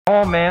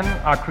All men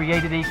are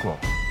created equal,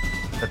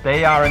 that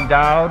they are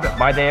endowed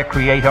by their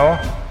Creator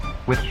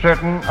with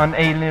certain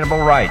unalienable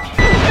rights.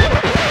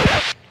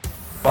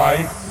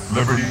 Life,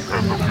 liberty,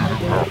 and the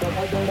pursuit of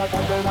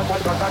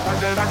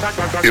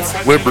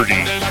If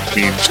liberty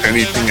means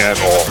anything at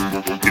all,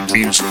 it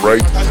means the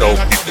right to tell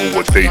people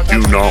what they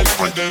do not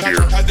want to hear.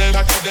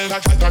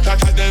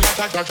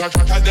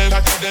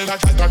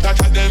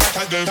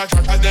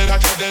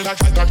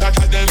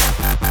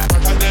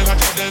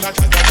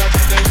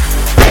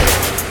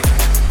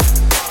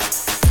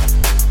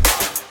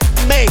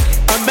 Make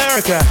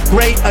America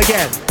great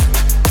again.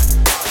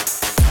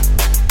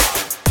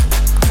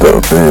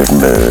 The Big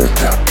Mig.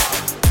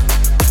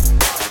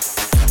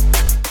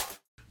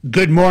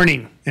 Good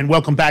morning, and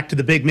welcome back to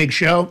the Big Mig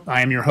Show.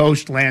 I am your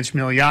host, Lance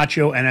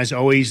Miliaccio, and as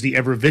always, the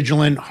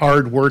ever-vigilant,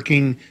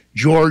 hard-working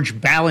George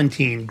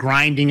Ballantine,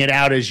 grinding it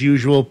out as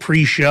usual,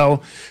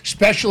 pre-show.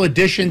 Special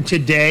edition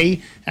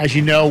today. As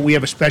you know, we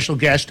have a special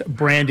guest,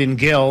 Brandon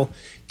Gill.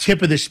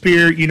 Tip of the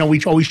spear, you know,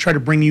 we always try to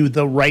bring you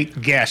the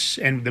right guests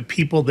and the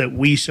people that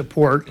we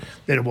support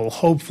that will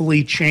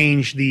hopefully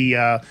change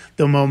the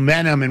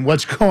momentum and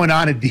what's going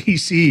on in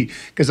D.C.,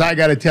 because I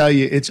got to tell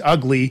you, it's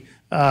ugly.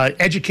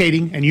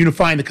 Educating and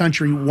unifying the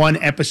country one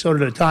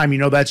episode at a time. You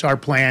know, that's our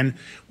plan.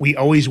 We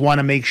always want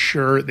to make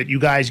sure that you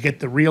guys get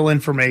the real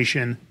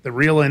information, the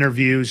real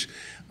interviews,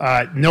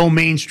 no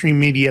mainstream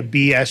media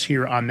BS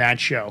here on that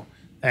show.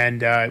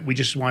 And we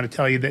just want to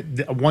tell you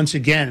that, once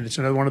again, it's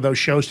another one of those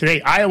shows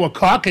today. Iowa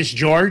caucus,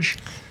 George.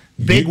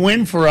 Big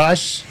win for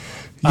us.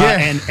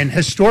 Yeah. And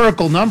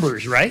historical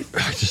numbers, right?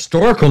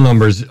 Historical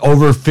numbers,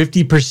 over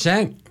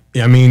 50%.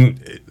 I mean,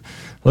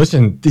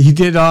 listen, he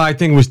did, I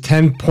think it was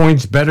 10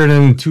 points better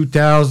than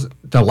 2000,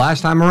 the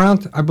last time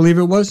around, I believe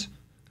it was.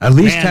 At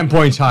least 10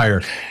 points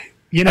higher.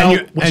 You know,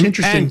 what's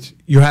interesting. And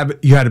you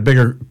had a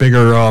bigger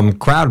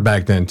crowd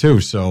back then,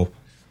 too, so.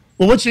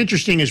 Well, what's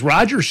interesting is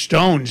Roger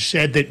Stone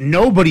said that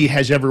nobody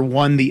has ever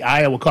won the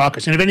Iowa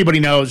caucus. And if anybody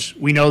knows,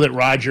 we know that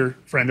Roger,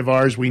 friend of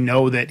ours, we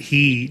know that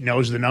he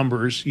knows the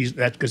numbers.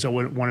 That's because of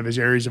one of his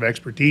areas of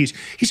expertise.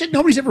 He said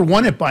nobody's ever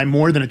won it by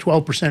more than a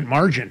 12%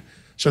 margin.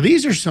 So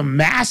these are some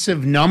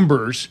massive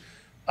numbers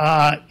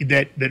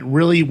that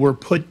really were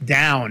put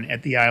down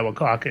at the Iowa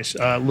caucus.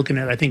 Looking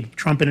at, I think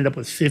Trump ended up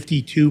with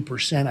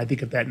 52%. I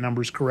think if that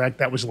number's correct,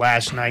 that was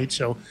last night.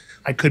 So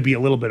I could be a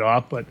little bit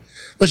off. But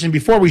listen,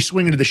 before we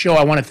swing into the show,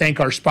 I want to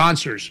thank our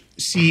sponsors,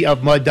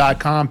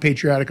 seaofmud.com,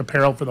 patriotic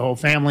apparel for the whole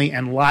family,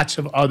 and lots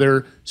of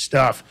other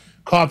stuff.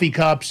 Coffee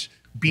cups,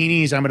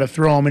 beanies. I'm going to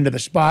throw them into the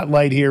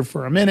spotlight here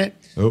for a minute.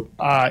 You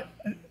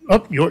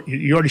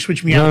already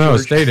switched me out. No,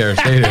 George. stay there.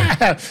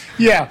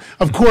 Yeah,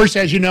 of course,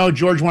 as you know,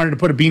 George wanted to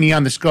put a beanie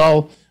on the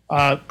skull,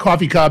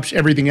 coffee cups,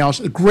 everything else.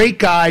 Great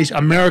guys,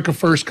 America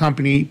First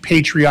Company,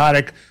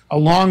 patriotic,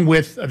 along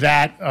with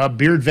that,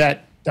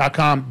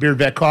 beardvet.com, Beard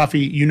Vet Coffee.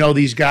 You know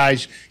these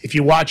guys. If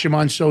you watch them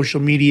on social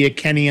media,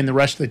 Kenny and the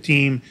rest of the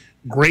team,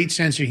 great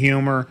sense of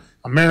humor,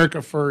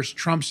 America First,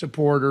 Trump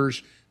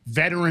supporters,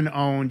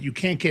 veteran-owned. You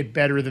can't get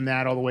better than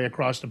that all the way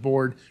across the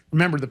board.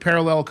 Remember, the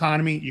parallel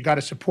economy, you got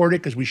to support it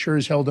because we sure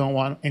as hell don't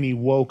want any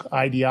woke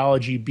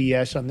ideology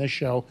BS on this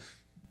show.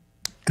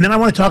 And then I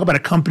want to talk about a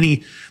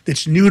company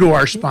that's new to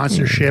our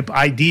sponsorship,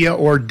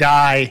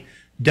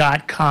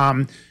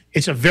 ideaordie.com.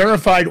 It's a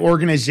verified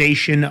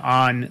organization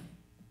on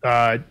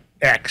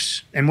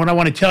X. And what I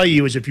want to tell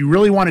you is if you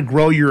really want to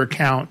grow your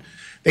account,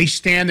 they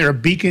stand there a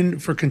beacon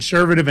for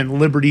conservative and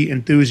liberty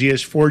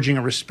enthusiasts, forging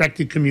a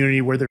respected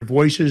community where their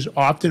voices,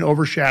 often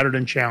overshadowed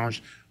and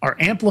challenged, are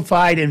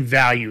amplified and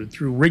valued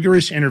through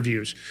rigorous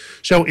interviews.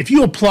 So if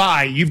you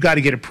apply, you've got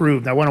to get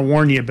approved. I want to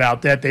warn you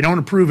about that. They don't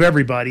approve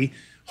everybody.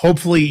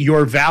 Hopefully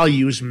your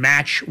values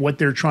match what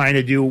they're trying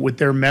to do with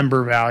their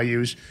member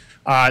values.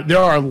 There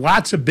are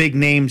lots of big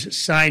names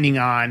signing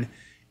on.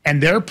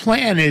 And their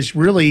plan is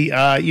really,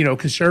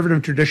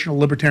 conservative, traditional,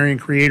 libertarian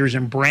creators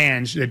and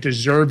brands that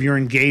deserve your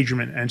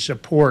engagement and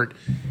support.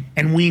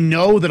 And we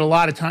know that a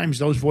lot of times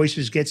those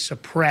voices get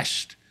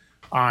suppressed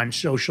on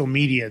social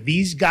media.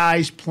 These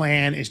guys'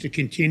 plan is to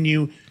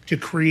continue to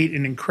create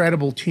an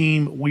incredible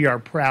team. We are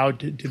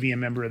proud to be a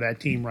member of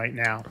that team right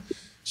now.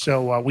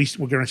 So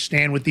we're going to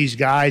stand with these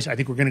guys. I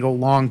think we're going to go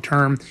long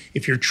term.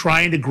 If you're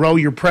trying to grow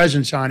your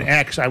presence on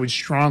X, I would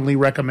strongly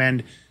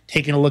recommend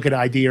taking a look at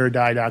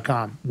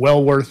ideaordie.com.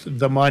 Well worth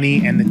the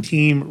money, and the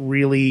team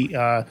really,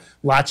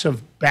 lots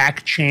of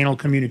back channel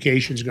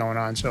communications going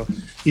on. So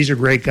these are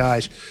great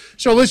guys.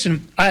 So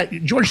listen,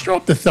 George, throw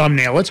up the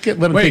thumbnail. Let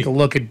them take a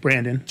look at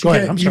Brandon. Go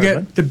ahead. You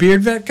get the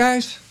Beard Vet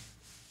guys?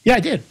 Yeah, I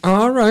did.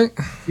 All right.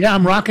 Yeah,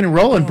 I'm rocking and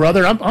rolling,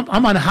 brother. I'm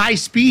on high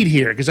speed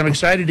here because I'm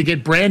excited to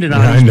get Brandon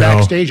on his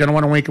backstage. I don't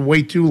want to make him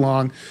wait too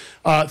long.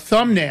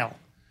 Thumbnail.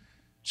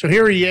 So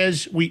here he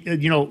is.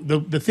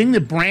 The thing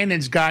that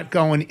Brandon's got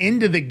going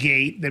into the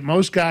gate that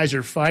most guys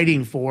are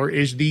fighting for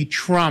is the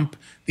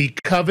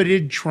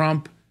coveted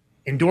Trump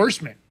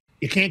endorsement.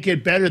 You can't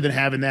get better than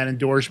having that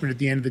endorsement at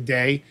the end of the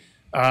day,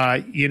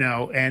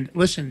 And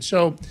listen,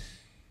 so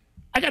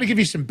I got to give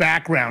you some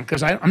background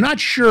because I'm not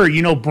sure.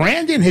 You know,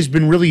 Brandon has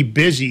been really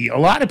busy. A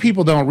lot of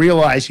people don't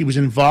realize he was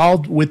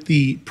involved with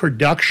the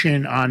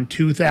production on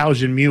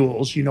 2,000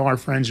 Mules. You know, our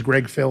friends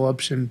Greg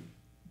Phillips and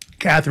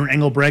Catherine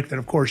Engelbrecht, and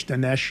of course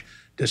Dinesh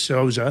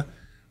D'Souza,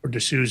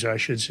 I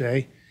should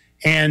say.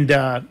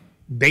 And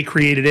they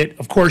created it.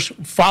 Of course,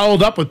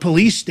 followed up with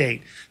Police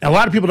State. Now, a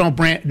lot of people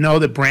don't know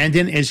that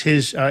Brandon is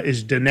is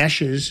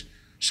Dinesh's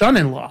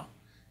son-in-law.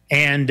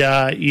 And,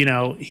 you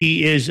know,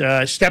 he is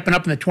stepping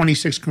up in the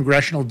 26th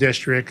Congressional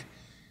District.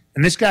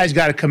 And this guy's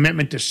got a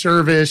commitment to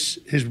service.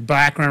 His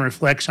background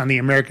reflects on the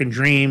American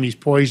dream. He's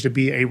poised to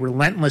be a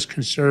relentless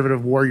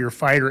conservative warrior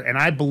fighter, and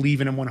I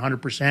believe in him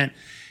 100%.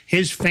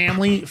 His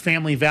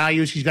family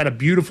values. He's got a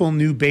beautiful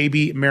new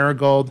baby,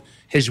 Marigold.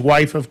 His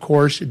wife, of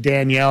course,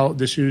 Danielle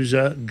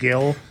D'Souza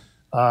Gill.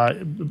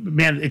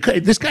 Man,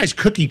 this guy's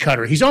cookie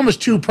cutter. He's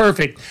almost too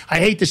perfect. I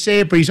hate to say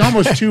it, but he's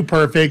almost too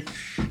perfect.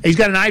 He's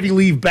got an Ivy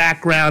League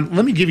background.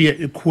 Let me give you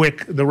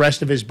the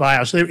rest of his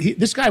bio. So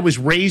this guy was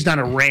raised on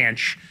a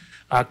ranch.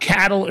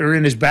 Cattle are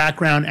in his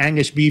background,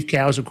 Angus beef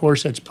cows. Of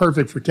course, that's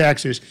perfect for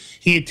Texas.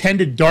 He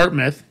attended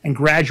Dartmouth and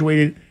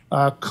graduated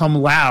cum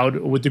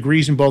laude with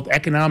degrees in both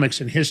economics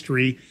and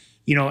history.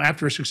 You know,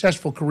 after a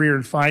successful career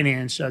in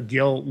finance,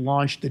 Gill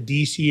launched the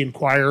DC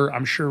Inquirer.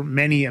 I'm sure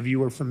many of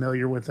you are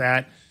familiar with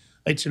that.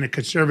 It's in a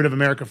conservative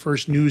America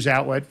First news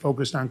outlet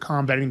focused on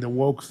combating the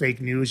woke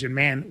fake news. And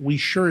man, we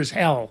sure as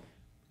hell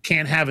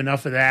can't have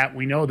enough of that.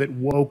 We know that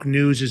woke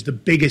news is the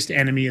biggest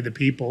enemy of the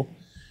people.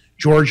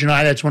 George and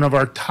I, that's one of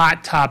our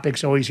hot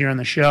topics always here on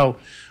the show.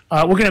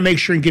 We're going to make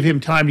sure and give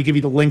him time to give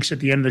you the links at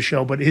the end of the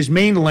show. But his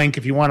main link,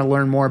 if you want to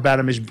learn more about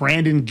him, is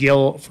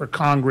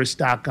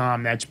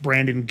BrandonGillForCongress.com. That's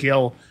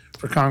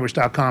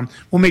BrandonGillForCongress.com.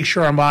 We'll make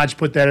sure our mods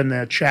put that in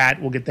the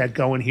chat. We'll get that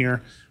going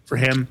here for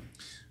him.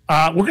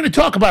 We're going to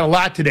talk about a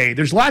lot today.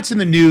 There's lots in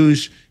the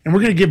news, and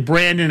we're going to give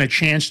Brandon a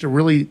chance to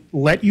really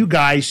let you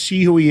guys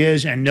see who he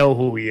is and know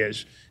who he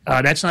is.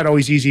 That's not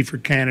always easy for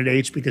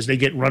candidates because they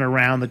get run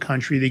around the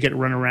country. They get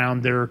run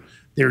around their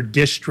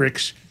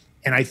districts.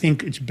 And I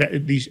think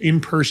these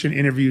in-person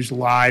interviews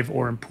live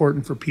are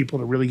important for people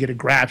to really get a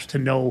grasp to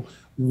know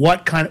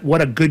what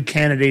a good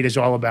candidate is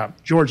all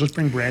about. George, let's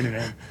bring Brandon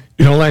in.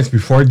 You know, Lance,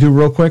 before I do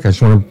real quick, I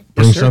just want to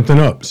bring something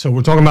up. So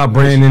we're talking about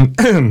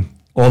Brandon,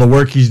 all the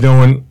work he's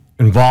doing,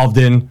 involved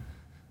in,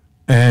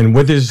 and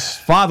with his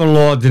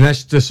father-in-law,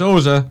 Dinesh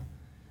D'Souza,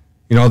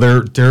 you know,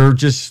 they're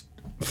just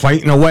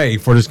fighting away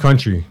for this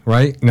country,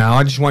 right? Now,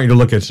 I just want you to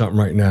look at something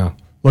right now.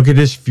 Look at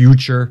this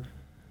future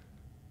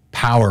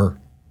power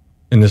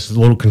and this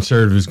little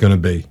conservative is going to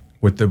be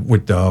with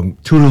the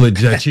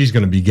tutelage that she's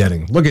going to be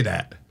getting. Look at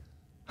that.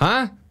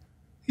 Huh?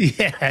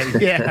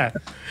 Yeah.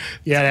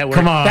 That works.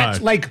 Come on.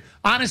 That's like,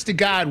 honest to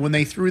God, when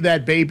they threw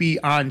that baby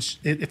on,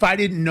 if I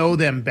didn't know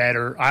them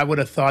better, I would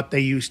have thought they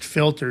used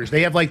filters.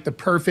 They have like the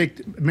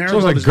perfect,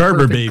 Marigold like is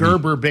Gerber the perfect baby.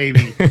 Gerber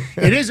baby.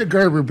 It is a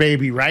Gerber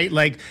baby, right?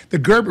 Like the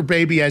Gerber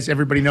baby, as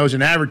everybody knows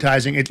in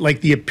advertising, it's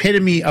like the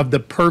epitome of the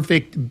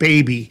perfect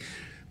baby.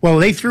 Well,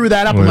 they threw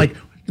that up. I'm like,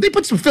 did they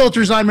put some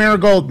filters on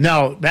Marigold?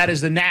 No, that is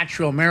the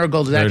natural.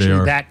 Marigold is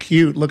actually that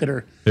cute. Look at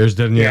her. There's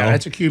Danielle. Yeah,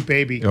 that's a cute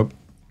baby. Yep.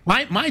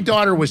 My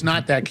daughter was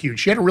not that cute.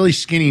 She had a really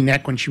skinny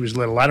neck when she was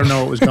little. I don't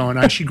know what was going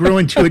on. She grew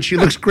into it. She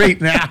looks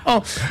great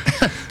now.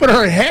 But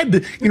her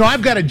head, you know,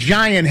 I've got a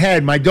giant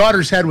head. My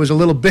daughter's head was a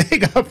little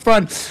big up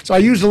front, so I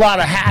used a lot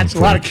of hats, a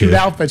lot of cute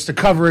outfits to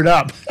cover it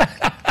up.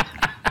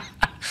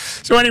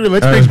 So anyway,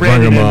 let's bring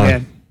Brandon in,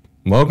 man.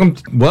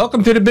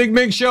 Welcome to the Big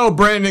Mig Show,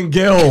 Brandon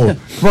Gill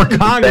for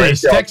Congress,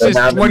 Texas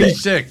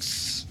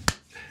 26.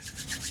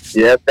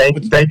 Yeah,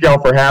 thank y'all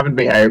for having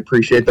me. I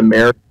appreciate the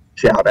mayor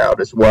shout out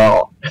as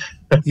well.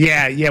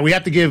 Yeah, we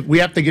have to give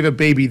a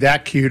baby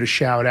that cute a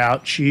shout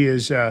out.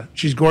 She's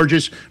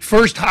gorgeous.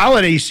 First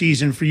holiday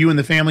season for you and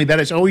the family. That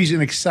is always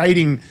an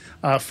exciting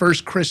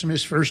first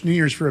Christmas, first New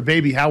Year's for a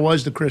baby. How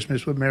was the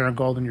Christmas with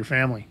Marigold and your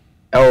family?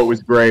 Oh, it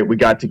was great. We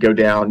got to go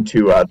down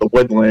to the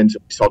Woodlands.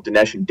 We saw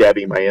Dinesh and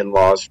Debbie, my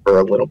in-laws, for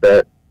a little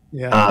bit.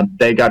 Yeah,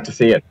 they got to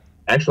see it.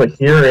 Actually,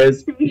 here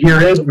is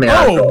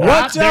Marigold. Oh,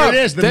 what's up? There it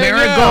is, the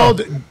Danielle.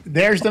 Marigold.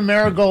 There's the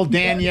Marigold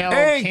Danielle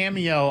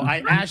cameo.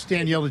 I asked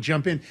Danielle to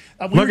jump in.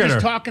 We were just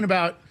talking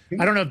about,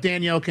 I don't know if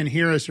Danielle can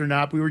hear us or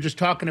not, but we were just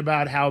talking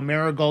about how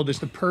Marigold is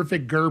the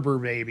perfect Gerber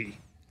baby.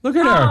 Look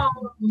at her.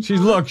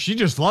 She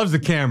just loves the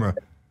camera.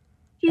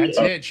 That's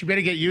it. She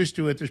better get used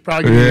to it. There's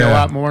probably going to be a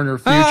lot more in her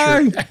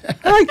future.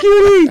 Hi,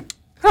 cutie.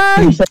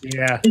 Hi.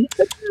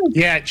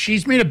 Yeah.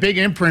 She's made a big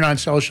imprint on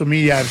social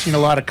media. I've seen a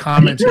lot of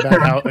comments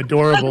about how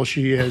adorable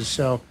she is.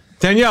 So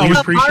Danielle, we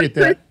appreciate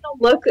that. Our personal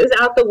look is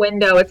out the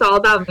window. It's all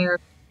about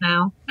miracles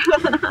now.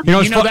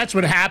 You know, that's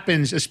what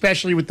happens,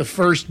 especially with the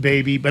first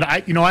baby. But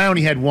I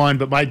only had one,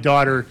 but my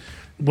daughter.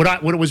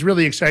 What was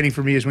really exciting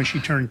for me is when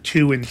she turned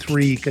 2 and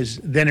 3, because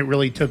then it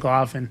really took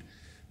off. And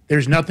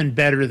there's nothing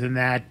better than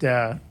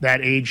that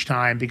age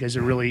time, because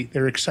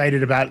they're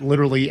excited about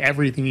literally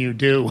everything you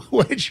do,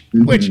 which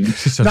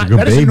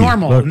that isn't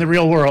normal in the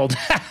real world.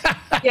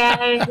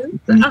 Yes,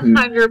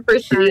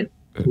 100%.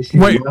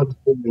 Wait,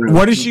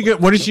 what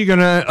is she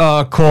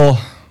gonna call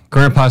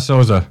Grandpa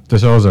De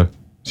Souza.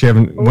 She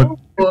haven't. What?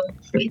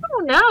 I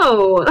don't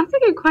know. That's a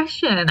good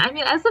question. I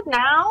mean, as of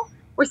now,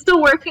 we're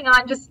still working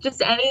on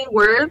just any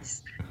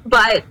words,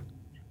 but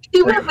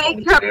she will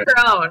make Trump her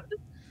own.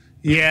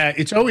 Yeah,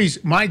 it's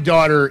always my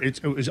daughter.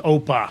 It was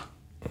Opa.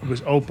 It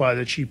was Opa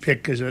that she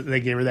picked because they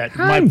gave her that.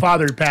 My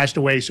father had passed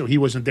away, so he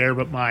wasn't there.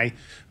 But at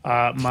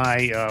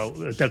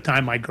that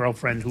time, my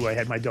girlfriend, who I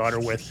had my daughter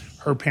with,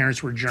 her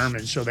parents were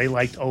German, so they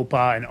liked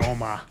Opa and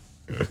Oma.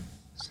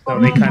 So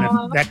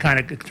that kind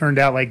of turned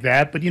out like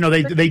that. But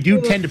they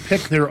do tend to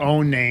pick their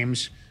own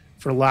names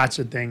for lots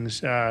of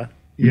things.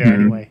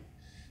 Anyway.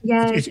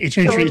 Yeah, it's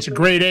interesting. It's a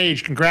great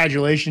age.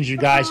 Congratulations, you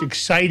guys!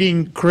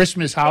 Exciting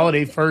Christmas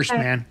holiday first,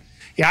 man.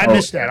 Yeah, I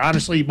missed that.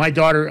 Honestly, my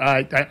daughter,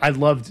 I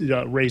loved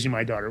raising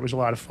my daughter. It was a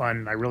lot of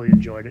fun. I really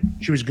enjoyed it.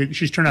 She was good.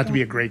 She's turned out to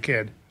be a great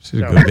kid. She's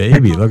a good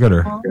baby. Look at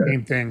her.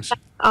 Same things.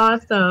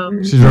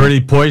 Awesome. She's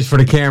already poised for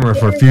the camera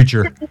for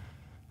future.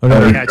 Look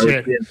at her. That's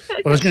it. Well,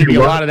 there's going to be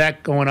a lot of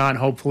that going on,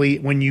 hopefully,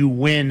 when you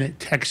win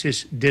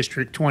Texas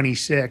District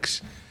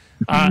 26.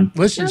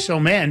 Listen, so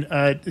man,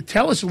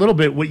 tell us a little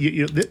bit.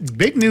 The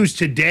big news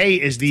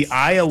today is the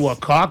Iowa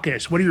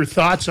caucus. What are your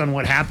thoughts on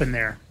what happened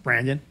there,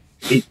 Brandon?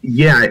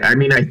 I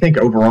mean, I think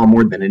overall,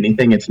 more than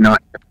anything, it's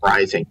not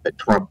surprising that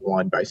Trump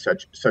won by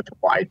such a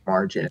wide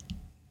margin.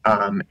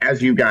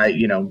 As you guys,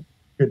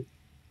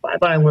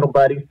 bye, little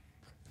buddy.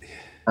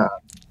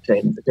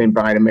 Saying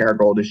bye to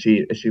Marigold as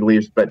she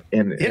leaves, but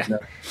and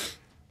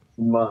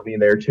mommy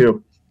there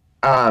too.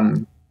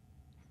 I'd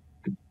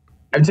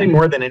say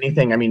more than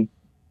anything, I mean,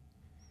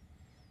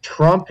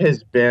 Trump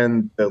has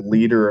been the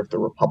leader of the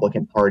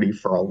Republican Party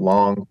for a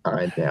long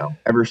time now,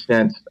 ever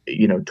since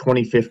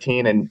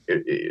 2015 and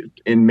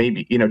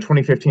maybe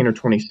 2015 or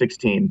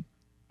 2016.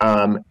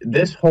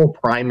 This whole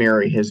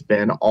primary has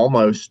been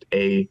almost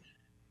it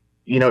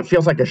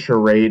feels like a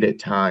charade at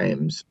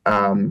times.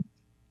 I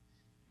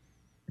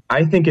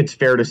think it's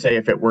fair to say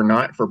if it were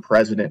not for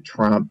President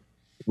Trump,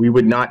 we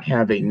would not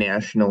have a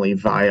nationally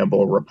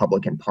viable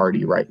Republican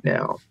Party right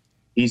now.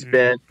 He's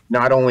been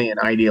not only an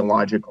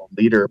ideological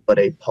leader, but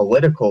a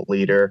political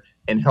leader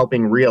in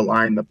helping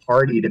realign the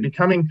party to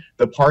becoming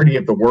the party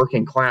of the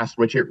working class,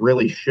 which it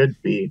really should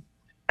be.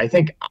 I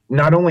think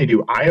not only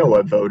do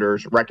Iowa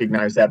voters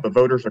recognize that, but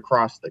voters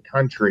across the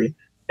country.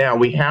 Now,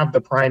 we have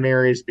the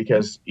primaries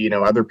because,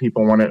 other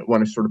people want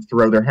to sort of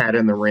throw their hat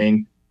in the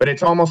ring, but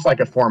it's almost like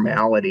a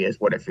formality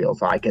is what it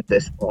feels like at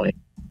this point.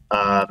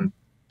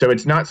 So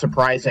it's not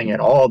surprising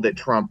at all that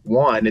Trump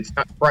won. It's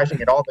not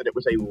surprising at all that it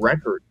was a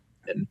record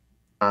win.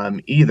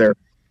 Either.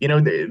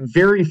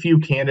 Very few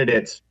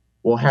candidates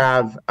will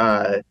have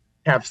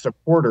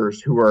supporters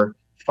who are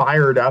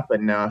fired up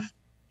enough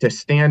to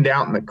stand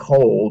out in the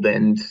cold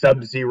and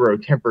sub-zero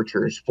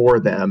temperatures for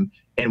them.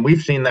 And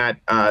we've seen that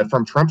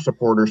from Trump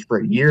supporters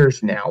for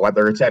years now,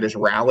 whether it's at his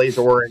rallies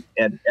or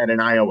at an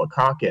Iowa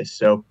caucus.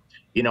 So,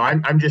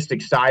 I'm just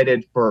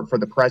excited for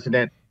the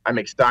president. I'm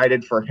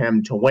excited for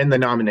him to win the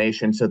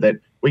nomination so that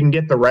we can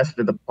get the rest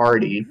of the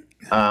party,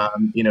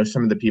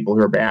 some of the people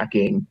who are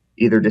backing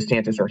either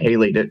DeSantis or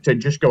Haley to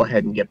just go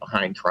ahead and get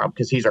behind Trump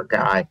because he's our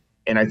guy.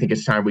 And I think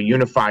it's time we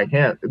unify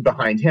him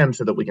behind him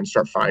so that we can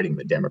start fighting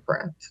the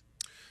Democrats.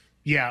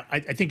 Yeah, I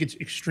think it's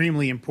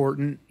extremely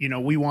important.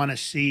 We want to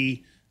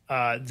see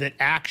that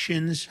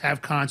actions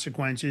have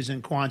consequences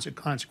and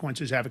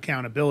consequences have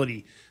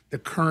accountability. The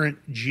current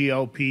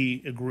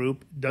GOP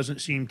group doesn't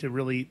seem to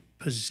really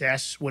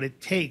possess what it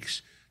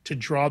takes to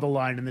draw the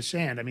line in the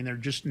sand. I mean,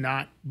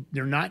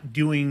 they're not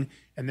doing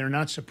and they're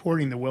not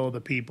supporting the will of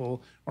the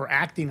people or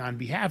acting on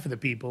behalf of the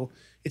people.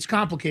 It's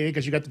complicated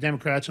because you got the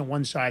Democrats on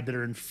one side that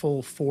are in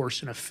full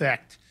force and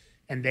effect,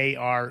 and they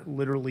are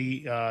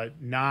literally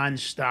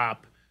nonstop,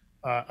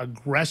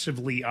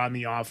 aggressively on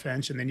the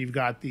offense. And then you've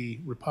got the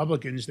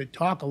Republicans that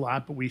talk a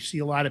lot, but we see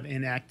a lot of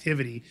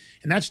inactivity,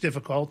 and that's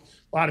difficult.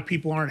 A lot of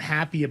people aren't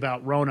happy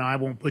about Ronna. I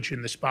won't put you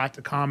in the spot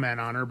to comment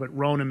on her, but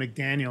Ronna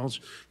McDaniels,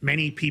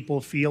 many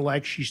people feel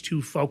like she's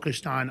too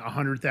focused on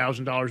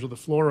 $100,000 of the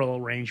floral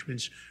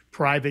arrangements,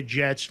 private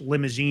jets,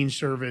 limousine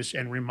service,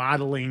 and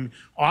remodeling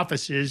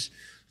offices,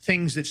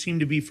 things that seem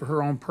to be for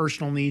her own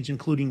personal needs,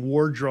 including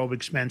wardrobe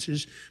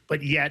expenses.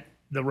 But yet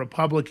the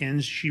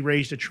Republicans, she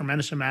raised a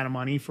tremendous amount of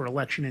money for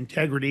election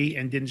integrity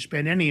and didn't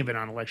spend any of it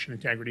on election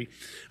integrity.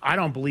 I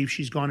don't believe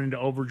she's gone into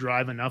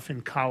overdrive enough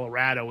in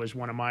Colorado is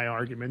one of my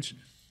arguments.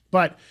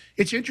 But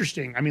it's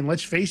interesting. I mean,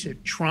 let's face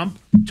it, Trump,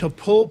 to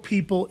pull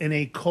people in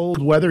a cold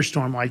weather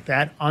storm like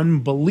that,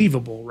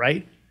 unbelievable,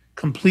 right?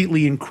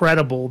 Completely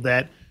incredible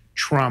that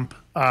Trump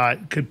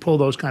could pull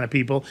those kind of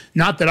people.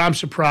 Not that I'm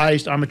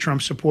surprised. I'm a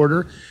Trump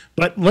supporter.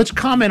 But let's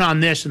comment on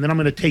this, and then I'm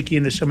going to take you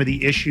into some of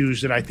the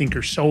issues that I think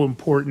are so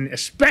important,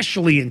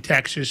 especially in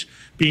Texas,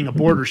 being a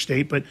border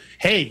state. But,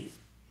 hey,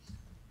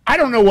 I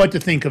don't know what to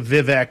think of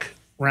Vivek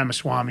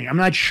Ramaswamy. I'm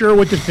not sure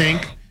what to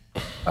think.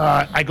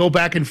 I go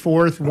back and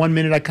forth. 1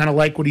 minute I kind of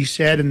like what he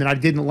said, and then I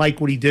didn't like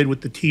what he did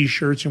with the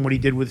T-shirts and what he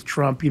did with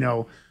Trump.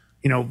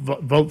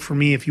 Vote for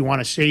me if you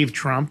want to save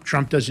Trump.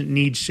 Trump doesn't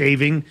need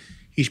saving.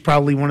 He's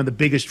probably one of the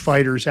biggest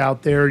fighters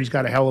out there. He's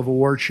got a hell of a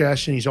war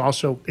chest, and he's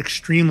also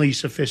extremely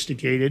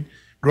sophisticated.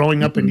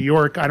 Growing up in New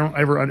York, I don't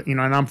ever, and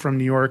I'm from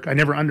New York, I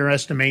never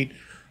underestimate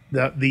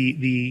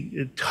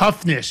the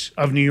toughness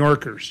of New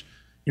Yorkers.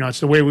 It's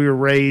the way we were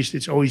raised.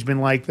 It's always been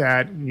like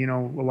that.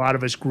 A lot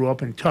of us grew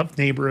up in tough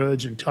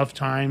neighborhoods and tough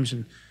times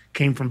and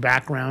came from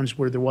backgrounds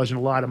where there wasn't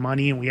a lot of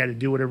money and we had to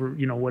do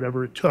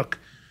whatever it took.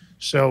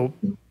 So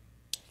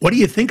what do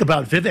you think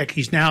about Vivek?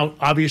 He's now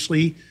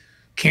obviously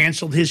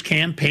canceled his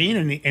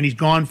campaign and he's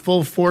gone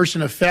full force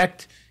and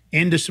effect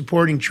into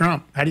supporting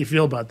Trump. How do you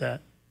feel about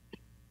that?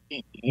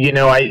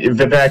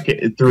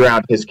 Vivek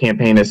throughout his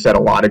campaign has said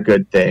a lot of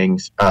good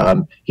things.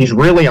 He's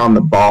really on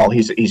the ball.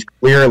 He's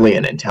clearly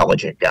an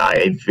intelligent guy,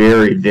 a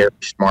very, very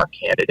smart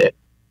candidate.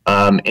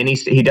 And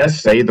he does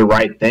say the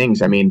right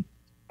things. I mean,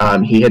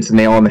 he hits the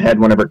nail on the head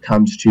whenever it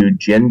comes to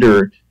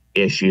gender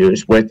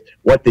issues with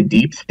what the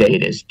deep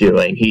state is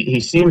doing. He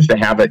seems to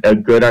have a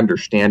good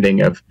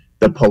understanding of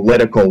the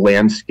political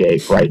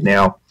landscape right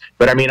now.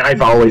 But I mean,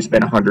 I've always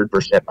been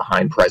 100%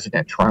 behind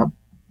President Trump.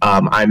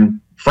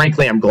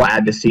 I'm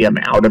glad to see him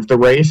out of the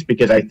race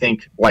because I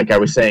think, like I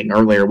was saying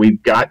earlier,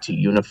 we've got to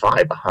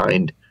unify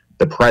behind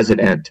the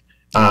president.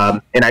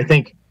 And I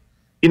think,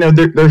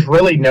 there's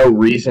really no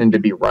reason to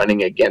be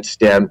running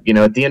against him.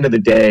 At the end of the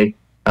day,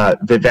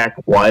 Vivek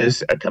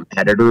was a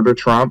competitor to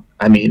Trump.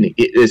 I mean,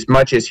 as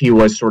much as he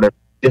was sort of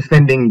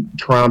defending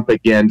Trump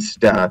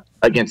against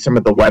some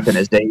of the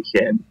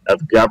weaponization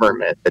of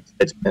government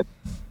that's been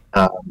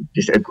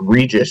just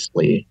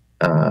egregiously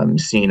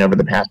seen over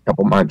the past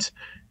couple months,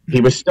 he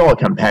was still a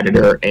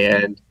competitor,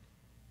 and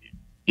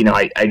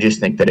I just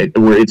think that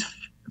it's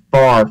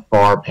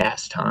far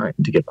past time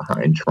to get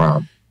behind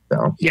Trump.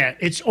 So yeah,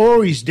 it's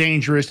always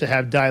dangerous to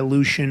have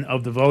dilution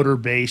of the voter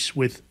base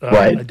with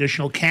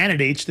additional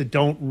candidates that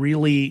don't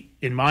really,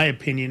 in my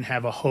opinion,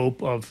 have a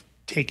hope of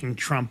taking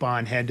Trump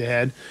on head to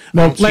head.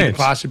 Well, I don't see the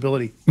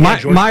possibility.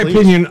 My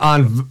opinion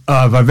on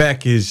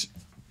Vivek is,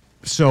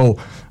 so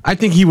I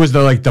think he was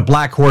the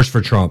black horse for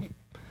Trump,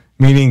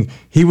 meaning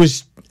he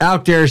was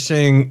out there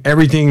saying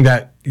everything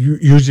that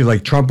usually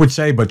Trump would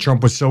say, but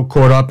Trump was so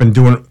caught up in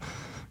doing,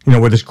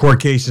 with his court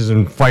cases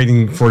and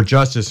fighting for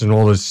justice and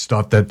all this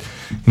stuff that,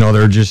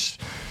 they're just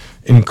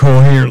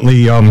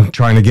incoherently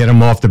trying to get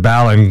him off the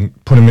ballot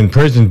and put him in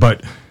prison.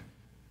 But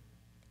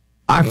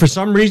for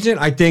some reason,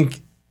 I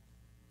think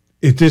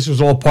if this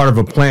was all part of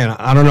a plan,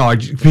 I don't know,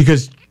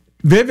 because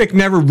Vivek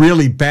never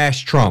really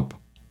bashed Trump.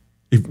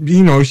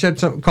 He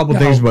said a couple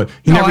things, but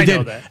he never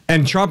did.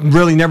 And Trump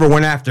really never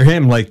went after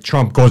him like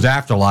Trump goes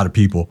after a lot of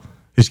people,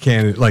 his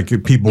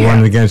candidate, people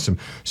running against him.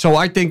 So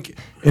I think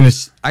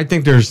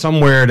there's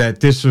somewhere that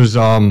this was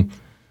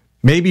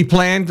maybe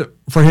planned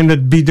for him to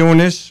be doing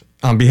this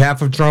on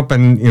behalf of Trump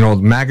and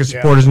MAGA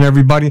supporters and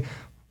everybody.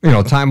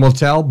 Time will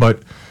tell,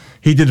 but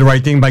he did the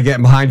right thing by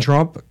getting behind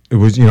Trump. It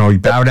was he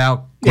bowed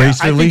out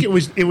gracefully. I think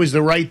it was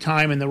the right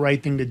time and the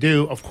right thing to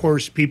do. Of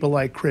course, people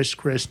like Chris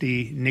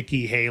Christie,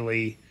 Nikki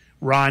Haley,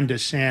 Ron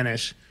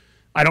DeSantis,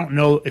 I don't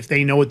know if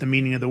they know what the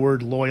meaning of the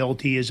word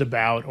loyalty is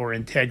about or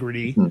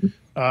integrity.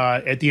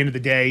 At the end of the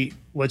day,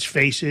 let's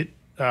face it,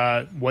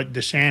 what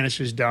DeSantis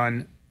has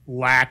done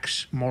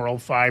lacks moral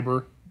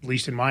fiber, at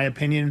least in my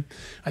opinion.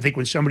 I think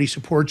when somebody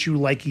supports you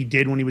like he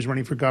did when he was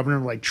running for governor,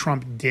 like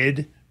Trump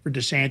did for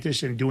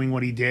DeSantis and doing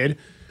what he did,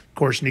 of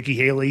course, Nikki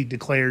Haley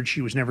declared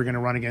she was never going to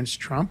run against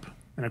Trump.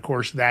 And, of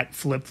course, that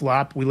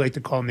flip-flop, we like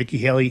to call Nikki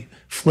Haley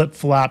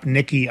flip-flop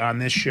Nikki on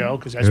this show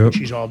because that's what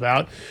she's all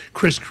about.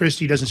 Chris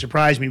Christie doesn't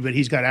surprise me, but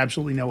he's got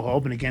absolutely no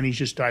hope. And, again, he's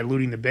just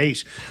diluting the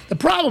base. The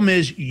problem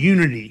is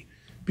unity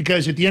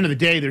because at the end of the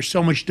day, there's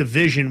so much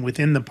division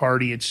within the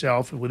party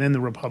itself, within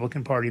the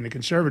Republican Party and the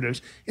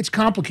conservatives. It's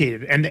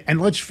complicated. And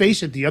let's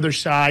face it, the other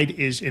side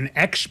is an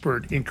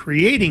expert in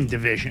creating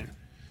division.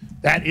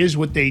 That is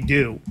what they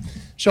do.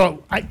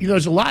 So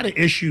there's a lot of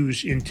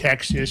issues in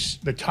Texas.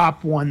 The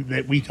top one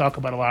that we talk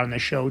about a lot on the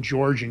show,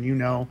 George, and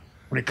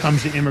when it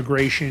comes to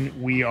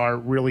immigration, we are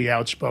really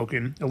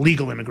outspoken.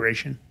 Illegal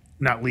immigration,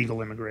 not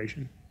legal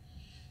immigration.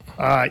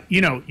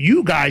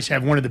 You guys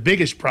have one of the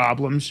biggest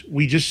problems.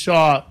 We just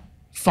saw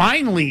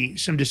finally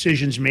some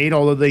decisions made,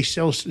 although they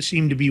still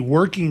seem to be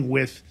working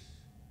with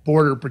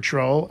Border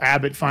Patrol.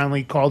 Abbott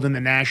finally called in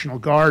the National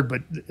Guard,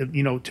 but,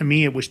 to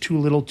me, it was too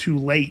little too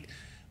late.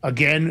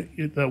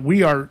 Again,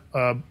 we are,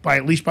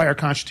 at least by our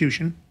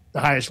Constitution, the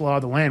highest law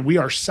of the land, we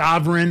are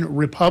sovereign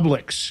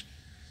republics.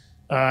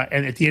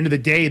 And at the end of the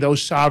day,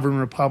 those sovereign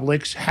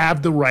republics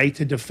have the right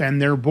to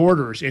defend their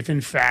borders if, in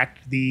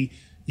fact, the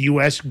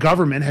U.S.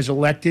 government has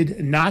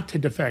elected not to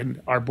defend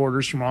our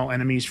borders from all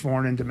enemies,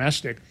 foreign and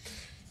domestic.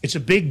 It's a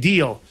big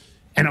deal.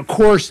 And, of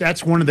course,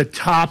 that's one of the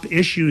top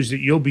issues that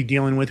you'll be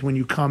dealing with when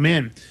you come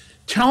in.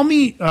 Tell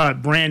me,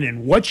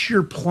 Brandon, what's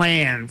your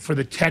plan for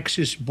the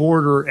Texas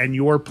border and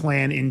your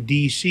plan in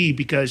D.C.?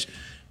 Because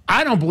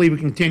I don't believe we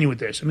can continue with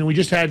this. I mean, we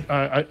just had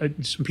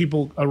some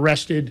people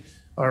arrested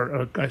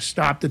or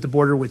stopped at the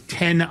border with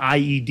 10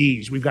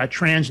 IEDs. We've got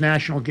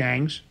transnational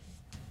gangs.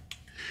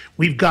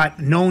 We've got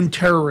known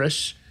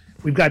terrorists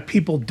We've got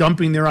people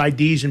dumping their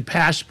IDs and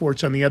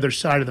passports on the other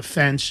side of the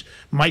fence.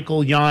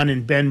 Michael Yon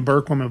and Ben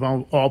Berkman have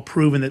all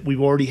proven that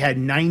we've already had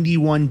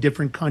 91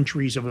 different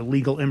countries of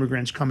illegal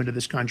immigrants come into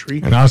this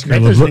country. And Oscar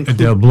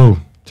Del Blue,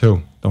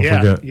 too. Don't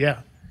forget.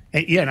 Yeah.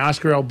 And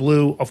Oscar L.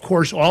 Blue. Of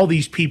course, all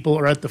these people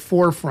are at the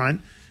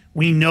forefront.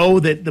 We know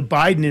that the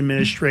Biden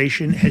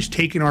administration has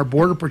taken our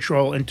Border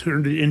Patrol and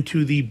turned it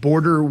into the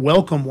border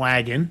welcome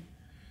wagon.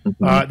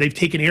 They've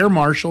taken air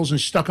marshals and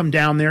stuck them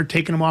down there,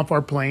 taken them off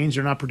our planes.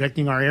 They're not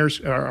protecting our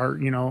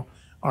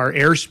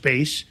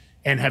airspace,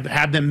 and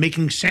have them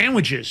making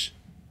sandwiches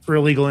for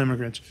illegal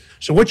immigrants.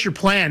 So what's your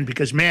plan?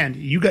 Because man,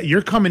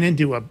 you're coming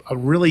into a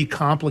really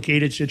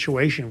complicated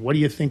situation. What do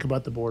you think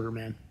about the border,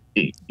 man?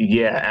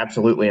 Yeah,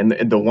 absolutely. And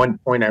the one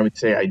point I would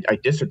say I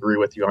disagree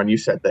with you on, you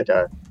said that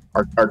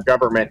our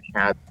government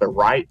has the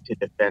right to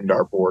defend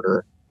our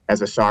border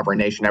as a sovereign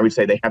nation. I would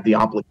say they have the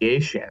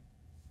obligation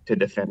to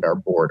defend our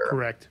border.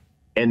 Correct.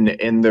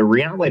 And the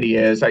reality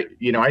is, I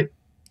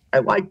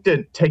like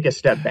to take a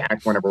step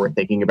back whenever we're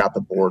thinking about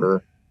the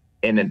border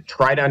and then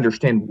try to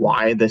understand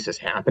why this is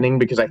happening,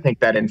 because I think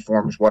that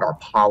informs what our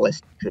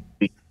policy should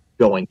be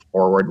going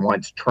forward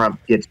once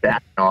Trump gets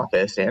back in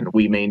office and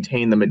we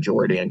maintain the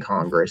majority in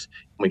Congress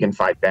and we can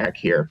fight back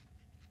here.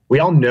 We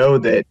all know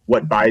that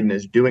what Biden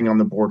is doing on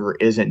the border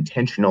is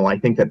intentional. I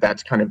think that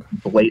that's kind of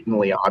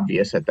blatantly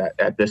obvious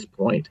at this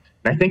point.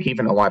 And I think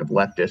even a lot of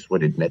leftists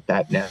would admit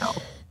that now.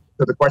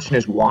 So the question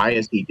is, why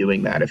is he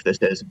doing that if this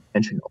is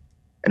intentional?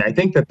 And I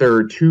think that there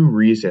are two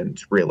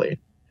reasons, really.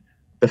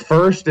 The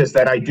first is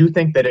that I do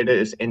think that it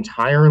is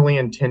entirely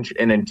an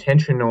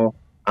intentional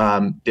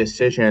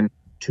decision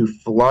to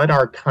flood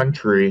our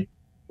country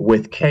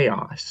with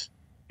chaos.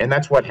 And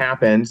that's what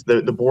happens.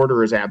 The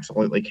border is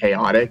absolutely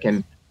chaotic,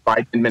 and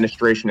Biden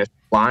administration is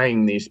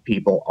flying these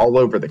people all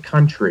over the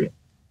country.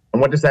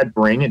 And what does that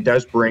bring? It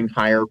does bring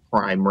higher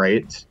crime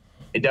rates.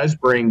 It does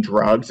bring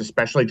drugs,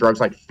 especially drugs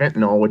like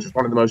fentanyl, which is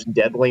one of the most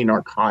deadly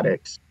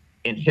narcotics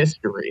in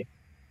history.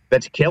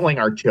 That's killing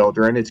our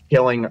children. It's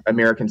killing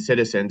American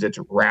citizens. It's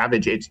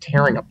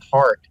tearing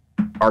apart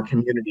our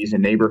communities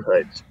and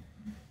neighborhoods.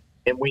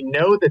 And we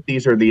know that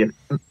these are the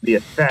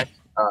effects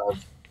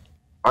of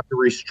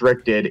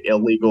unrestricted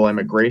illegal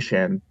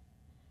immigration.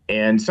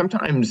 And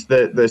sometimes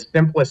the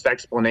simplest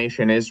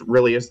explanation is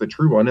the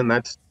true one. And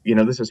that's,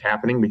 this is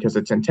happening because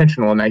it's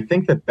intentional. And I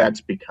think that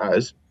that's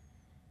because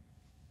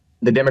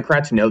the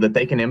Democrats know that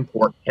they can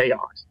import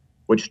chaos,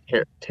 which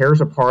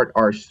tears apart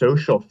our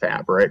social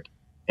fabric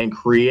and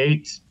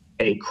creates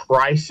a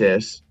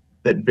crisis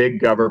that big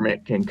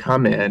government can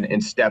come in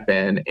and step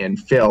in and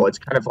fill. It's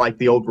kind of like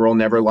the old rule,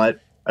 never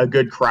let a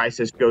good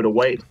crisis go to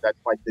waste. That's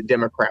like the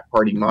Democrat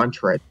Party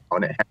mantra,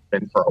 and it has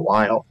been for a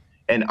while.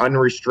 And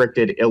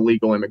unrestricted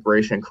illegal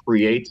immigration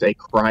creates a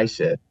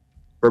crisis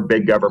for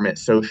big government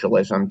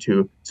socialism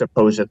to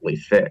supposedly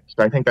fix.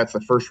 So I think that's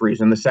the first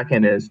reason. The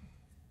second is,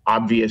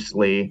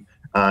 obviously,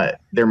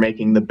 they're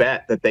making the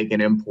bet that they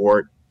can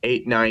import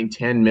 8, 9,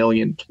 10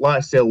 million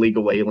plus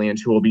illegal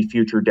aliens who will be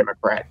future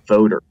Democrat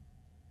voters.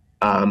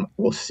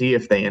 We'll see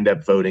if they end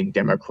up voting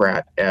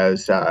Democrat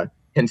as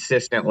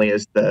consistently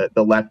as the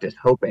left is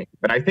hoping.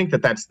 But I think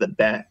that that's the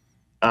bet.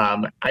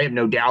 I have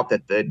no doubt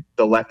that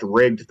the left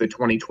rigged the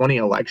 2020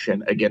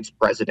 election against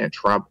President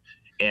Trump.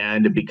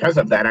 And because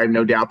of that, I have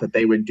no doubt that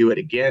they would do it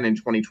again in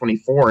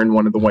 2024. And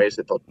one of the ways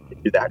that they'll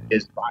do that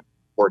is by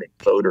supporting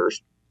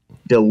voters,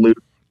 dilute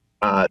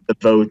the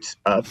votes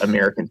of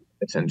American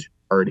citizens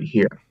already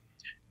here.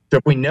 So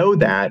if we know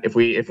that, if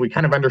we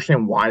kind of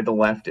understand why the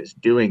left is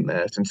doing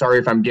this, and sorry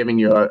if I'm giving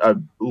you a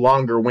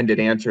longer-winded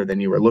answer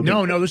than you were looking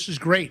for. No, this is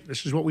great.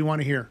 This is what we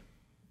want to hear.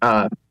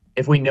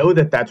 If we know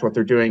that that's what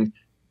they're doing,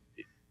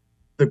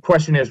 the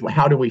question is,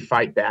 how do we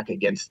fight back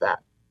against that?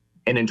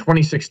 And in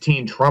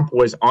 2016, Trump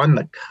was on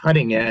the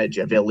cutting edge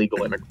of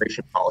illegal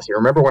immigration policy.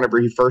 Remember whenever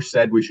he first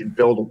said we should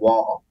build a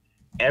wall,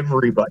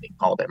 everybody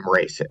called him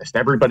racist,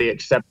 everybody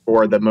except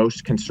for the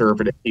most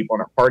conservative people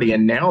in our party.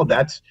 And now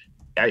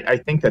I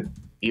think that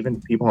even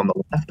people on the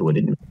left would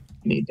admit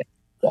we need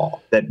a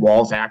wall, that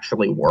walls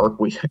actually work.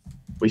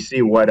 We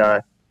see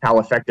how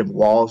effective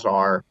walls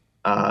are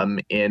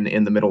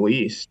in the Middle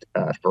East,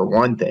 for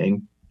one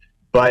thing.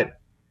 But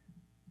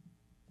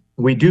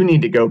we do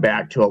need to go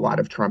back to a lot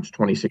of Trump's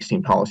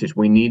 2016 policies.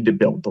 We need to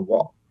build the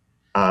wall.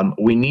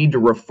 We need to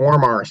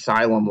reform our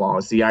asylum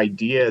laws. The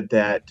idea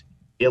that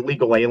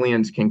illegal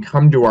aliens can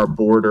come to our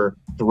border,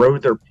 throw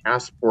their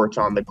passports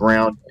on the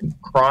ground, and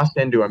cross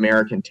into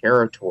American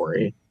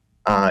territory,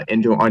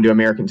 onto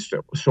American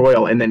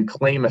soil, and then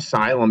claim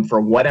asylum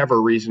for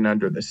whatever reason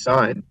under the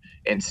sun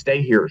and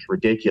stay here is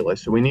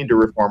ridiculous. So we need to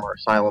reform our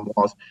asylum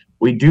laws.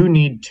 We do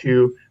need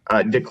to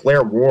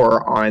declare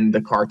war on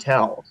the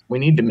cartels. We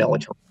need to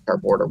militarize our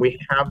border. We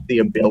have the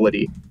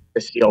ability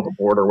to seal the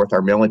border with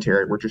our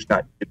military. We're just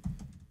not.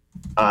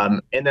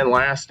 And then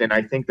last, and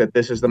I think that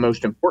this is the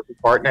most important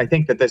part, and I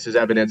think that this is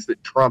evidence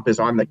that Trump is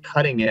on the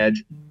cutting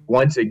edge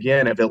once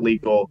again of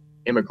illegal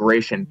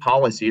immigration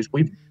policies.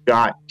 We've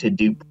got to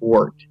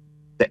deport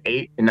the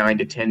 8 to 9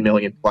 to 10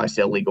 million plus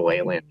illegal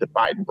aliens that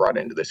Biden brought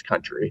into this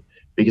country,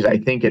 because I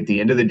think at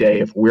the end of the day,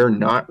 if we're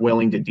not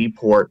willing to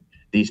deport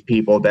these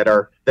people that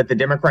the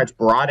Democrats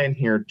brought in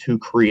here to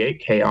create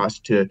chaos,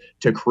 to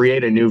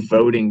create a new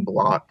voting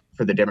bloc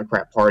for the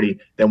Democrat Party,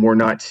 then we're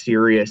not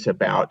serious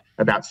about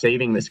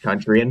saving this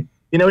country. And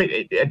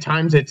at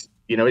times it's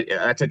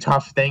that's a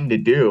tough thing to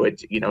do. It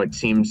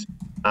seems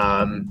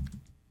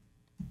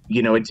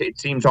it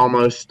seems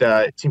almost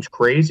it seems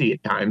crazy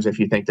at times if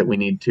you think that we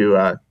need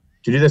to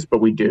do this, but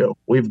we do.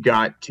 We've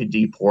got to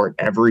deport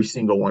every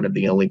single one of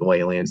the illegal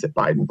aliens that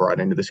Biden brought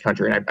into this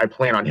country, and I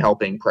plan on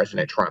helping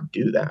President Trump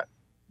do that.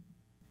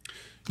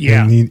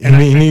 Yeah, he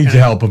needs the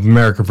help of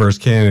America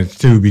First candidates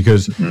too,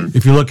 because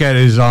if you look at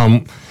his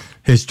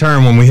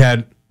term when we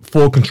had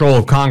full control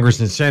of Congress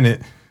and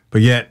Senate,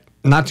 but yet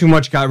not too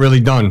much got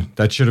really done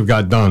that should have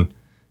got done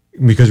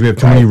because we have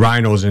too many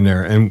rhinos in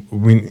there, and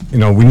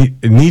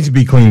it needs to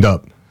be cleaned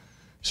up.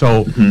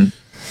 So,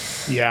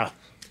 yeah.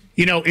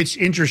 It's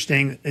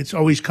interesting. It's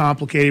always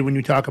complicated when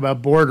you talk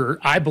about border.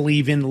 I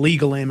believe in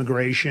legal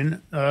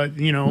immigration.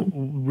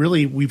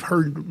 Really, we've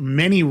heard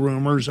many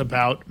rumors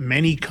about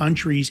many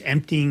countries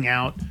emptying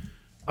out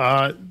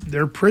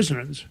their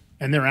prisoners,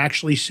 and they're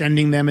actually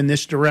sending them in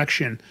this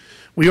direction.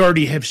 We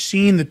already have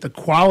seen that the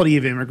quality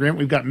of immigrant,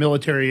 we've got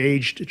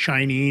military-aged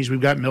Chinese, we've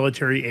got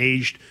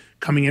military-aged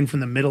coming in from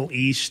the Middle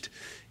East,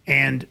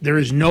 and there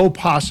is no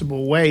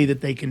possible way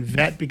that they can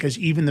vet, because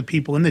even the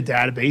people in the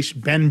database,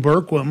 Ben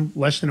Berquam,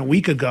 less than a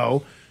week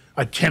ago,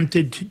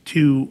 attempted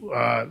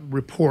to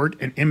report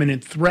an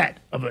imminent threat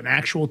of an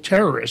actual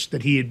terrorist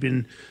that he had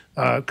been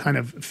kind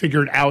of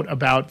figured out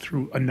about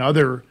through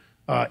another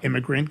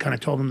immigrant, kind of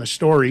told him the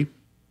story.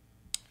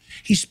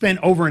 He spent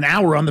over an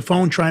hour on the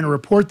phone trying to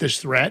report this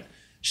threat,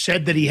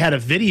 said that he had a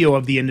video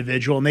of the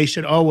individual, and they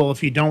said, oh, well,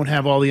 if you don't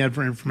have all the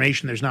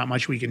information, there's not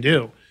much we can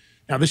do.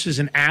 Now, this is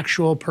an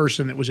actual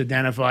person that was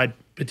identified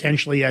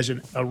potentially as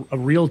a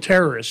real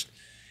terrorist,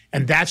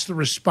 and that's the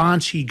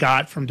response he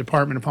got from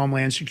Department of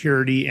Homeland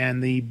Security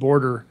and the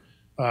border,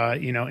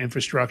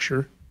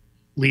 infrastructure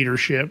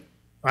leadership.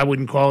 I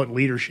wouldn't call it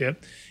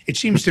leadership. It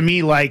seems to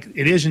me like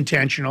it is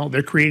intentional.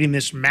 They're creating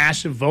this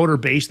massive voter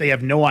base. They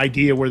have no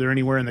idea where they're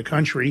anywhere in the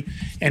country.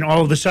 And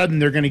all of a sudden,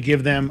 they're going to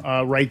give them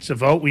rights to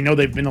vote. We know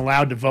they've been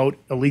allowed to vote.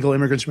 Illegal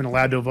immigrants have been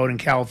allowed to vote in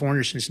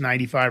California since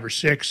 95 or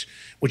 6,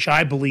 which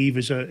I believe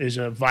is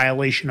a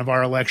violation of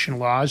our election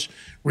laws.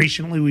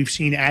 Recently, we've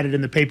seen added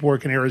in the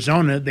paperwork in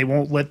Arizona, they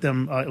won't let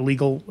them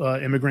illegal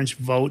immigrants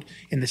vote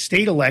in the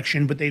state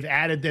election, but they've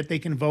added that they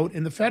can vote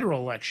in the federal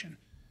election.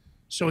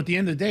 So at the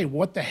end of the day,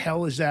 what the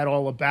hell is that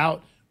all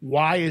about?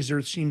 Why is there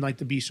seem like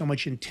to be so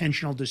much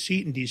intentional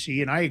deceit in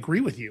D.C.? And I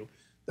agree with you.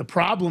 The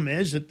problem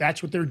is that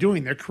that's what they're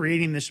doing. They're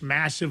creating this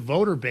massive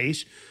voter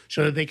base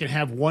so that they can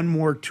have one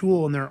more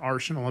tool in their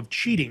arsenal of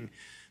cheating.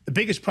 The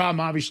biggest problem,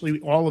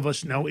 obviously, all of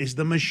us know, is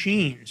the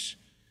machines.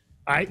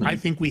 I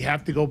think we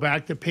have to go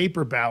back to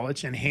paper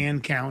ballots and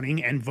hand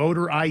counting and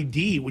voter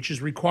ID, which is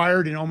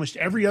required in almost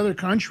every other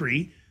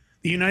country.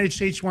 The United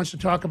States wants to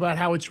talk about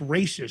how it's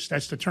racist.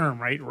 That's the term,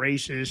 right?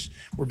 Racist.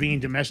 We're being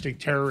domestic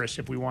terrorists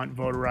if we want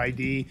voter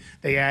ID.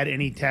 They add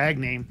any tag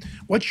name.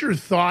 What's your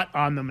thought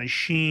on the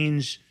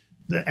machines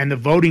and the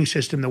voting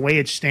system, the way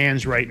it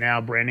stands right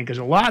now, Brandon? Because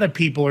a lot of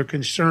people are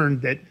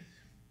concerned that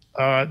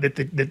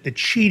the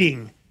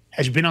cheating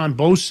has been on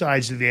both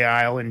sides of the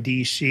aisle in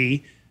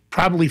D.C.,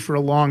 probably for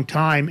a long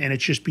time, and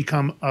it's just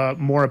become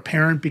more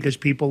apparent because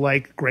people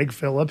like Greg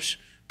Phillips,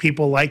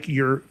 people like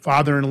your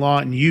father-in-law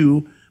and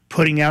you,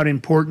 putting out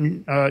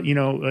important,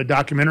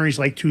 documentaries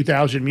like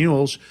 2,000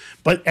 Mules.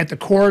 But at the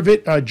core of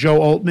it,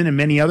 Joe Altman and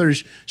many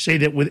others say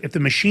that if the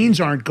machines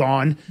aren't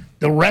gone,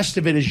 the rest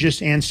of it is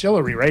just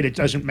ancillary, right? It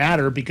doesn't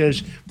matter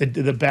because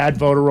the bad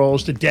voter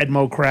rolls, the dead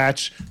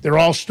Democrats, they're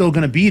all still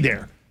going to be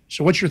there.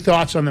 So what's your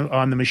thoughts on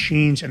the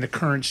machines and the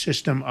current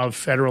system of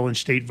federal and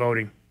state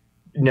voting?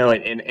 No,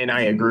 and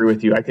I agree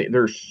with you. I think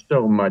there's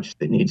so much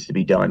that needs to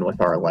be done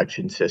with our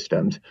election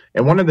systems.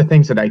 And one of the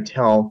things that I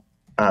tell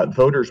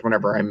voters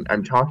whenever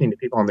I'm talking to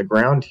people on the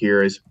ground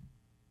here is,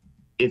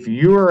 if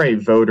you are a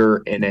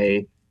voter in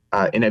a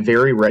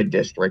very red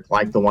district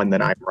like the one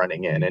that I'm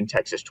running in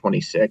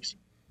Texas-26,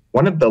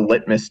 one of the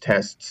litmus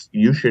tests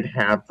you should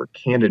have for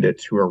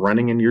candidates who are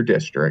running in your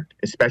district,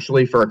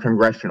 especially for a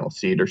congressional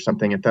seat or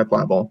something at that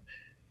level,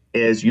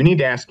 is you need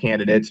to ask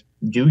candidates,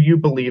 do you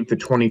believe the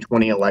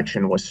 2020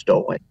 election was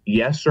stolen?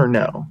 Yes or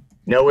no?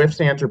 No ifs,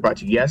 ands, or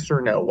buts. Yes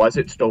or no? Was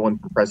it stolen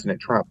from President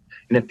Trump?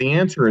 And if the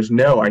answer is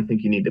no, I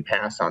think you need to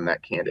pass on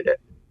that candidate.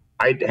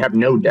 I have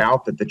no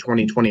doubt that the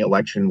 2020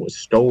 election was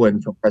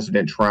stolen from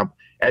President Trump.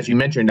 As you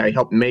mentioned, I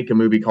helped make a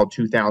movie called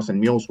 2,000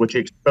 Mules, which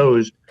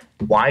exposed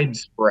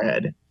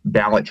widespread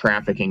ballot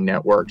trafficking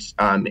networks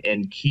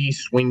in key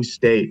swing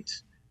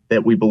states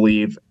that we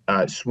believe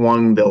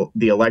swung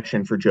the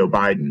election for Joe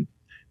Biden.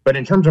 But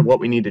in terms of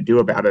what we need to do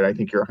about it, I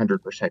think you're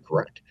 100%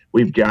 correct.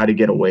 We've got to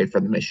get away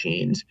from the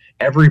machines.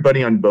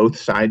 Everybody on both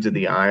sides of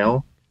the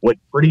aisle would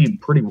pretty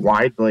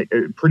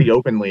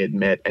openly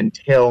admit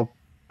until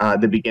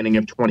the beginning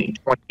of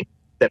 2020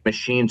 that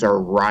machines are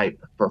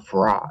ripe for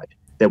fraud,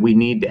 that we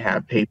need to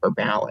have paper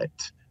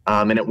ballots.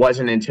 And it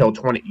wasn't until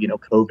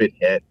COVID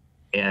hit,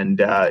 and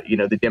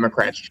the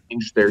Democrats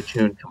changed their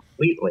tune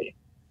completely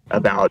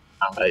about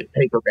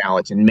paper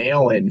ballots and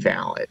mail-in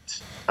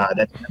ballots.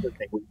 That's another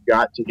thing. We've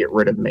got to get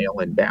rid of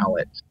mail-in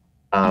ballots.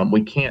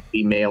 We can't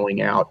be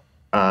mailing out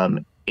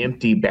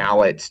empty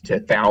ballots to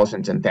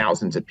thousands and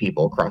thousands of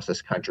people across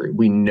this country.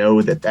 We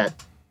know that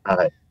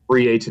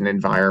creates an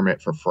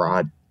environment for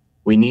fraud.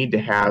 We need to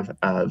have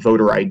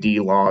voter ID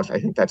laws. I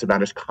think that's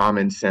about as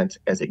common sense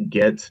as it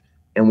gets.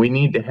 And we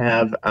need to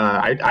have,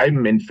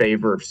 I'm in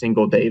favor of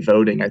single day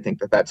voting. I think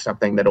that's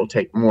something that'll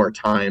take more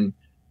time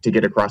to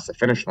get across the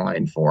finish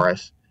line for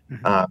us.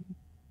 Mm-hmm.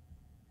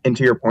 And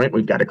to your point,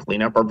 we've got to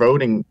clean up our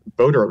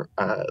voter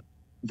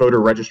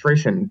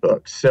registration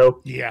books.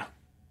 So, yeah,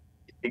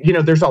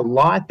 there's a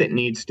lot that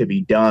needs to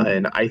be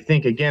done. I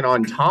think, again,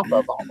 on top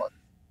of all of it,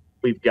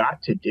 we've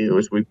got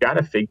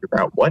to figure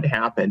out what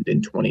happened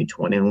in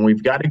 2020, and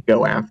we've got to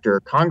go after,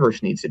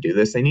 Congress needs to do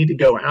this. They need to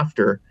go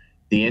after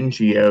the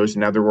NGOs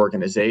and other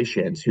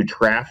organizations who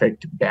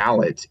trafficked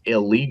ballots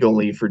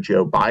illegally for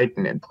Joe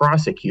Biden and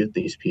prosecute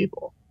these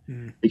people.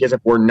 Because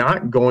if we're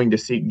not going to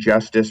seek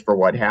justice for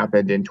what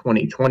happened in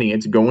 2020,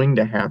 it's going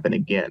to happen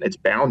again. It's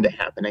bound to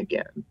happen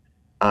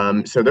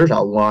again. So there's a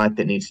lot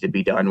that needs to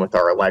be done with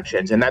our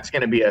elections, and that's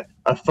going to be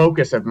a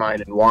focus of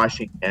mine in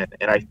Washington.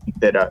 And I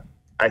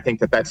think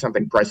that that's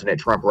something President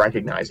Trump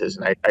recognizes,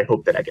 and I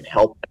hope that I can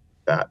help with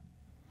that.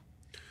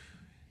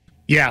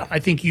 Yeah, I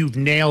think you've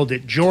nailed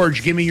it.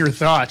 George, give me your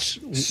thoughts.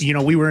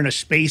 We were in a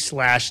space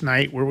last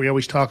night where we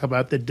always talk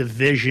about the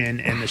division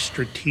and the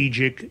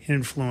strategic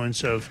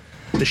influence of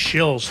the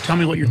shills. Tell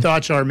me what your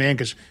thoughts are, man,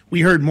 because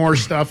we heard more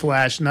stuff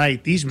last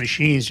night. These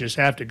machines just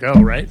have to go,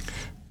 right?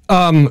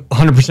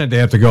 100% they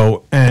have to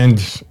go.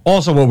 And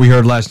also what we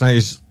heard last night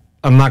is,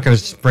 I'm not going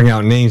to bring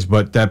out names,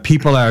 but that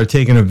people that are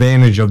taking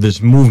advantage of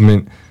this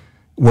movement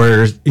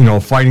where,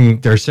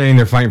 fighting, they're saying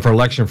they're fighting for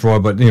election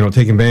fraud, but,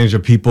 taking advantage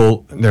of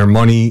people, their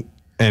money,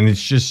 and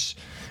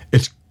it's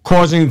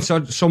causing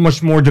so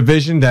much more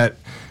division that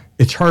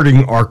it's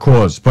hurting our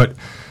cause. But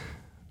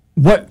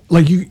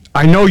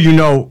I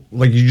know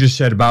like you just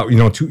said about,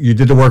 you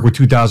did the work with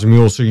 2,000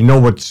 Mules, so you know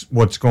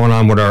what's going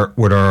on with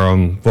our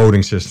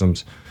voting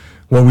systems.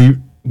 What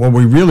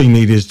we really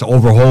need is to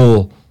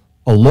overhaul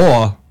a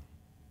law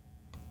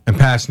and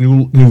pass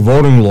new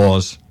voting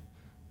laws,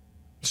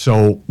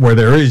 so where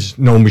there is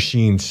no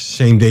machines,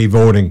 same day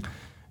voting,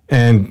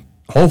 and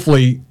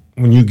hopefully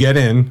when you get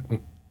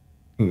in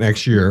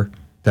next year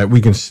that we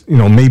can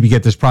maybe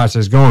get this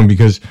process going,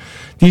 because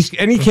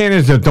any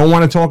candidates that don't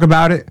want to talk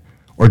about it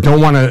or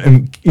don't want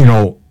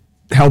to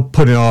help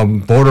put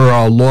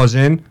voter laws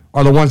in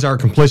are the ones that are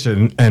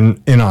complicit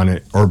and in on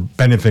it or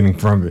benefiting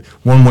from it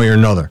one way or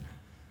another.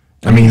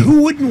 I mean,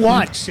 who wouldn't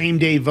want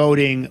same-day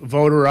voting,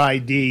 voter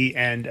ID,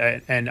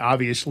 and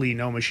obviously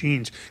no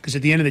machines? Because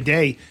at the end of the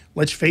day,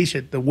 let's face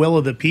it, the will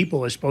of the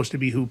people is supposed to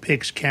be who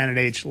picks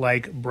candidates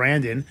like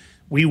Brandon.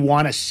 We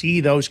want to see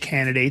those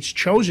candidates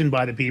chosen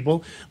by the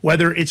people,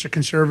 whether it's a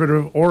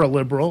conservative or a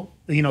liberal.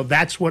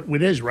 That's what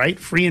it is, right?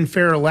 Free and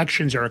fair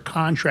elections are a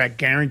contract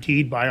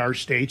guaranteed by our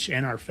states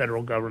and our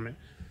federal government.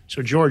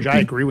 So, George, I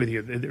agree with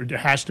you. There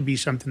has to be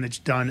something that's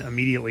done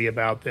immediately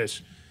about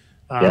this.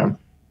 Yeah.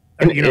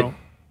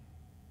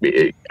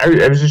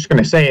 I was just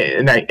going to say,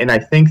 and I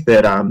think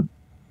that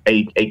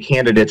a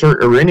candidate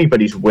or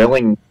anybody's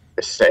willing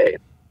to say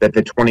that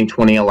the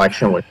 2020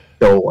 election was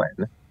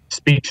stolen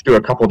speaks to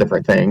a couple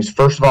different things.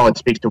 First of all, it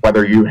speaks to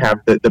whether you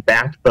have the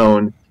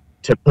backbone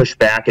to push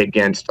back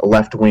against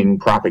left-wing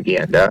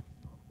propaganda,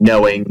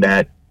 knowing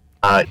that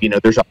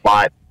there's a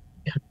lot.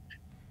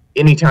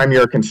 Anytime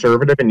you're a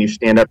conservative and you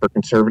stand up for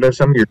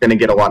conservatism, you're going to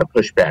get a lot of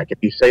pushback. If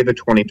you say the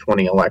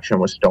 2020 election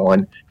was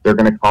stolen, they're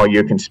going to call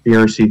you a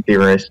conspiracy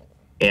theorist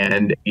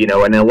and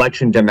an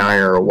election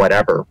denier or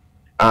whatever.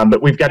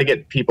 But we've got to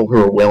get people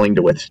who are willing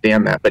to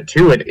withstand that. But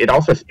two, it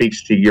also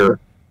speaks to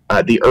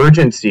the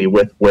urgency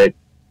with which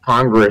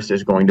Congress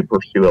is going to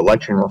pursue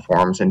election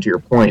reforms. And to your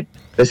point,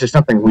 this is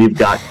something we've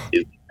got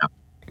to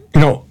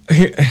do.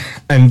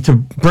 And to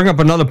bring up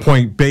another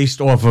point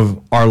based off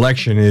of our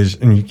election is,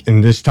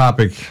 in this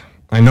topic,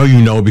 I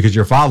know because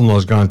your father-in-law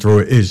has gone through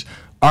it, is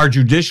our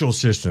judicial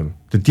system.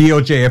 The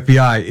DOJ,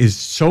 FBI is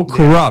so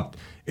corrupt.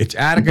 It's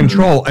out of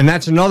control, and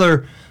that's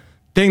another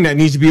thing that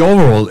needs to be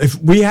overhauled. If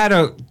we had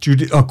a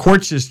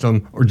court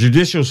system or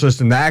judicial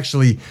system that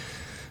actually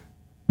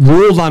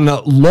ruled on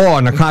the law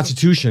and the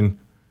Constitution,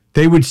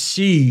 they would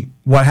see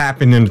what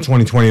happened in the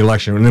 2020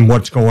 election and then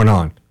what's going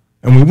on,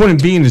 and we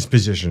wouldn't be in this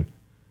position.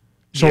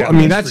 So,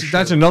 yeah,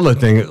 that's another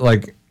thing.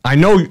 Like, I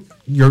know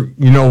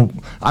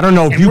I don't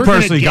know if you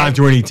personally gone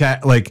through any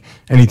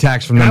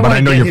tax from them, but I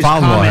know your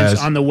father-in-law has.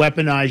 On the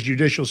weaponized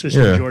judicial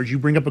system, George, you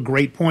bring up a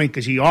great point,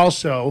 because he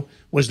also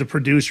was the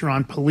producer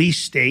on Police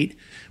State.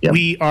 Yep.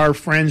 We are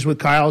friends with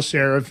Kyle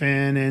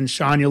Seraphin and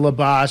Sonia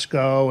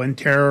Labasco and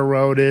Tara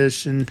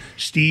Rodas and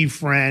Steve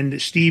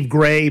Friend, Steve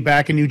Gray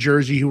back in New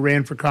Jersey, who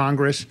ran for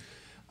Congress.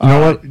 You know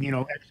what?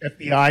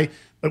 Ex-FBI.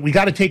 But we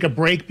got to take a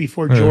break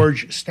before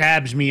George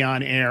stabs me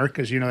on air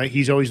because,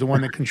 he's always the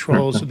one that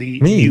controls the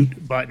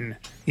mute button.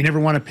 You never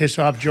want to piss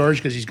off George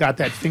because he's got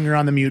that finger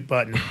on the mute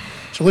button.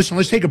 So listen,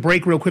 let's take a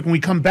break real quick. When we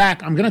come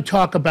back, I'm going to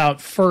talk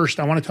about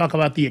I want to talk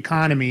about the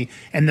economy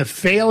and the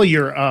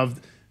failure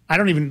of, I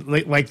don't even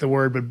like the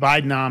word, but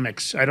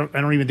Bidenomics. I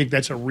don't even think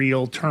that's a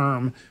real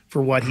term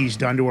for what he's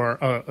done to our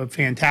a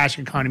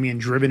fantastic economy and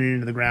driven it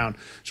into the ground.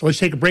 So let's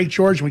take a break,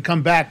 George. When we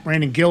come back,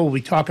 Brandon Gill will be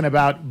talking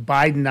about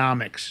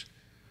Bidenomics.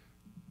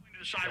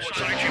 Decide what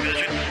sites you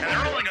visit, and they're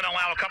only going to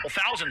allow a couple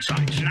thousand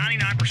sites.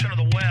 99% of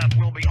the web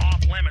will be off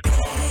limits.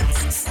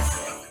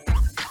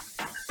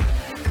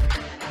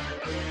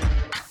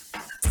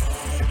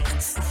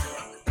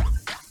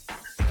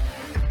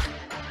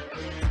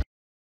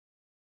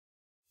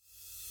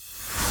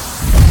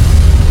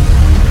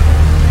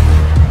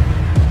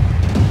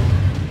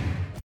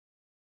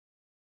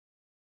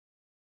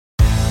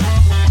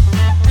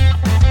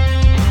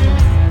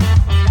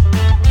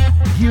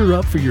 Gear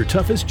up for your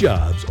toughest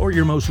jobs or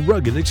your most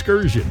rugged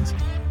excursions.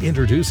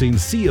 Introducing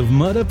Sea of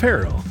Mud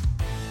Apparel,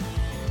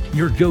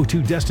 your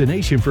go-to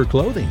destination for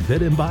clothing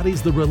that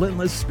embodies the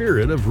relentless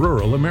spirit of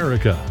rural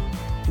America.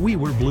 We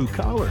were blue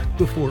collar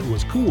before it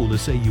was cool to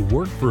say you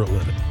worked for a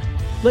living.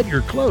 Let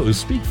your clothes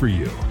speak for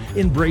you.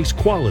 Embrace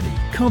quality,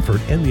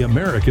 comfort, and the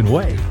American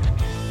way.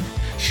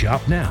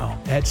 Shop now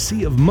at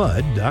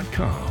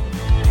seaofmud.com.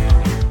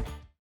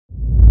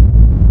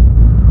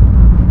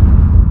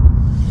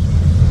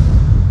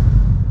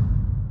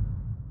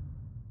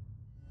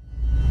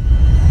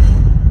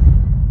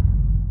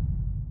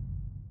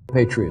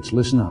 Patriots,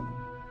 listen up.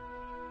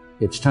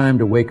 It's time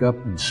to wake up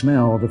and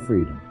smell the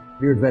freedom.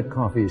 Beard Vet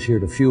Coffee is here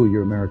to fuel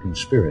your American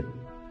spirit.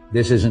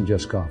 This isn't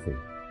just coffee.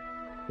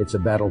 It's a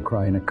battle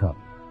cry in a cup,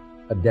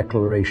 a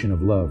declaration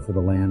of love for the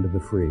land of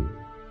the free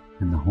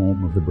and the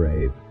home of the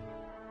brave.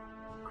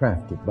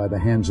 Crafted by the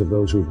hands of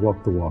those who've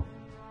walked the walk,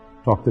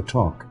 talked the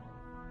talk,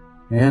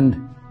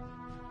 and,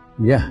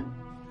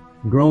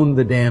 grown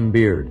the damn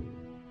beard.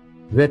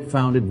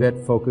 Vet-founded,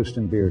 vet-focused,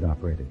 and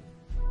beard-operated.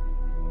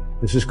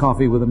 This is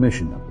coffee with a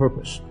mission, a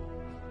purpose,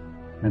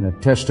 and a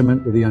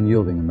testament to the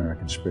unyielding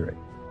American spirit.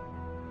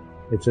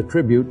 It's a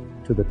tribute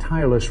to the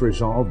tireless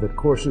resolve that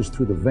courses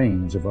through the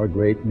veins of our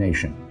great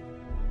nation.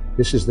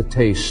 This is the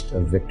taste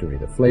of victory,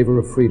 the flavor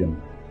of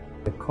freedom,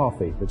 the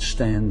coffee that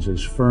stands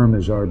as firm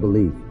as our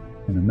belief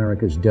in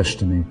America's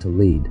destiny to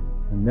lead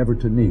and never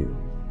to kneel.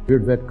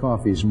 Beard Vet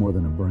Coffee is more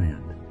than a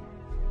brand.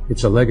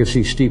 It's a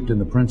legacy steeped in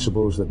the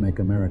principles that make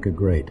America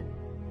great.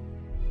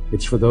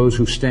 It's for those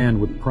who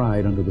stand with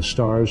pride under the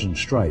stars and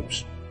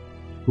stripes,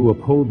 who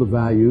uphold the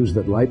values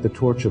that light the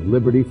torch of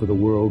liberty for the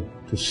world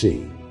to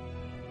see.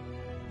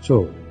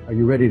 So, are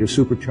you ready to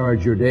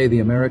supercharge your day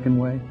the American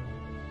way?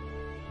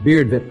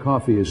 Beard Vet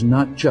Coffee is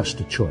not just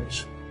a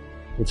choice.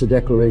 It's a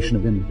declaration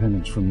of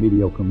independence from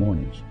mediocre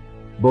mornings.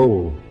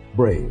 Bold,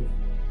 brave,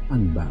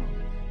 unbound.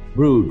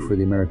 Brewed for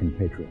the American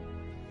patriot.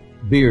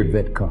 Beard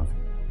Vet Coffee.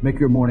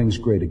 Make your mornings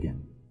great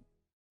again.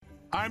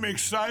 I'm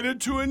excited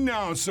to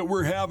announce that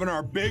we're having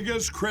our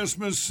biggest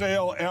Christmas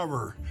sale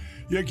ever.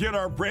 You get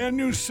our brand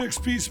new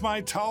 6-piece My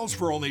Towels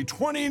for only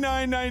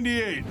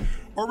 $29.98,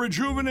 or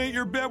rejuvenate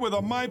your bed with a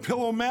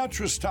MyPillow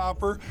mattress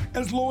topper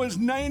as low as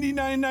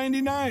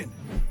 $99.99.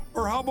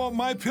 Or how about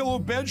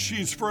MyPillow bed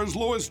sheets for as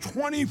low as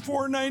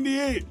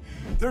 $24.98?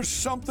 There's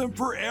something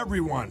for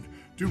everyone.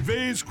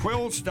 Duvets,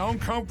 quilts, down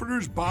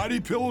comforters,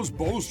 body pillows,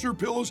 bolster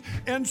pillows,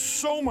 and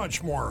so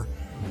much more.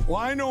 Well,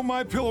 I know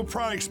MyPillow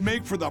products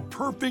make for the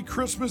perfect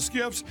Christmas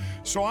gifts,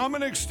 so I'm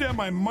going to extend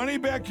my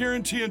money-back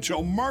guarantee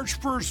until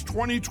March 1st,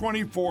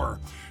 2024.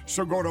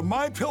 So go to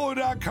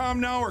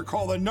MyPillow.com now or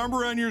call the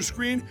number on your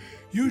screen.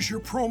 Use your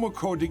promo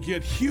code to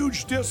get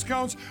huge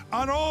discounts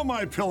on all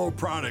MyPillow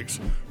products.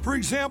 For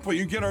example,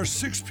 you get our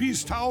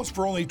 6-piece towels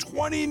for only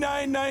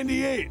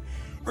 $29.98.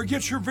 Or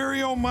get your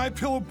very own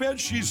MyPillow bed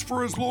sheets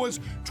for as low as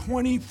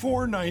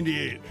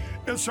 $24.98.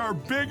 It's our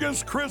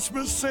biggest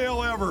Christmas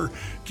sale ever.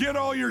 Get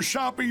all your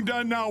shopping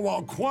done now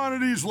while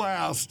quantities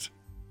last.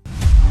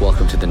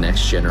 Welcome to the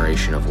next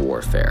generation of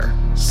warfare,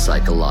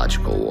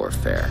 psychological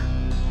warfare.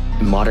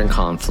 In modern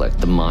conflict,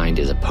 the mind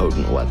is a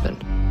potent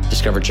weapon.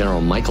 Discover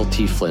General Michael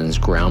T. Flynn's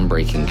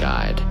groundbreaking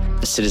guide,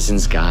 A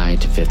Citizen's Guide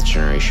to Fifth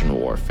Generation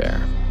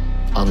Warfare.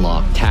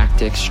 Unlock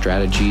tactics,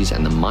 strategies,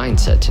 and the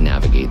mindset to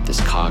navigate this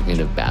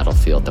cognitive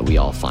battlefield that we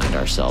all find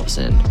ourselves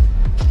in.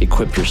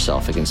 Equip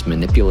yourself against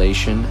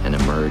manipulation and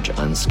emerge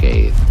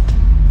unscathed.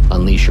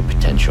 Unleash your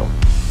potential.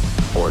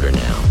 Order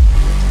now.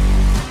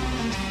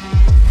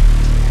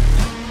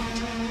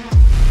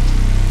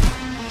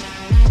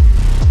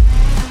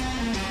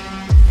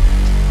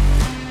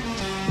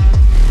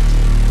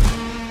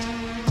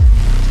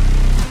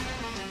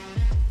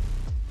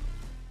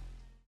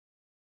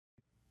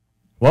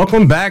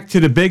 Welcome back to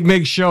the Big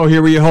Mig Show.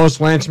 Here with your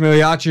host, Lance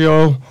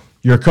Migliaccio,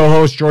 your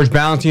co-host, George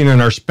Ballantine,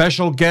 and our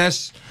special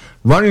guest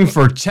running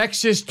for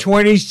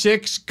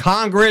Texas-26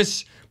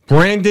 Congress,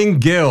 Brandon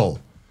Gill.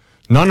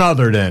 None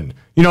other than,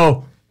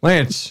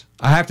 Lance,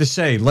 I have to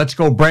say, Let's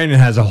Go Brandon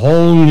has a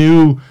whole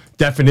new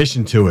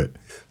definition to it.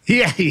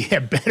 Yeah,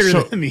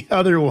 better than the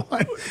other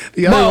one.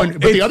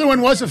 The other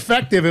one was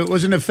effective. It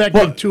was an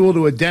effective tool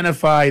to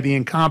identify the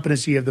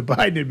incompetency of the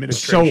Biden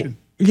administration.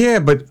 So, yeah,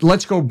 but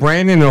let's go,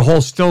 Brandon. The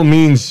whole still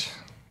means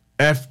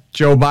F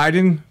Joe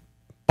Biden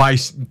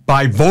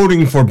by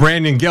voting for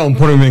Brandon Gill and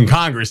putting him in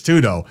Congress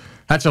too, though.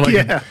 That's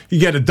you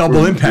get a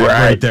double impact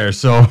right there.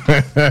 So.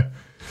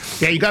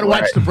 Yeah, you got to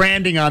watch the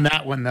branding on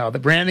that one, though. The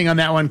branding on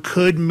that one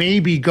could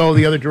maybe go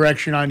the other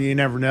direction on you. You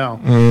never know.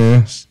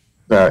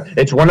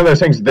 It's one of those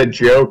things. The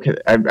joke,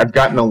 I've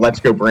gotten the "Let's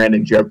Go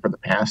Brandon" joke for the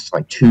past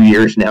 2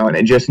 years now, and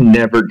it just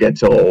never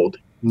gets old.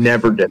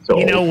 Never gets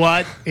old. You know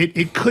what?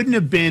 It couldn't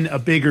have been a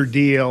bigger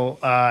deal.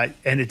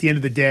 And at the end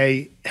of the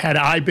day, had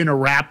I been a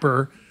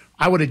rapper,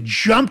 I would have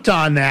jumped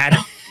on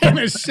that in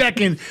a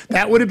second.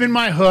 That would have been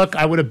my hook.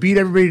 I would have beat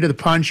everybody to the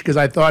punch because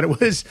I thought it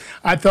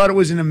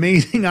was an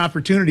amazing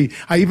opportunity.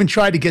 I even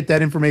tried to get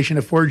that information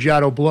to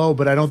Forgiato Blow,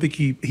 but I don't think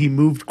he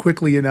moved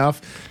quickly enough.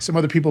 Some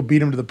other people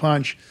beat him to the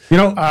punch.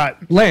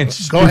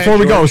 Lance, before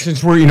we go,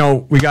 since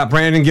we got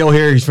Brandon Gill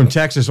here, he's from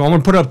Texas. So I'm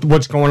going to put up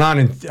what's going on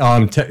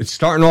in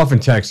starting off in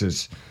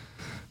Texas.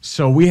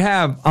 So we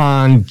have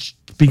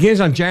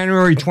begins on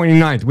January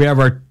 29th. We have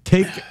our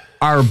Take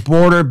Our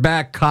Border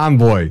Back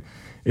convoy.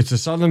 It's a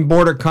Southern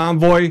Border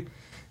Convoy.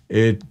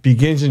 It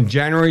begins in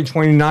January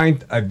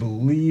 29th, I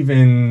believe,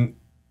 in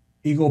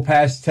Eagle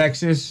Pass,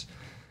 Texas.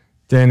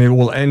 Then it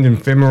will end in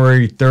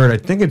February 3rd. I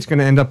think it's going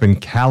to end up in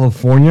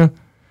California.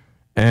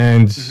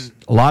 And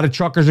a lot of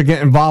truckers are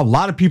getting involved. A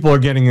lot of people are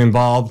getting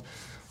involved.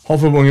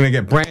 Hopefully we're going to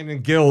get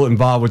Brandon Gill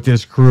involved with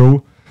this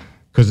crew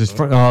because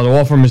they're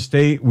all from his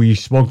state. We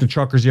spoke to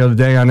truckers the other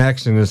day on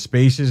X and the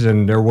Spaces,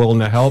 and they're willing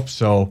to help.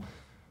 So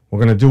we're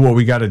going to do what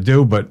we got to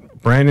do.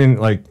 But Brandon,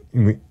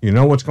 you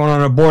know what's going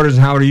on our borders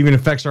and how it even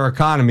affects our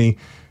economy.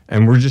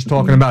 And we're just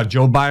talking about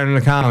Joe Biden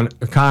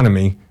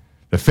economy,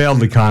 the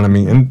failed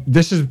economy. And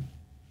this is a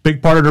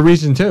big part of the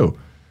reason, too.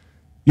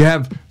 You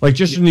have,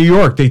 just in New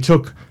York, they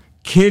took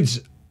kids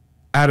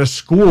out of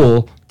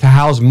school to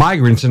house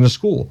migrants in the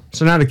school.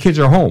 So now the kids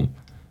are home.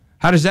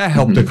 How does that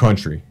help the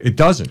country? It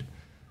doesn't.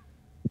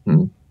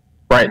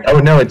 Right. Oh,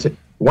 no, it's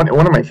one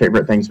of my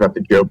favorite things about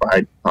the Joe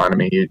Biden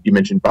economy. You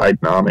mentioned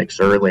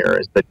Bidenomics earlier,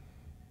 is that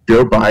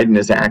Joe Biden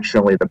is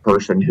actually the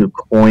person who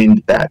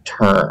coined that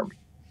term,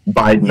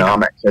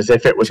 Bidenomics, as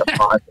if it was a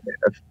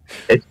positive.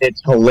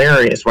 It's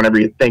hilarious whenever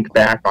you think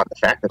back on the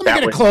fact that Let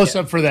me get a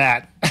close-up for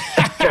that.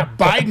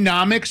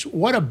 Bidenomics,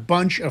 what a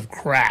bunch of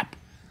crap.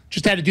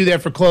 Just had to do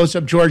that for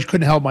close-up. George,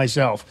 couldn't help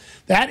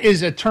myself. That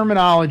is a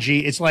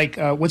terminology. It's like,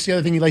 what's the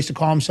other thing he likes to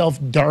call himself?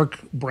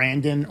 Dark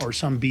Brandon or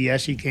some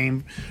BS he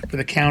came for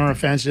the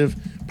counteroffensive.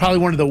 Probably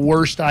one of the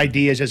worst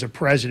ideas as a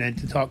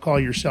president to call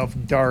yourself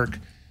dark.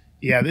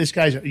 Yeah, this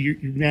guy's,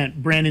 man,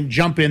 Brandon,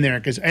 jump in there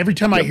because every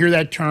time I hear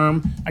that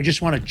term, I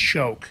just want to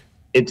choke.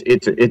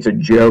 It's a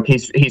joke.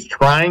 He's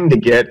trying to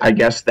get, I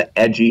guess, the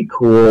edgy,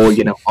 cool,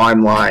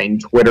 online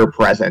Twitter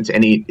presence,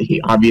 and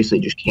he obviously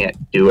just can't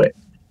do it.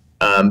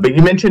 But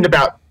you mentioned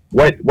about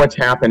what's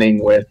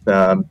happening with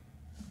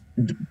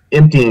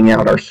emptying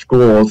out our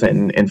schools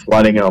and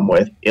flooding them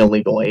with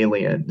illegal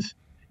aliens,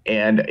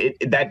 and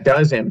that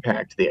does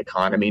impact the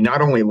economy,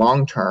 not only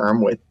long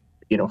term with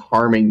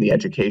harming the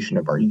education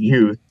of our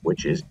youth,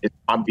 which is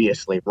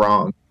obviously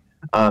wrong,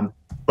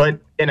 but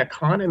an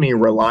economy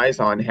relies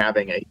on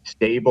having a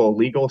stable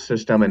legal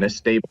system and a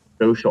stable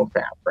social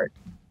fabric,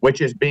 which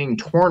is being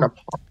torn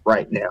apart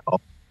right now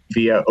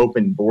via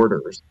open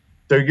borders.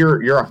 So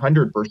you're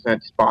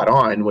 100% spot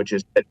on, which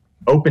is that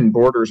open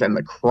borders and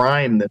the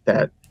crime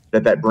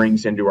that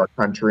brings into our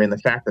country, and the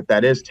fact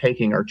that is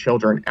taking our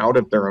children out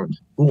of their own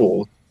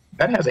schools,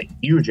 that has a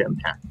huge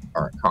impact on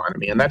our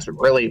economy. And that's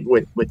really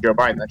with Joe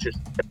Biden, that's just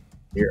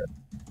here.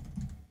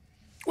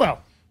 Well,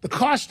 the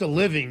cost of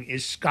living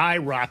is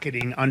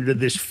skyrocketing under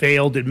this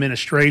failed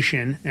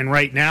administration. And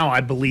right now,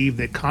 I believe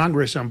that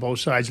Congress on both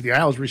sides of the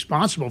aisle is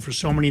responsible for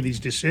so many of these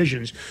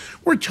decisions.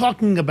 We're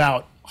talking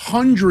about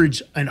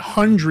hundreds and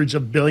hundreds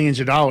of billions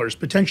of dollars,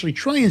 potentially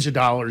trillions of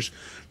dollars,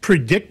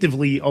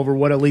 predictively over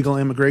what illegal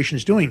immigration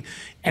is doing.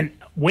 And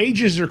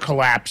wages are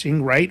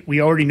collapsing, right?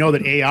 We already know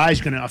that AI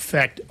is going to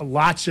affect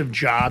lots of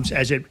jobs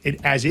as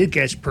it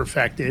gets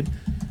perfected.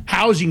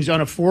 Housing's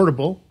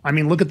unaffordable. I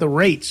mean, look at the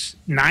rates.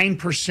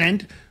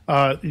 9%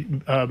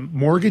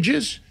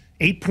 mortgages,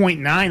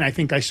 8.9 I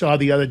think I saw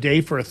the other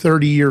day for a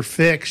 30-year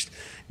fixed.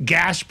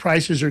 Gas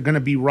prices are going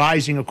to be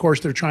rising. Of course,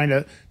 they're trying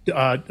to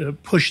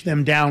push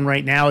them down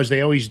right now, as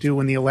they always do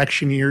when the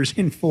election year is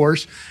in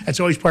force. That's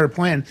always part of the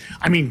plan.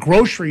 I mean,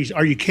 groceries.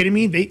 Are you kidding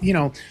me? They,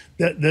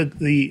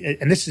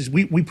 and this is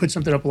we put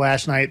something up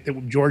last night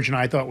that George and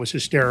I thought was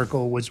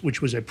hysterical,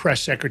 which was a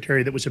press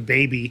secretary that was a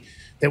baby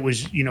that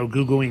was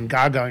googling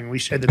Gaga, and we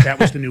said that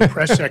was the new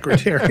press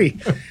secretary.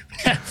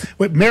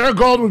 But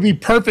Marigold would be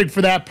perfect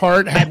for that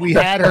part. Had we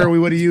had her, we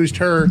would have used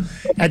her.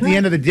 At the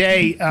end of the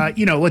day,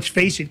 let's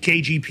face it,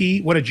 KGB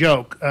GDP. What a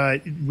joke.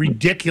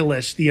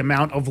 Ridiculous, the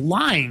amount of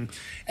lying.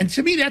 And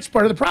to me, that's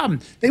part of the problem.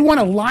 They want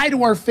to lie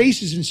to our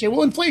faces and say,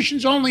 well,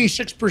 inflation's only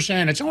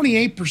 6%. It's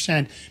only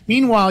 8%.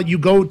 Meanwhile, you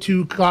go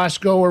to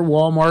Costco or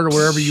Walmart or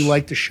wherever you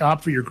like to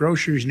shop for your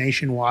groceries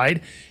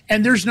nationwide,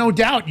 and there's no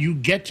doubt you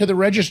get to the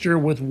register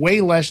with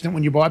way less than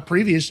when you bought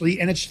previously,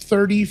 and it's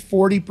 30,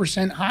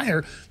 40%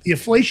 higher. The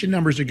inflation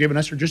numbers they're giving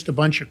us are just a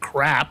bunch of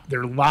crap.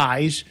 They're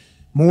lies,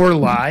 more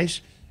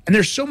lies. And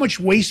there's so much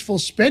wasteful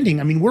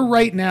spending. I mean, we're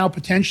right now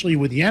potentially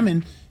with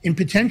Yemen in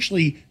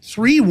potentially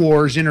 3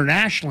 wars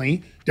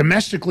internationally.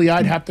 Domestically,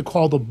 I'd have to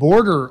call the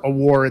border a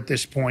war at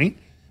this point.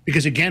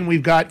 Because again,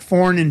 we've got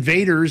foreign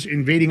invaders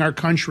invading our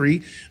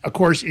country. Of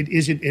course, it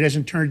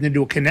hasn't turned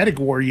into a kinetic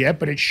war yet,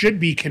 but it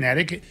should be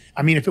kinetic.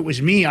 I mean, if it was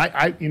me,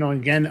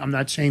 again, I'm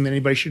not saying that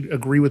anybody should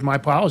agree with my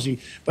policy,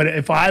 but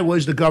if I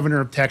was the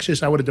governor of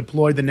Texas, I would have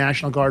deployed the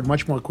National Guard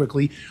much more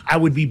quickly. I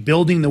would be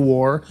building the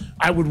war.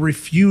 I would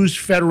refuse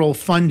federal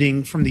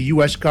funding from the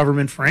U.S.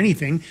 government for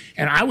anything,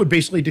 and I would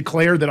basically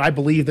declare that I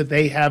believe that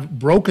they have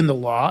broken the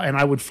law, and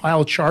I would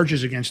file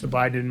charges against the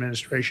Biden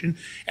administration,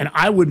 and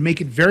I would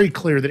make it very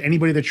clear that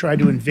anybody that tried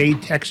to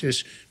invade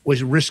Texas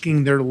was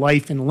risking their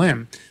life and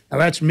limb. Now,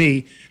 that's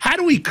me. How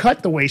do we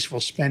cut the wasteful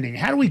spending?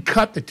 How do we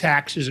cut the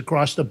taxes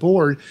across the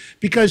board?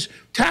 Because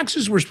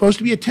taxes were supposed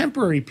to be a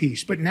temporary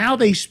piece, but now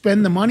they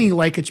spend the money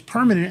like it's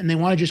permanent, and they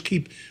want to just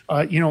keep,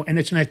 and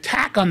it's an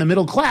attack on the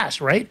middle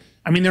class, right?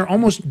 I mean, they're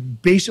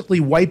almost basically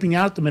wiping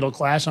out the middle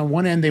class. On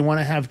one end, they want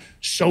to have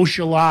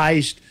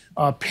socialized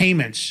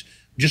payments,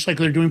 just like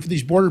they're doing for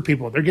these border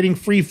people. They're getting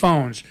free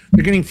phones.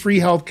 They're getting free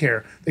health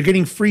care. They're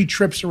getting free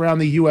trips around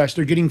the U.S.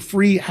 They're getting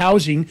free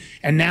housing.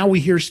 And now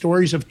we hear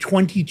stories of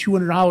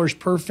 $2,200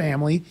 per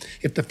family.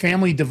 If the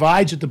family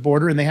divides at the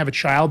border and they have a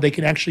child, they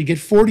can actually get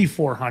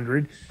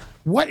 $4,400.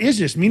 What is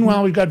this?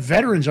 Meanwhile, we've got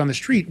veterans on the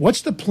street.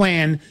 What's the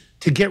plan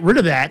to get rid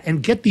of that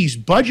and get these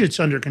budgets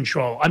under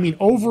control? I mean,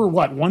 over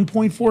what,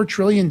 $1.4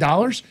 trillion?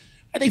 Are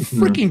they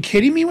freaking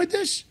kidding me with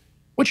this?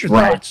 What's your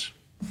thoughts?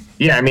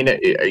 Yeah, I mean,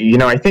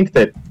 I think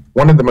that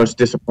one of the most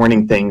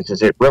disappointing things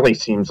is it really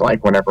seems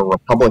like whenever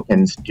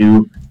Republicans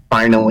do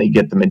finally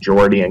get the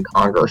majority in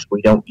Congress, we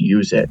don't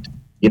use it.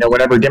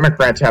 Whenever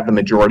Democrats have the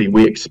majority,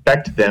 we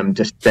expect them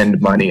to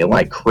spend money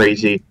like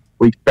crazy.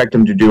 We expect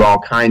them to do all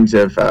kinds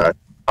of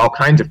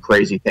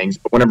crazy things.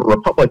 But whenever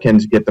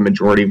Republicans get the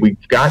majority,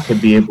 we've got to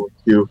be able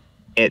to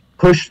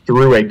push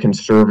through a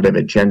conservative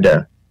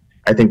agenda.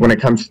 I think when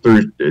it comes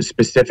through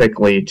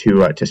specifically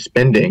to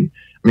spending,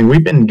 I mean,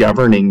 we've been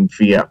governing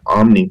via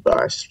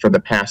omnibus for the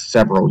past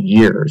several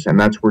years, and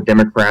that's where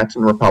Democrats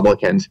and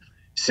Republicans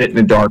sit in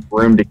a dark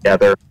room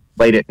together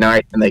late at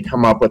night, and they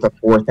come up with a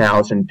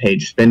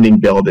 4,000-page spending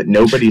bill that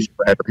nobody's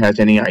read or has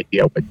any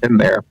idea what's in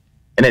there.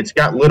 And it's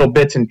got little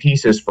bits and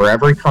pieces for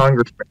every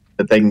congressman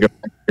that they can go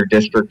to their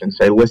district and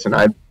say, listen,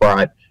 I've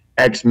brought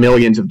X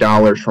millions of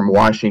dollars from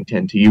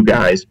Washington to you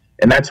guys,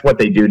 and that's what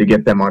they do to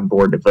get them on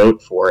board to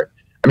vote for it.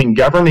 I mean,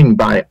 governing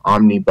by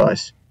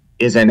omnibus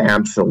is an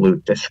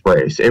absolute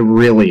disgrace. It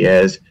really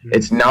is.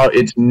 It's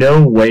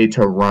no way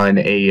to run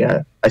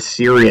a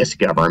serious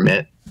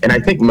government. And I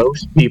think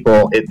most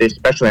people,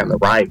 especially on the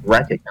right,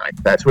 recognize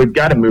that. So we've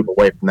got to move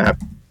away from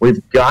that.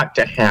 We've got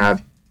to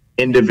have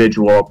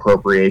individual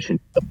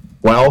appropriations,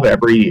 12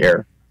 every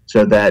year,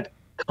 so that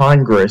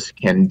Congress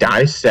can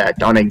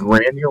dissect on a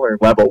granular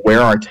level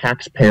where our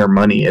taxpayer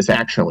money is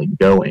actually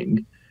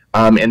going.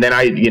 And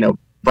then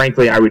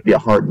frankly, I would be a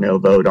hard no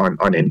vote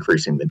on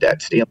increasing the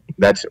debt ceiling.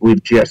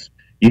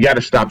 You got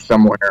to stop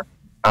somewhere,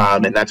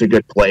 and that's a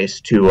good place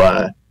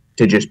to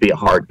just be a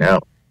hard no.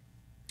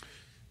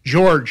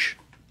 George,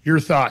 your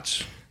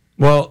thoughts?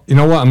 Well, you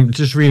know what? I'm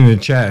just reading the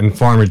chat, and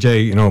Farmer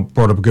Jay,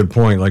 brought up a good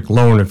point. Like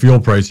lowering the fuel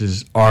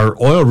prices, our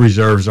oil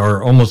reserves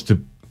are almost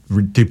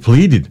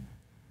depleted.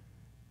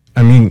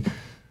 I mean,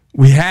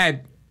 we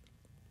had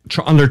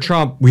under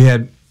Trump, we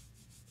had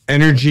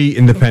energy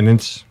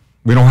independence.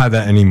 We don't have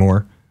that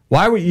anymore.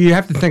 Why would you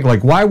have to think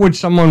why would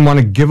someone want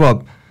to give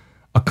up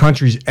a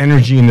country's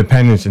energy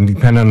independence and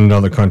depend on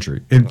another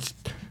country? It's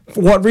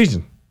for what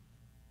reason?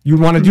 You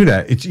want to do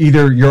that? It's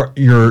either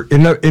you're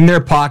in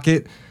their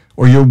pocket,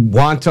 or you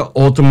want to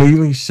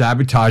ultimately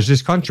sabotage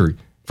this country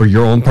for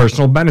your own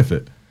personal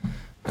benefit.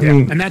 I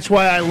mean, and that's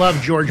why I love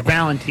George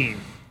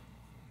Ballantine.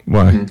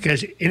 Why?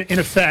 Because in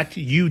effect,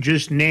 you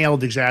just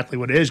nailed exactly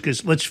what it is.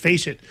 Because let's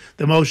face it,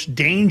 the most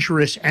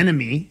dangerous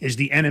enemy is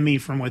the enemy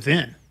from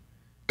within.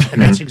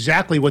 And that's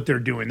exactly what they're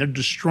doing. They're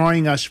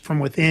destroying us from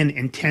within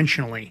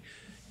intentionally.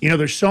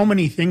 There's so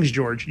many things,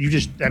 George. You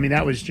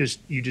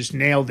just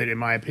nailed it, in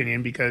my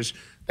opinion, because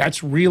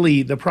that's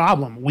really the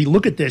problem. We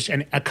look at this,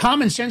 and a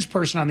common sense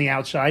person on the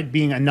outside,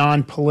 being a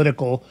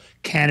non-political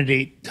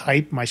candidate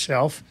type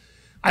myself,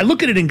 I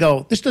look at it and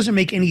go, this doesn't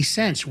make any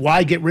sense.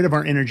 Why get rid of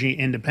our energy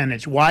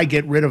independence? Why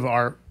get rid of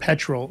our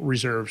petrol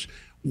reserves?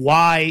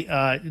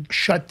 Why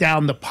shut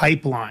down the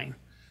pipeline?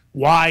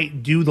 Why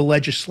do the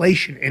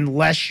legislation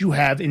unless you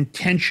have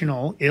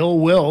intentional ill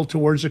will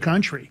towards the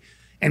country?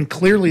 And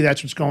clearly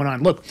that's what's going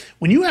on. Look,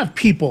 when you have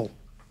people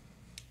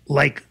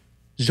like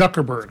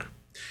Zuckerberg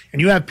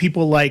and you have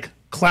people like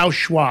Klaus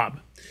Schwab,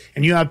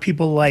 and you have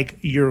people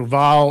like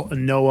Yuval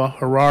Noah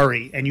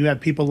Harari, and you have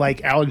people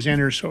like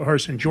Alexander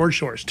Soros and George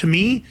Soros. To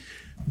me,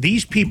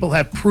 these people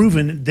have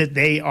proven that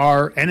they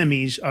are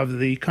enemies of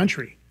the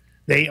country.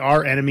 They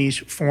are enemies,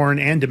 foreign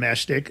and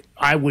domestic.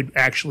 I would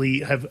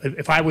actually have,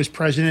 if I was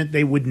president,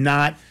 they would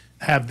not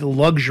have the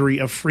luxury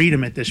of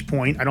freedom at this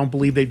point. I don't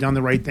believe they've done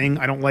the right thing.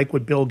 I don't like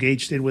what Bill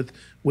Gates did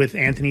with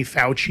Anthony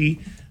Fauci.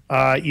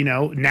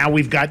 Now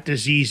we've got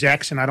Disease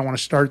X, and I don't want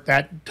to start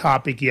that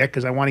topic yet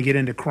because I want to get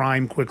into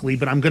crime quickly,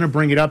 but I'm going to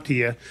bring it up to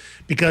you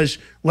because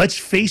let's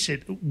face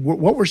it,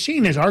 what we're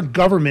seeing is our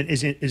government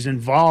is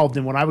involved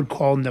in what I would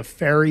call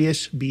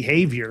nefarious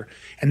behavior.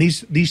 And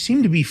these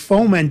seem to be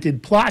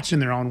fomented plots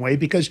in their own way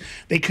because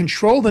they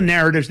control the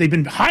narratives. They've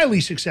been highly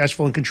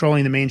successful in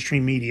controlling the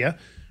mainstream media.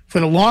 For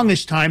the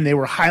longest time, they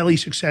were highly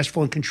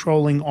successful in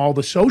controlling all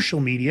the social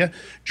media.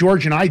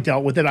 George and I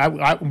dealt with it.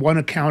 One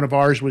account of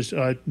ours was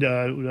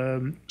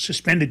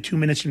suspended 2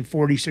 minutes and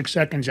 46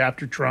 seconds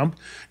after Trump.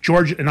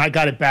 George and I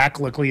got it back,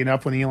 luckily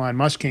enough, when Elon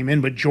Musk came in.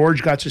 But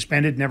George got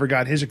suspended, never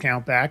got his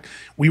account back.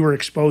 We were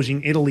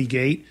exposing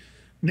Italy-gate.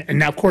 And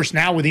now, of course,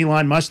 now with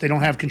Elon Musk, they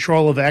don't have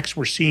control of X.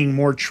 We're seeing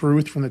more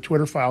truth from the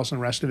Twitter files and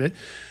the rest of it.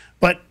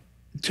 But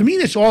to me,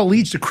 this all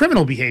leads to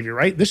criminal behavior,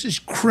 right? This is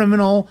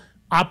criminal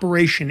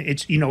operation.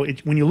 It's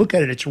when you look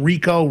at it, it's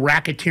RICO,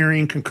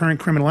 racketeering,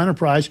 concurrent criminal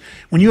enterprise.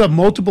 When you have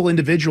multiple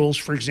individuals,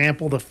 for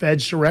example, the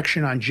Fed's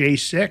surrection on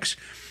J6,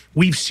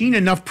 we've seen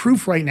enough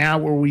proof right now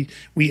where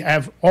we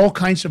have all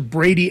kinds of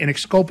Brady and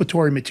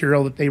exculpatory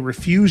material that they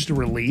refuse to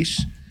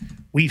release.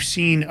 We've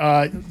seen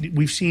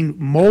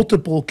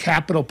multiple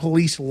Capitol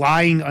Police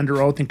lying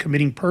under oath and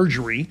committing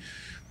perjury.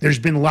 There's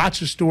been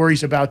lots of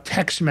stories about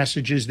text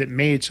messages that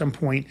may at some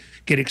point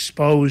get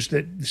exposed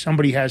that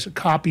somebody has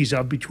copies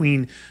of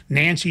between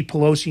Nancy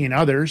Pelosi and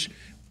others.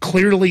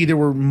 Clearly, there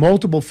were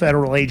multiple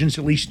federal agents,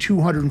 at least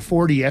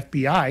 240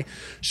 FBI.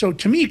 So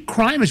to me,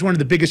 crime is one of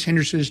the biggest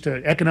hindrances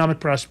to economic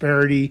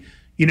prosperity.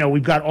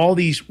 We've got all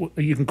these,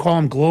 you can call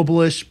them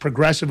globalists,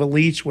 progressive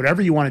elites,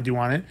 whatever you want to do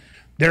on it.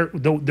 Their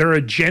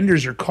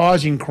agendas are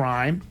causing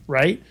crime,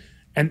 right?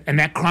 And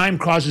that crime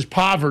causes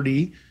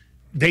poverty.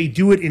 They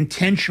do it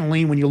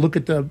intentionally. When you look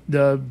at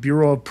the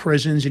Bureau of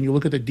Prisons and you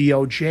look at the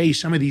DOJ,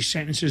 some of these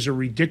sentences are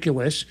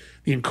ridiculous.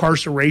 The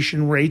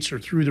incarceration rates are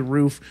through the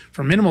roof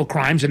for minimal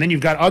crimes. And then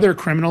you've got other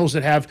criminals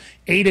that have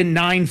 8 and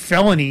 9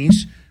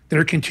 felonies that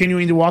are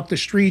continuing to walk the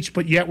streets,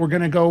 but yet we're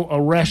going to go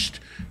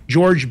arrest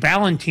George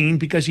Ballantine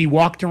because he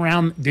walked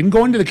around, didn't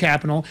go into the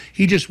Capitol,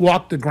 he just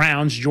walked the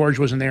grounds. George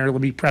wasn't there.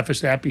 Let me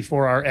preface that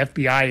before our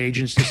FBI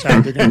agents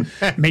decide they're going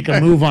to make a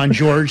move on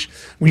George.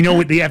 We know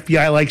what the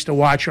FBI likes to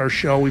watch our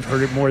show. We've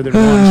heard it more than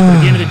once. But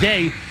at the end of the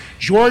day,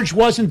 George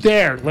wasn't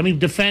there. Let me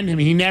defend him.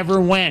 He never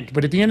went.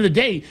 But at the end of the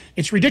day,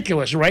 it's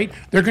ridiculous, right?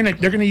 They're going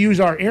to use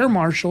our air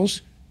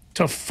marshals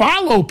to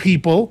follow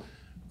people,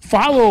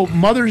 follow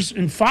mothers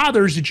and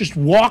fathers that just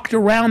walked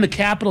around the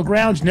Capitol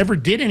grounds, never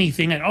did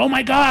anything, and oh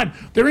my God,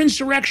 they're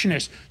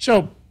insurrectionists.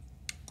 So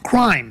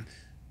crime,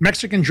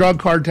 Mexican drug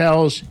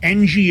cartels,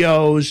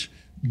 NGOs,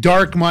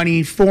 dark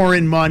money,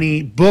 foreign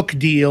money, book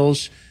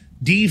deals,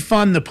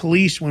 defund the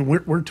police when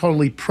we're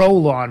totally pro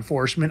law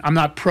enforcement. I'm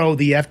not pro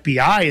the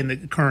FBI in the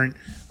current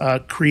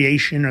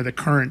creation or the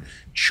current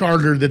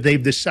charter that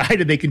they've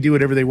decided they can do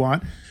whatever they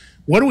want.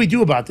 What do we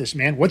do about this,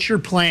 man? What's your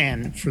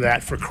plan for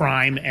that, for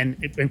crime,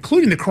 and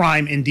including the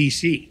crime in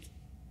D.C.?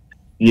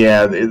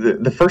 Yeah,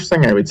 the first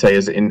thing I would say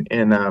is in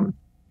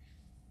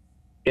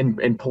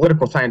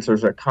political science,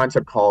 there's a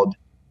concept called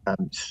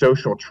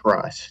social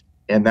trust,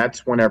 and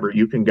that's whenever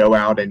you can go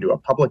out into a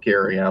public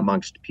area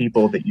amongst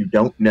people that you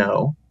don't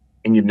know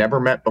and you've never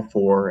met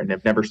before and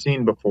have never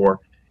seen before,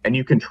 and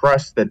you can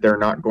trust that they're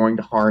not going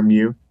to harm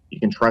you. You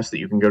can trust that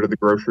you can go to the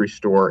grocery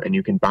store and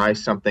you can buy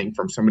something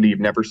from somebody you've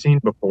never seen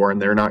before, and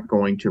they're not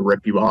going to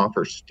rip you off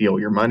or steal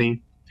your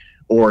money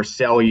or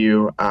sell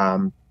you,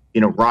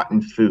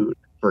 rotten food,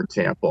 for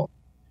example.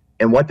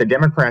 And what the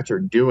Democrats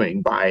are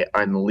doing by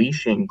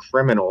unleashing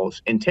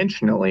criminals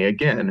intentionally,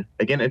 again,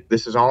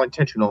 this is all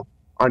intentional,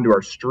 onto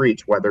our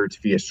streets, whether it's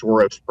via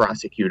Soros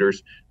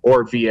prosecutors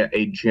or via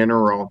a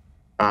general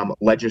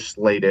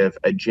legislative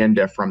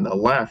agenda from the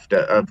left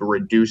of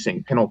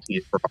reducing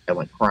penalties for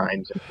violent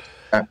crimes.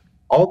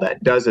 All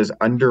that does is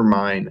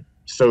undermine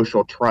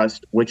social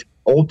trust, which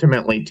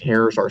ultimately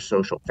tears our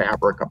social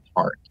fabric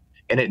apart.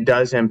 And it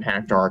does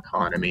impact our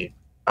economy.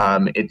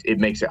 It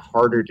makes it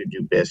harder to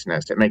do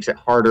business. It makes it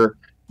harder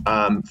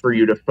for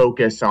you to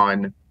focus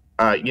on,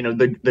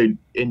 the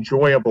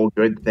enjoyable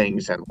good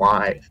things in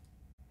life.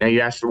 Now,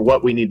 you asked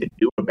what we need to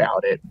do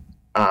about it.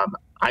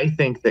 I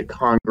think that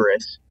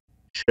Congress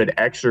should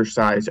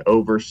exercise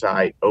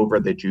oversight over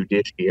the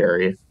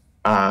judiciary.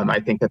 I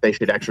think that they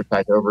should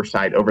exercise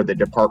oversight over the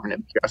Department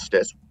of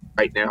Justice.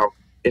 Right now,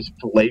 it's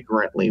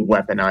flagrantly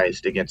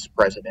weaponized against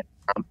President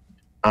Trump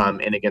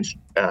and against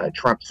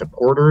Trump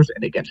supporters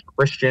and against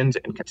Christians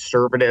and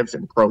conservatives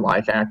and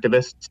pro-life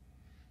activists.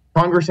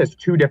 Congress has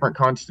 2 different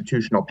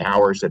constitutional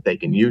powers that they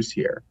can use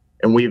here.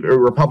 And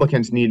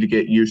Republicans need to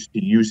get used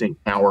to using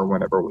power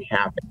whenever we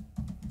have it.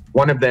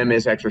 One of them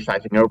is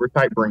exercising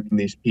oversight, bringing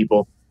these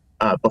people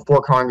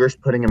before Congress,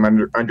 putting them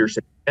under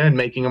subpoena and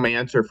making them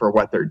answer for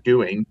what they're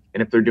doing.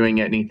 And if they're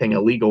doing anything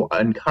illegal,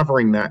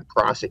 uncovering that,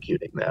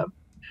 prosecuting them.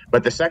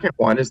 But the second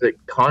one is that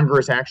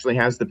Congress actually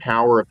has the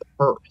power of the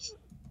purse.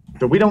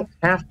 So we don't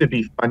have to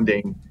be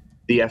funding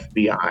the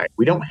FBI.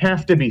 We don't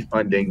have to be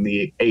funding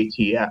the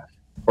ATF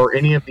or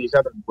any of these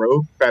other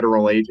rogue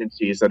federal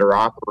agencies that are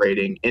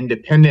operating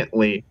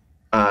independently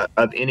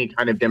of any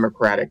kind of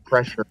democratic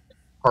pressure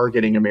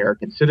targeting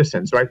American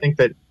citizens. So I think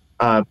that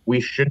we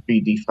should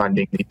be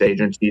defunding these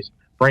agencies.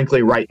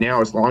 Frankly, right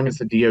now, as long as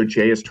the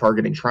DOJ is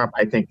targeting Trump,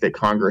 I think that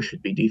Congress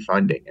should be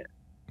defunding it.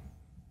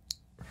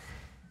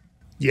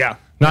 Yeah.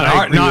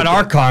 Not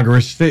our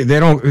Congress. They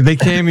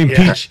can't even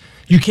impeach.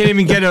 You can't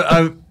even get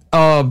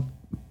a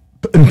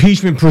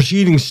impeachment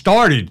proceeding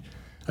started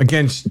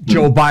against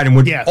Joe Biden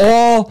with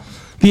all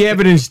the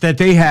evidence that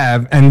they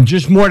have, and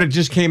just more that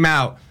just came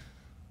out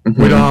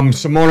with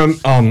Simona.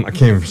 I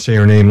can't even say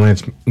her name.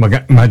 Lance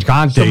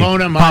Magante.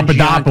 Simona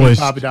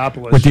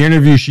Papadopoulos. With the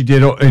interview she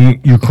did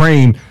in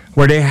Ukraine,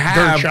 where they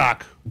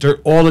have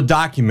all the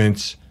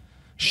documents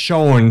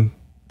showing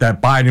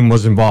that Biden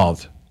was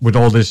involved with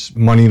all this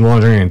money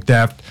laundering and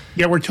theft.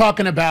 Yeah, we're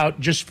talking about,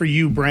 just for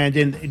you,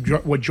 Brandon,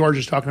 what George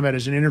is talking about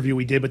is an interview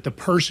we did, but the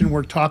person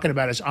we're talking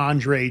about is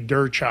Andrei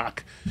Durchak,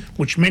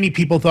 which many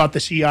people thought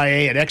the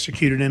CIA had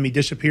executed him. He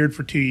disappeared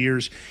for 2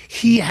 years.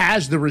 He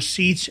has the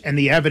receipts and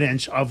the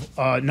evidence of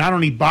not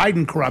only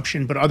Biden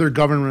corruption, but other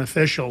government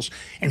officials,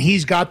 and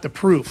he's got the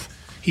proof.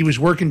 He was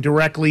working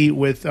directly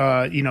with,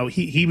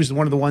 he was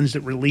one of the ones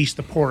that released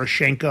the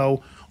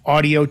Poroshenko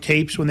audio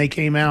tapes when they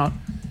came out,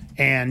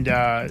 and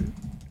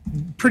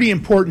pretty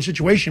important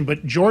situation.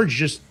 But George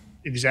just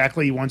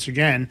exactly, once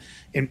again,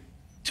 and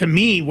to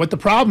me, what the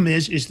problem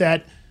is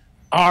that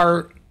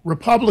our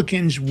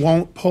Republicans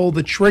won't pull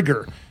the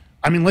trigger.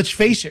 I mean, let's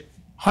face it.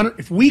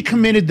 If we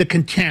committed the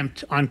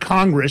contempt on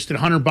Congress that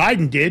Hunter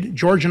Biden did,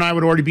 George and I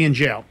would already be in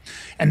jail.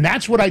 And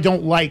that's what I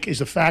don't like, is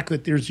the fact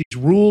that there's these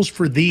rules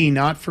for thee,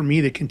 not for me,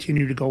 that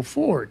continue to go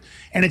forward.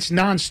 And it's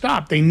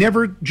nonstop. They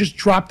never just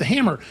drop the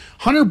hammer.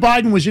 Hunter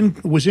Biden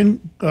was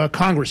in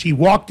Congress. He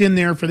walked in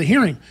there for the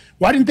hearing.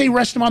 Why didn't they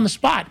arrest him on the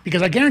spot?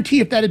 Because I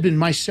guarantee if that had been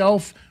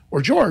myself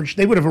or George,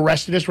 they would have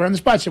arrested us right on the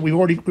spot. Said,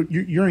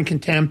 you're in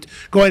contempt.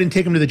 Go ahead and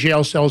take him to the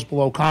jail cells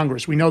below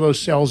Congress. We know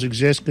those cells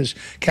exist because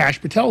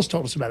Kash Patel's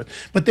told us about it.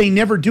 But they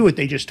never do it.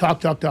 They just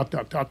talk, and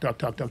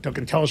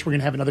tell us we're going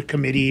to have another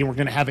committee and we're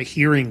going to have a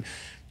hearing.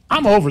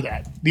 I'm over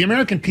that. The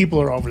American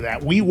people are over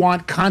that. We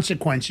want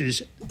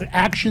consequences.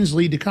 Actions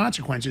lead to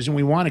consequences, and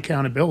we want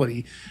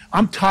accountability.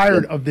 I'm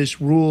tired of this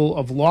rule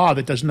of law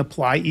that doesn't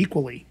apply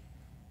equally.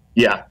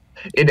 Yeah.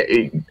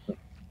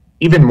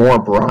 Even more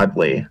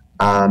broadly,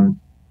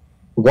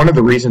 one of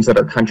the reasons that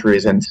our country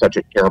is in such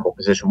a terrible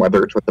position,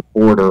 whether it's with the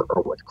border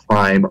or with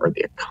crime or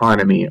the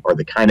economy or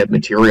the kind of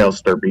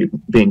materials that are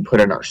being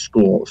put in our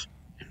schools.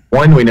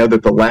 One, we know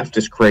that the left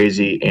is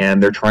crazy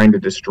and they're trying to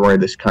destroy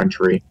this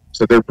country,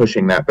 so they're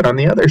pushing that. But on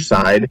the other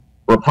side,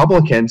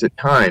 Republicans at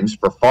times,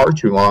 for far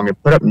too long,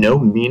 have put up no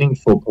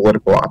meaningful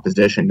political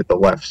opposition to the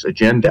left's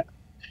agenda.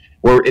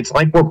 It's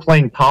like we're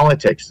playing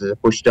politics as if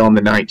we're still in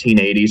the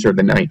 1980s or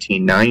the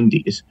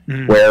 1990s,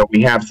 where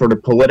we have sort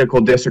of political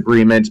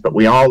disagreements, but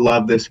we all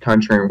love this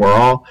country and we're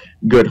all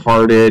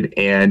good-hearted.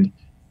 And,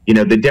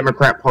 the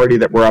Democrat Party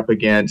that we're up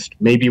against,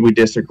 maybe we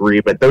disagree,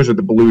 but those are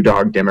the blue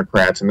dog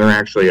Democrats and they're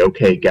actually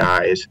okay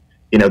guys.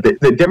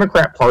 The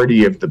Democrat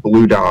Party of the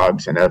blue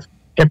dogs and of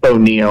Tip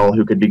O'Neill,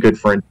 who could be good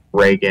friends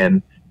with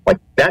Reagan, like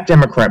that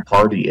Democrat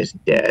Party is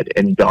dead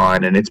and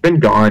gone, and it's been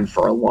gone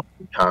for a long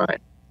time.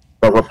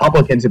 But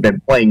Republicans have been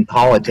playing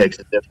politics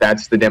as if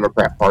that's the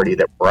Democrat Party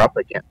that we're up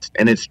against.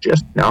 And it's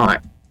just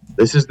not.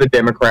 This is the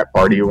Democrat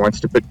Party who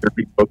wants to put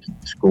dirty books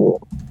in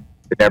school.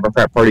 The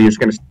Democrat Party who's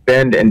going to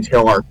spend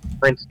until our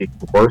currency is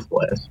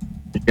worthless.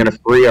 Who's going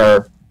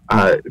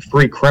to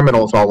free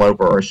criminals all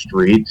over our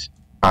streets.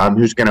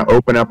 Who's going to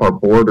open up our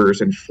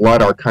borders and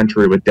flood our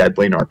country with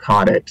deadly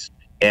narcotics.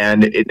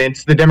 And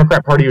it's the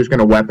Democrat Party who's going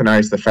to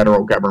weaponize the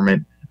federal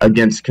government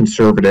against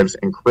conservatives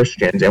and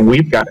Christians. And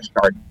we've got to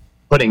start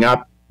putting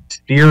up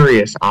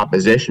serious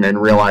opposition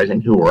and realizing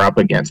who we're up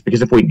against,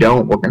 because if we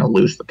don't, we're going to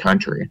lose the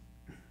country.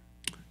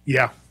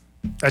 Yeah,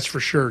 that's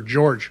for sure.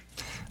 George?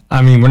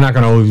 I mean, we're not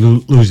going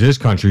to lose this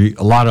country.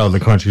 A lot of other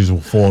countries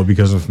will fall,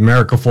 because if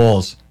America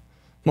falls,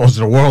 most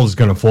of the world is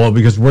going to fall,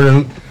 because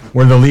we're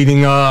the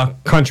leading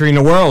country in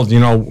the world,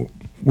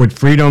 with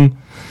freedom,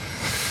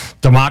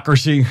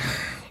 democracy,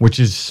 which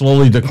is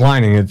slowly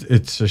declining.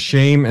 It's a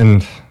shame.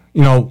 And,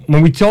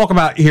 when we talk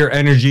about here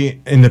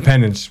energy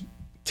independence,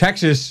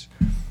 Texas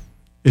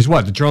is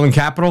what, the drilling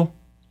capital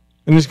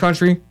in this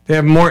country? They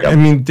have more. Yep. I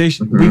mean, they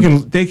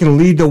can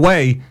lead the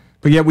way,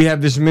 but yet we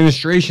have this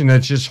administration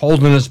that's just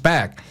holding us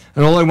back.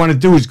 And all they want to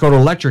do is go to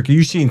electric.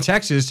 You see in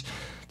Texas,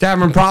 they're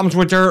having problems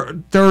with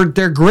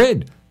their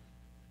grid.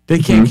 They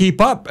can't keep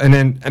up,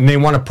 and they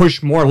want to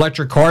push more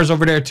electric cars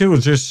over there too.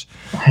 It's just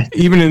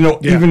even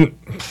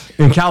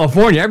in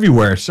California,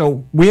 everywhere.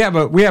 So we have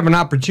an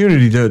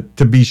opportunity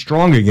to be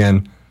strong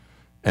again,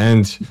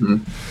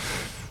 and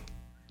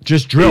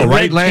just drill,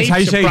 right, Lance? How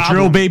you say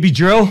drill, baby,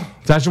 drill?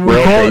 That's what we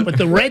call it. But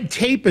the red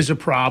tape is a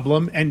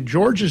problem, and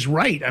George is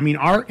right. I mean,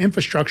 our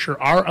infrastructure,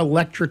 our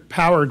electric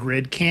power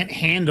grid can't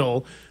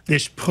handle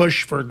this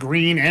push for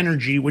green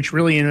energy, which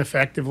really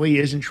ineffectively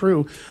isn't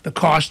true. The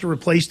cost to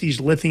replace these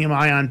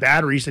lithium-ion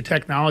batteries, the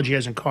technology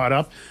hasn't caught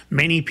up.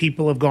 Many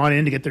people have gone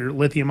in to get their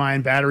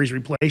lithium-ion batteries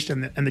replaced,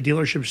 and the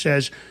dealership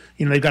says,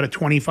 you know, they've got a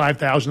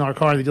 $25,000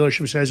 car. The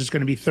dealership says it's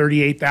going to be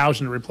 $38,000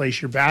 to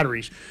replace your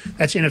batteries.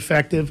 That's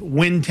ineffective.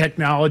 Wind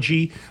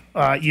technology,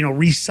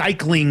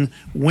 recycling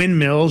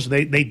windmills,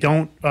 they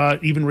don't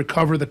even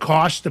recover the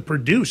cost to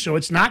produce. So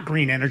it's not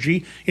green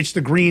energy. It's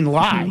the green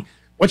lie.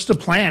 What's the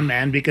plan,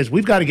 man? Because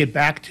we've got to get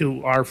back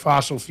to our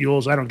fossil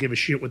fuels. I don't give a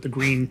shit what the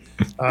green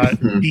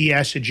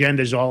BS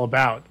agenda is all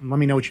about. Let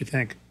me know what you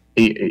think.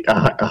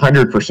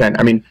 100%.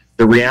 I mean,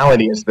 the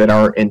reality is that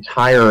our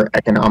entire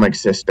economic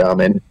system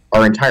and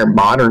our entire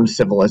modern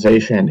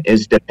civilization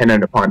is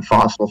dependent upon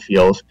fossil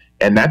fuels,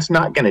 and that's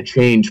not going to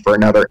change for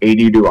another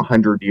 80 to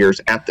 100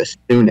 years at the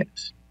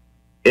soonest.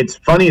 It's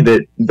funny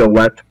that the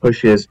left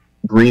pushes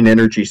green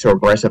energy so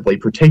aggressively,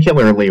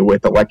 particularly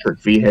with electric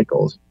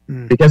vehicles,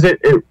 because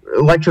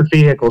electric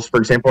vehicles, for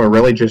example, are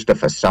really just a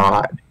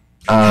facade.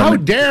 How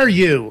dare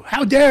you?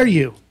 How dare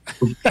you?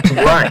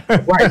 Right.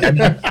 I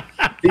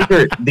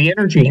mean, the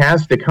energy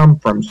has to come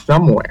from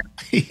somewhere.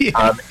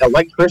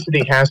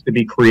 Electricity has to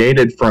be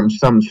created from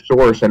some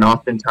source, and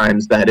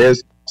oftentimes that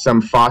is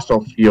some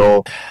fossil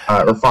fuel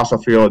or fossil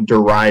fuel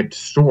derived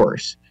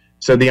source.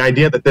 So the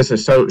idea that this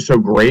is so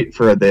great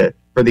for the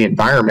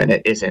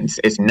environment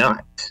is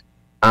nuts.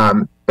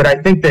 But I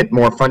think that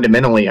more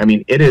fundamentally, I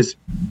mean, it is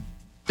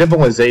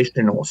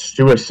civilizational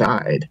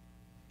suicide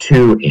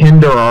to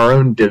hinder our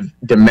own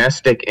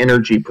domestic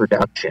energy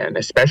production,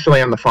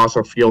 especially on the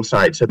fossil fuel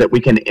side, so that we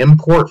can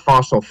import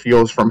fossil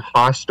fuels from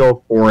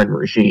hostile foreign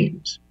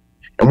regimes.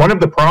 And one of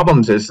the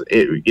problems is,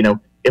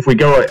 if we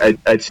go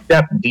a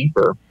step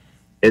deeper,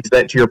 is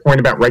that, to your point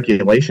about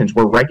regulations,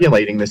 we're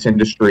regulating this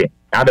industry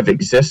out of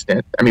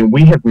existence. I mean,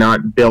 we have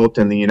not built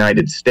in the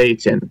United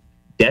States in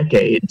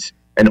decades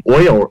a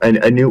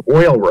new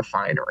oil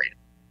refinery.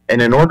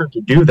 And in order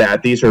to do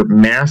that, these are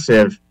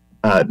massive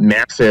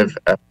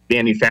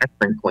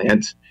manufacturing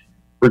plants,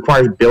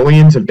 requires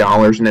billions of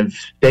dollars in a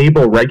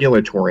stable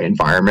regulatory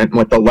environment, and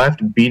with the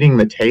left beating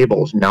the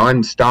tables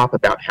nonstop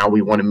about how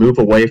we want to move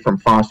away from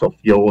fossil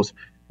fuels,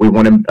 we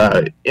want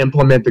to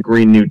implement the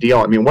Green New Deal.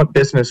 I mean, what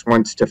business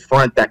wants to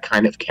front that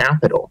kind of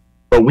capital?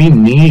 But we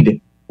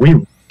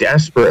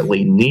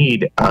desperately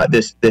need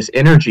this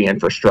energy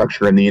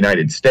infrastructure in the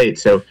United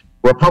States. So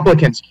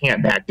Republicans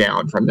can't back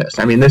down from this.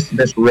 I mean,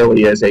 this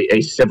really is a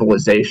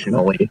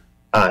civilizationally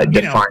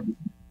defined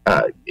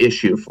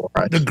issue for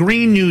us. The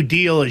Green New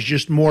Deal is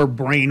just more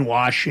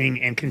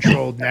brainwashing and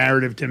controlled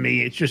narrative to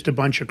me. It's just a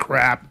bunch of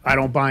crap. I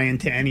don't buy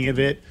into any of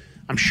it.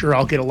 I'm sure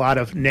I'll get a lot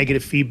of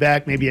negative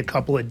feedback, maybe a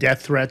couple of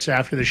death threats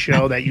after the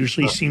show. That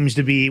usually seems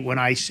to be when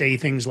I say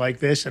things like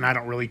this, and I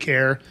don't really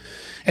care.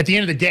 At the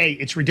end of the day,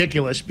 it's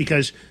ridiculous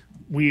because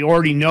we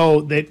already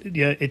know that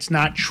it's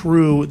not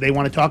true. They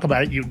want to talk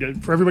about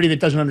it. For everybody that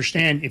doesn't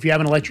understand, if you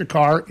have an electric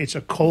car, it's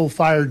a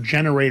coal-fired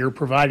generator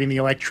providing the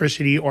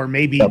electricity, or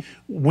maybe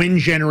wind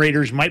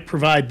generators might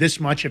provide this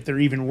much if they're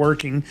even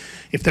working,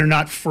 if they're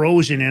not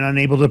frozen and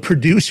unable to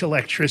produce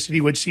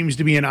electricity, which seems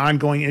to be an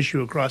ongoing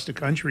issue across the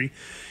country.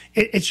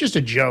 It's just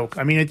a joke.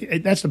 I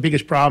mean, that's the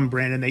biggest problem,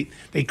 Brandon.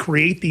 They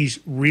create these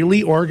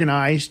really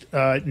organized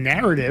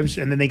narratives,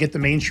 and then they get the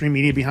mainstream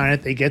media behind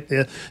it. They get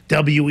the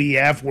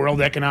WEF, World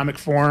Economic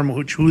Forum,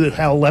 which who the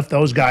hell left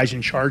those guys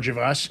in charge of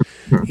us?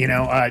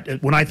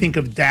 When I think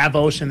of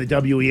Davos and the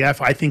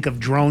WEF, I think of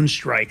drone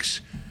strikes.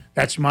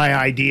 That's my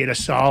idea to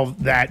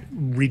solve that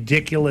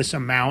ridiculous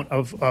amount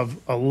of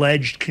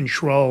alleged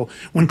control.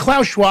 When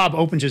Klaus Schwab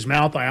opens his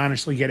mouth, I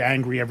honestly get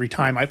angry every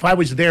time. If I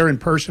was there in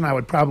person, I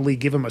would probably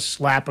give him a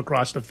slap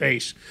across the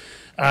face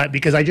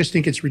because I just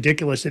think it's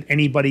ridiculous that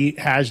anybody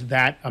has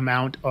that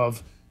amount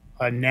of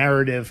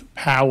narrative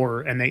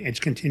power, and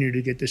it's continued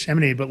to get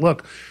disseminated. But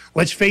look,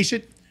 let's face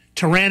it,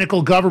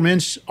 tyrannical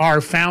governments,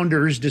 our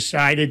founders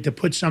decided to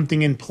put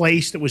something in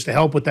place that was to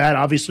help with that.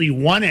 Obviously,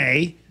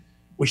 1A,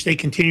 which they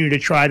continue to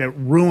try to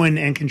ruin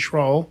and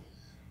control.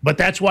 But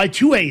that's why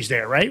 2A is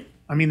there, right?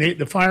 I mean,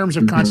 the firearms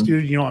have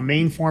constituted, a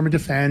main form of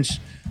defense.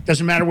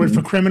 Doesn't matter whether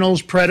for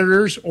criminals,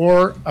 predators,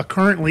 or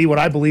currently what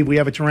I believe we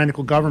have a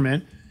tyrannical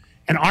government.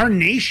 And our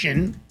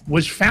nation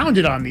was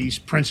founded on these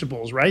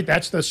principles, right?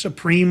 That's the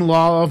supreme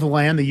law of the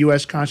land, the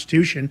U.S.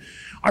 Constitution.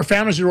 Our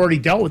founders had already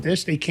dealt with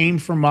this. They came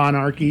from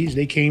monarchies.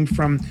 They came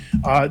from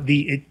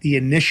the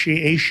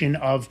initiation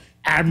of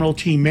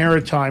Admiralty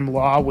maritime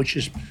law, which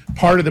is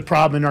part of the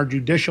problem in our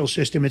judicial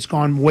system. It's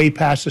gone way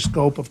past the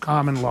scope of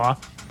common law.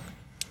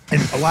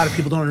 And a lot of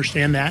people don't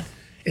understand that.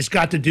 It's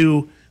got to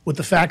do with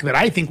the fact that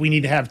I think we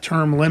need to have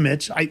term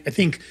limits. I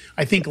think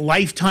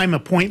lifetime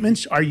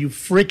appointments. Are you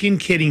freaking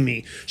kidding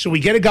me? So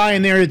we get a guy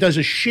in there that does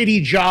a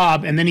shitty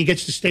job, and then he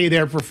gets to stay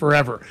there for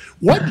forever.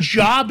 What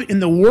job in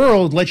the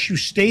world lets you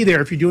stay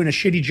there if you're doing a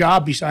shitty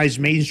job besides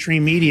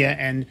mainstream media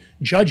and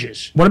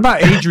judges? What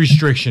about age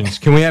restrictions?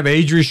 Can we have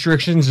age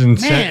restrictions in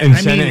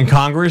Senate and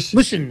Congress?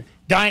 Listen,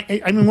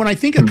 when I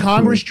think of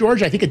Congress,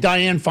 George, I think of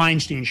Dianne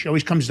Feinstein. She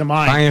always comes to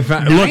mind.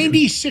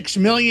 96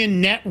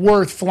 million net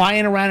worth,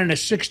 flying around in a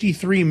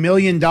 $63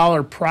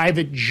 million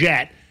private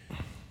jet.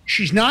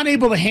 She's not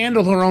able to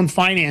handle her own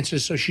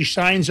finances, so she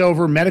signs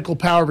over medical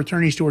power of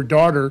attorneys to her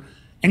daughter,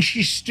 and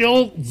she's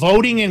still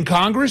voting in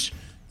Congress?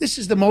 This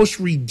is the most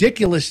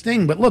ridiculous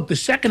thing. But look, the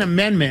Second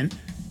Amendment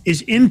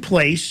is in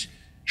place,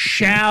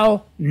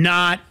 shall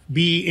not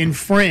be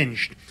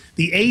infringed.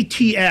 The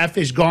ATF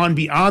has gone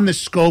beyond the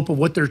scope of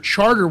what their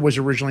charter was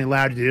originally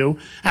allowed to do.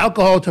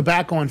 Alcohol,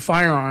 tobacco, and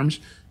firearms.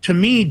 To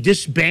me,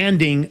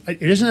 disbanding,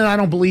 it isn't that I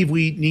don't believe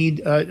we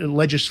need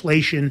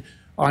legislation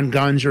on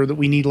guns, or that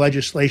we need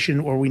legislation,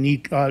 or we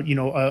need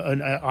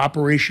an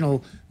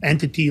operational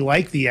entity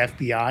like the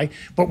FBI,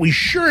 but we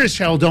sure as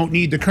hell don't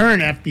need the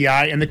current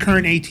FBI and the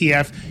current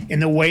ATF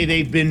in the way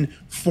they've been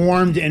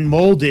formed and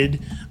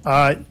molded.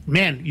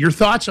 Man, your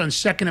thoughts on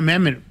Second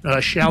Amendment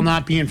shall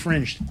not be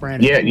infringed,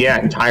 Brandon? Yeah,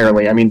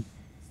 entirely. I mean,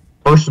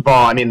 first of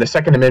all, the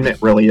Second Amendment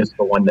really is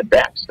the one that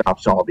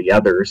backstops all the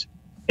others,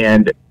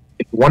 and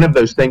it's one of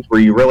those things where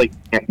you really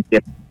can't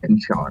give an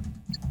inch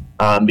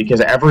on, because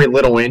every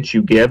little inch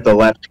you give, the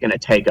left's going to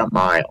take a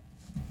mile.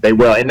 They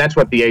will, and that's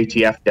what the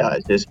ATF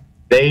does, is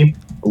they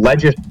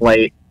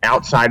legislate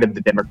outside of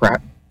the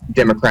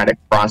democratic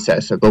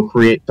process. So they'll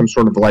create some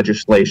sort of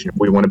legislation if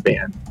we want to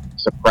ban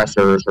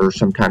suppressors or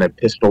some kind of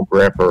pistol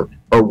grip or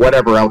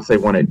whatever else they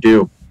want to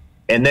do.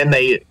 And then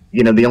they,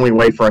 the only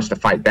way for us to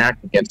fight back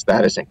against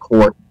that is in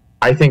court.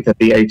 I think that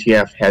the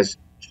ATF has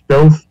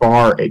so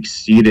far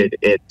exceeded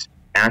its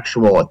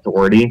actual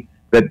authority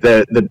that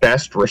the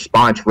best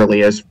response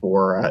really is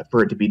for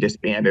it to be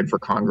disbanded, for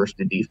Congress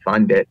to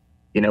defund it.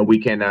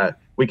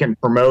 We can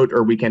promote,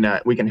 or we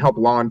can help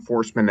law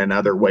enforcement in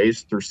other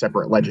ways through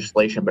separate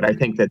legislation. But I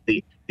think that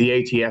the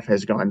ATF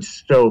has gone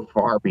so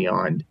far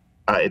beyond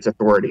its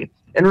authority.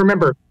 And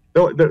remember,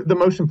 the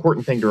most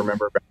important thing to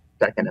remember about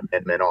the Second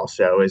Amendment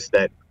also is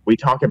that we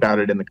talk about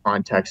it in the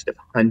context of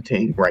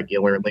hunting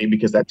regularly,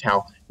 because that's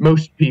how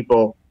most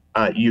people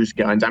use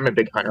guns. I'm a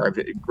big hunter.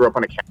 I grew up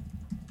on a cabin.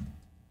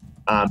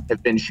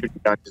 Have been shooting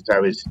guns since I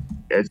was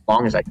as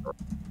long as I can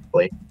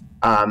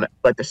remember.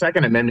 But the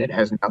Second Amendment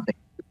has nothing to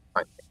do with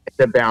hunting. It's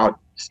about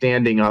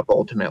standing up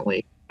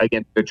ultimately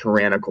against a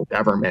tyrannical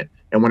government.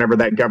 And whenever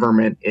that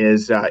government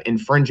is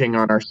infringing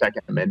on our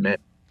Second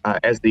Amendment,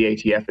 as the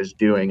ATF is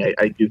doing,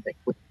 I do think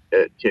we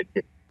need to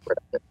get rid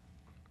of it.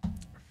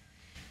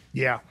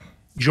 Yeah.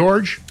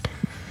 George,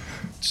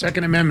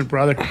 Second Amendment,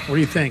 brother. What do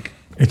you think?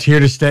 It's here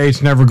to stay.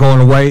 It's never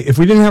going away. If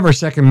we didn't have our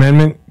Second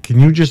Amendment, can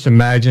you just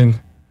imagine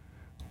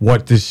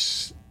what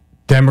this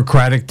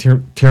democratic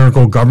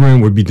tyrannical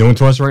government would be doing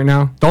to us right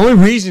now? The only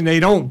reason they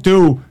don't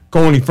go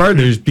any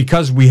further is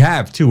because we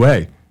have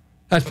 2A.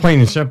 That's plain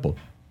and simple.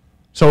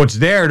 So it's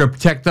there to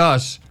protect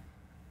us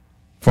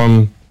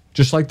from,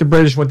 just like the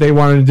British, what they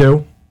wanted to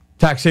do,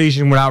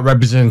 taxation without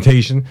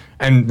representation.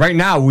 And right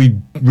now, we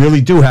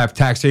really do have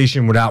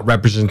taxation without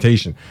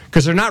representation,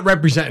 because they're not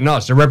representing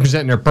us. They're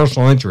representing their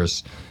personal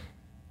interests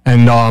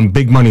and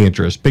big money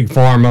interests, big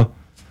pharma.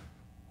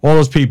 All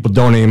those people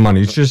donating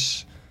money. It's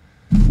just...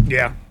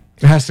 Yeah.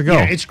 It has to go.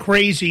 Yeah, it's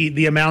crazy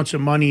the amounts of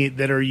money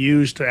that are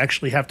used to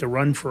actually have to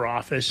run for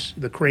office,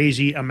 the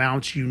crazy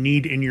amounts you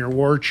need in your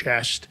war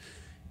chest.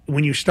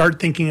 When you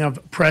start thinking of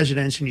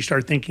presidents and you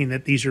start thinking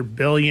that these are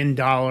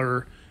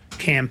billion-dollar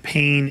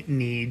campaign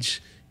needs,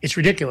 it's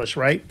ridiculous,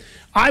 right?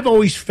 I've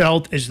always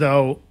felt as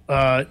though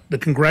the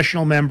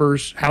congressional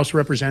members, House of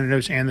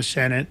Representatives and the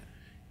Senate,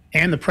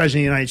 and the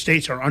President of the United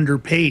States are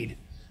underpaid.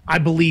 I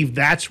believe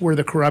that's where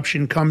the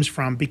corruption comes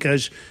from,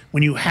 because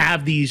when you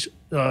have these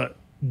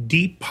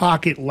deep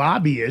pocket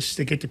lobbyists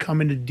that get to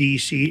come into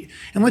D.C.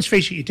 And let's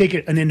face it, you take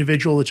an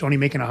individual that's only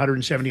making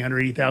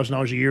 $170,000,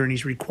 $180,000 a year, and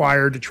he's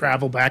required to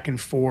travel back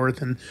and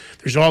forth, and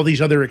there's all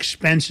these other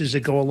expenses that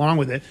go along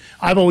with it.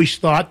 I've always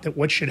thought that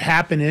what should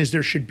happen is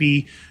there should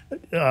be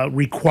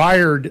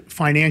required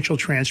financial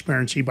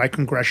transparency by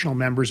congressional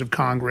members of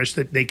Congress,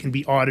 that they can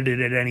be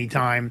audited at any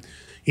time,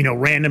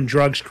 random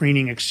drug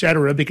screening, et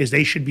cetera, because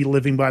they should be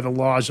living by the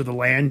laws of the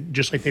land,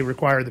 just like they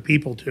require the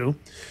people to.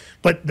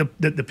 But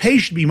the pay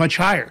should be much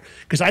higher,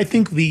 because I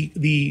think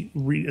this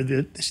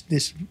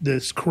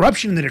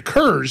corruption that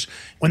occurs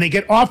when they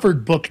get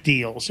offered book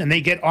deals and they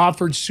get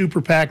offered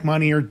super PAC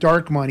money or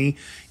dark money,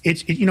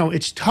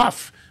 it's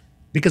tough,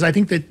 because I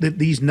think that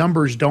these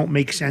numbers don't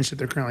make sense that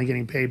they're currently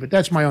getting paid. But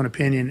that's my own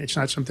opinion. It's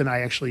not something I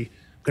actually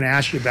going to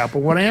ask you about. But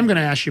what I am going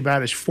to ask you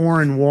about is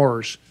foreign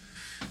wars.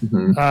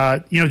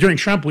 Mm-hmm. During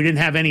Trump, we didn't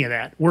have any of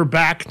that. We're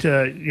back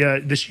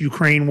to this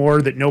Ukraine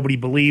war that nobody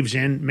believes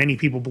in. Many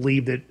people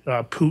believe that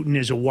Putin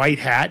is a white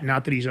hat.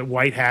 Not that he's a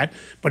white hat,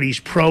 but he's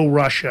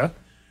pro-Russia.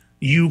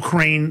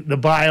 Ukraine, the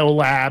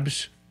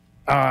biolabs,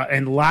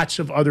 and lots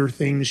of other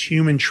things,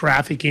 human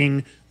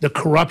trafficking, the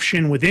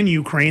corruption within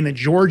Ukraine that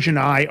George and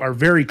I are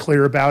very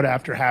clear about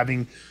after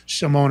having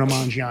Simona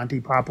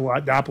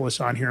Mangianti-Papadopoulos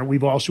on here.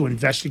 We've also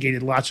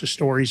investigated lots of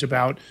stories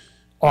about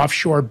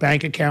offshore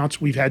bank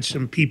accounts. We've had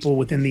some people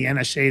within the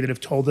NSA that have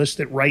told us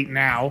that right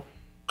now,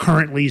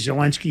 currently,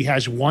 Zelensky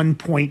has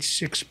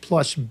 1.6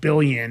 plus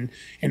billion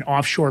in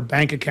offshore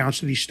bank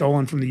accounts that he's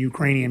stolen from the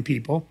Ukrainian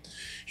people.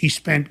 He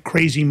spent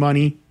crazy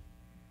money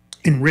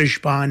in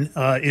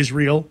Rizhban,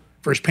 Israel,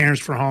 for his parents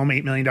for home,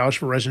 $8 million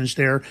for residence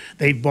there.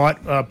 They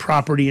bought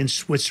property in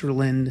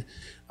Switzerland.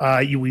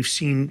 We've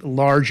seen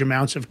large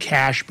amounts of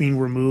cash being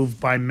removed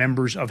by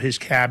members of his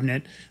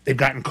cabinet. They've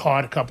gotten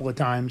caught a couple of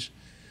times.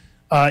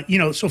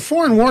 So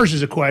foreign wars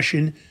is a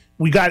question.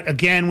 We've got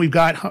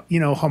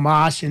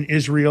Hamas and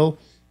Israel.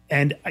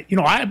 And,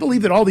 I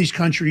believe that all these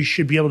countries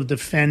should be able to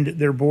defend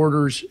their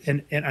borders.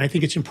 And I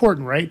think it's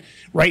important, right?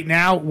 Right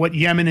now, what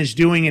Yemen is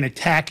doing and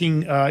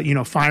attacking,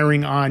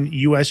 firing on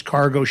U.S.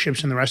 cargo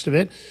ships and the rest of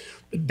it,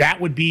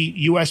 that would be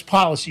U.S.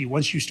 policy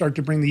once you start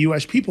to bring the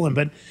U.S. people in.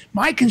 But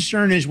my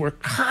concern is we're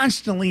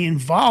constantly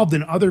involved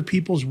in other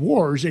people's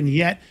wars, and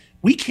yet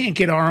we can't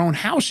get our own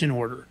house in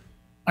order.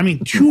 I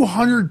mean,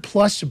 200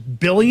 plus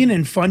billion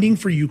in funding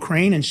for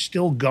Ukraine and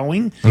still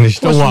going. And they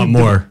still want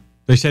more.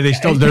 They say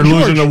they're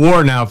losing the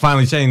war now,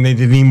 finally saying they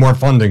need more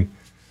funding.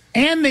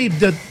 And they've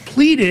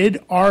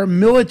depleted our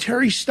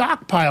military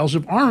stockpiles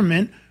of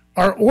armament,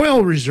 our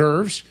oil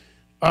reserves.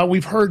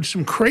 We've heard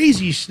some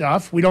crazy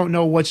stuff. We don't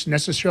know what's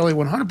necessarily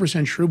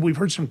 100% true, but we've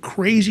heard some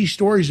crazy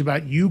stories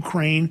about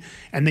Ukraine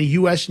and the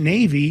U.S.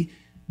 Navy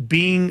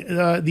being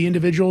the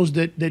individuals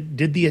that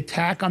did the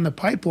attack on the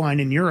pipeline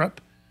in Europe,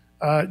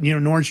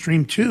 Nord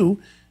Stream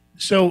 2.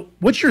 So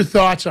what's your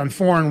thoughts on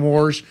foreign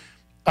wars?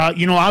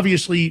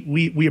 Obviously,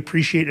 we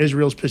appreciate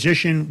Israel's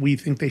position. We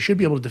think they should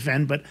be able to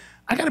defend. But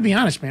I got to be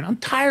honest, man, I'm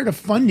tired of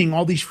funding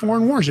all these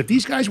foreign wars. If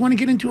these guys want to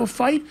get into a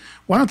fight,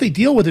 why don't they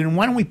deal with it? And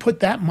why don't we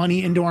put that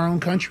money into our own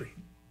country?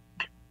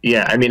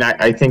 Yeah, I mean,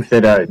 I think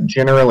that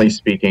generally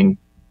speaking,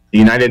 the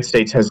United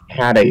States has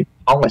had a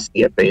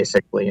policy of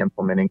basically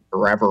implementing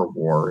forever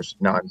wars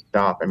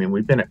nonstop. I mean,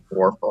 we've been at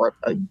war for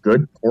a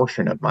good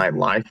portion of my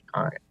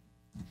lifetime.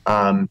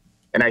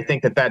 And I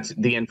think that that's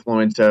the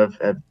influence of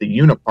the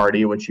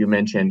Uniparty, which you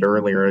mentioned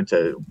earlier.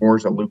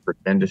 War's a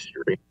lucrative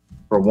industry,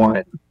 for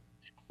one.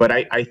 But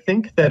I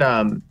think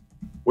that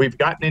we've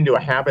gotten into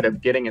a habit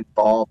of getting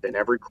involved in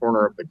every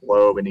corner of the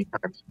globe anytime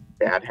something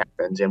bad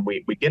happens. And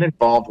we get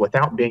involved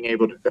without being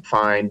able to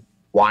define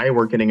why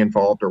we're getting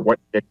involved or what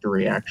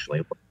victory actually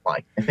looks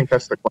like. I think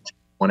that's the question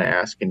I want to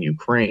ask in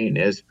Ukraine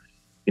is,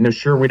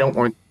 sure, we don't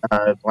want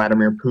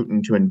Vladimir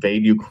Putin to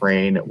invade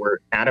Ukraine. We're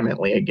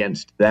adamantly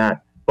against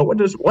that. But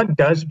what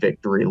does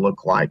victory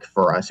look like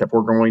for us if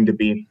we're going to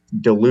be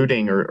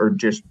diluting or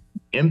just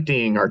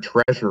emptying our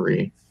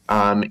treasury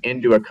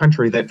into a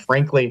country that,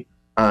 frankly,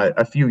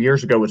 a few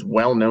years ago was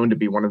well known to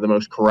be one of the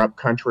most corrupt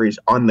countries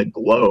on the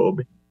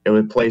globe? It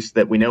was a place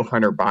that we know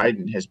Hunter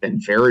Biden has been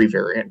very,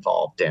 very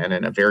involved in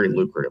a very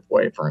lucrative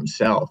way for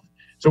himself.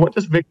 So what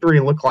does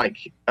victory look like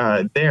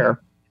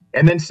there?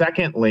 And then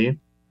secondly,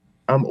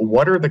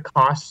 what are the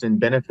costs and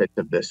benefits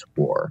of this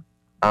war?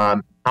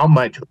 How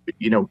much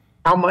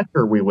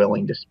are we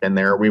willing to spend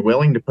there? Are we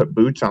willing to put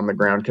boots on the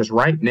ground? Because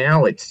right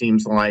now it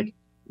seems like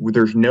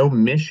there's no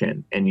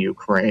mission in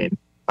Ukraine.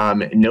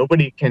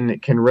 Nobody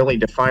can really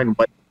define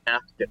what the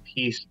path to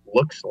peace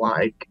looks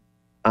like,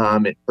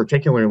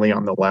 particularly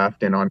on the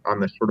left and on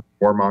the sort of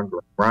warmongering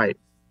right.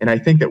 And I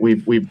think that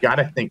we've got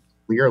to think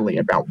clearly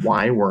about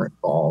why we're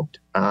involved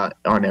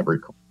on every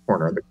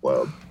corner of the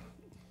globe.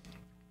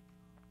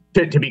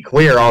 To be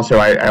clear, also,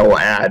 I will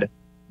add,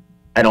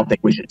 I don't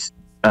think we should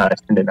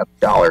send another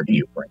dollar to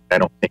Ukraine. I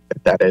don't think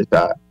that is.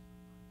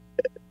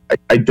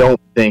 I don't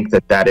think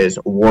that is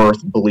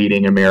worth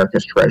bleeding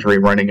America's treasury,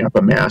 running up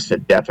a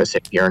massive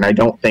deficit here, and I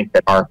don't think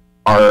that our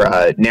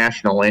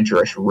national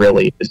interest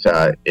really is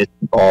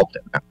involved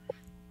in that.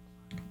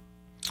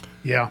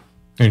 Yeah,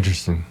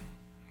 interesting.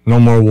 No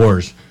more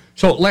wars.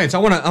 So, Lance, I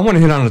want to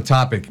hit on a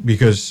topic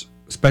because,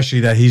 especially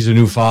that he's a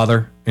new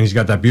father and he's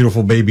got that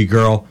beautiful baby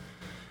girl.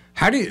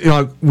 How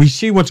do we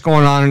see what's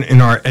going on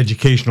in our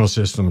educational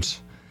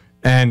systems?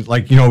 And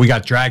we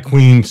got drag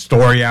queen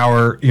story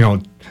hour,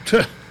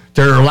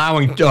 they're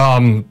allowing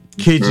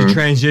kids to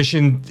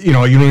transition, you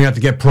don't even have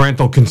to get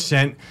parental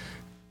consent.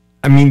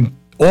 I mean,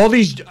 all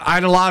these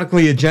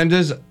ideologically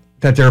agendas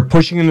that they're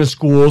pushing in the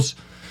schools,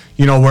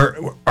 where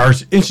our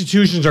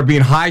institutions are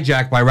being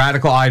hijacked by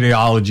radical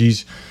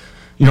ideologies,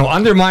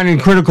 undermining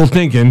critical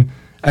thinking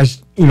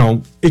as,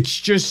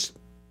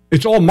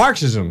 it's all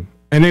Marxism.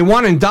 And they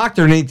want to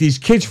indoctrinate these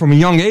kids from a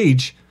young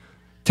age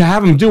to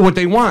have them do what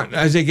they want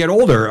as they get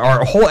older.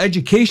 Our whole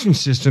education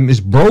system is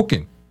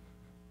broken.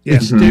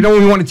 Yes. They don't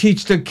even want to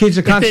teach the kids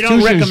the Constitution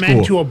They don't recommend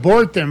in school. to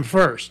abort them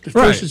first. First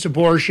Right. it's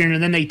abortion,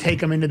 and then they take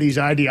them into these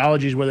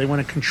ideologies where they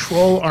want to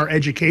control our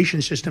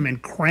education system and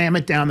cram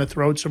it down the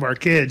throats of our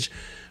kids.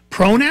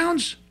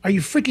 Pronouns? Are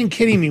you freaking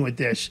kidding me with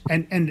this?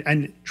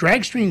 And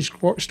drag stream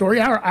story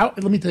hour.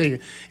 Let me tell you,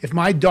 if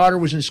my daughter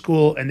was in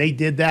school and they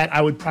did that,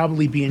 I would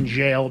probably be in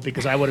jail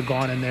because I would have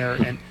gone in there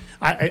and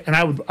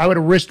I would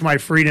have risked my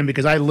freedom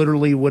because I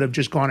literally would have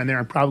just gone in there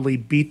and probably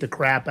beat the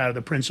crap out of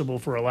the principal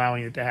for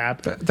allowing it to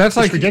happen. That's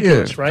like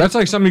ridiculous, right? That's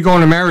like somebody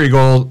going to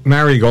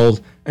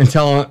Marigold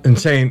and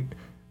saying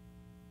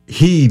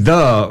he,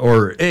 the,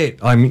 or it.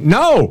 I mean,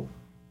 no.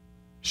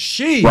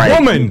 She,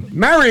 woman,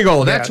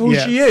 Marigold, that's who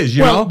she is,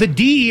 you know? The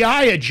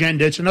DEI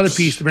agenda, it's another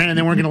piece, Brandon,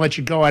 then we're going to let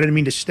you go. I didn't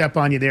mean to step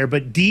on you there,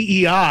 but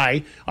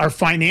DEI are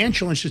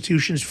financial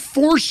institutions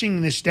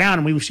forcing this down.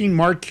 And we've seen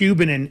Mark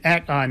Cuban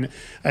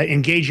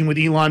engaging with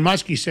Elon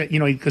Musk. He said,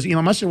 because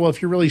Elon Musk said, well,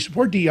 if you really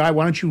support DEI,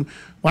 why don't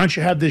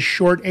you have this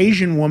short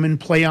Asian woman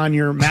play on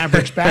your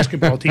Mavericks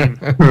basketball team?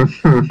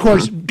 Of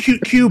course,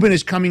 Cuban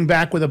is coming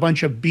back with a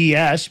bunch of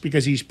BS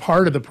because he's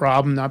part of the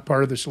problem, not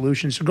part of the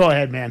solution. So go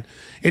ahead, man.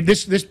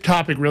 This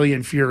topic really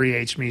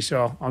infuriates me,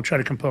 so I'll try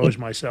to compose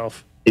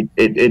myself.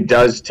 It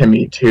does to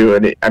me, too.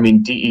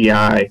 And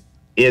DEI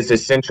is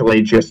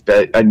essentially just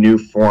a new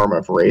form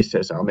of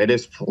racism. It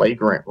is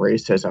flagrant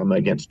racism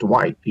against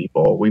white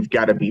people. We've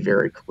got to be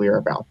very clear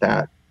about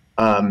that.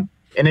 And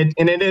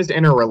it is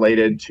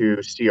interrelated to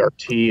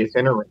CRT. It's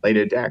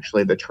interrelated to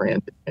actually the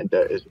trans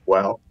agenda as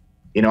well.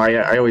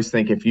 I always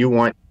think if you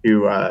want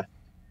to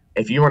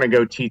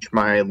go teach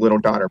my little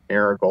daughter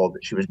Marigold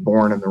that she was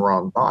born in the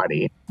wrong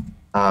body,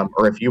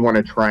 or if you want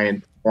to try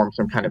and perform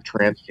some kind of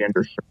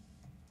transgender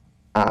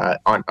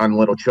on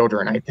little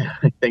children, I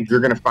think you're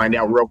going to find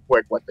out real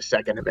quick what the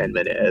Second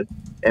Amendment is,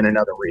 and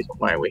another reason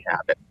why we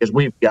have it, because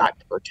we've got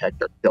to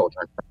protect our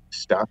children from this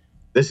stuff.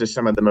 This is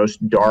some of the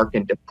most dark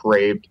and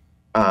depraved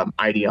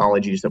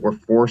ideologies that we're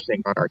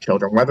forcing on our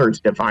children, whether it's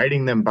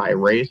dividing them by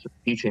race or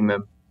teaching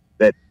them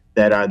that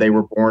they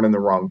were born in the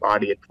wrong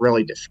body. It's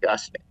really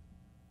disgusting.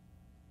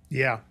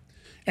 Yeah.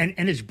 And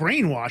it's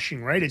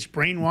brainwashing, right? It's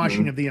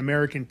brainwashing of the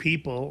American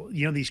people.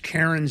 These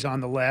Karens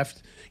on the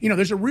left.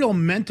 There's a real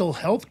mental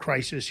health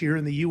crisis here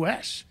in the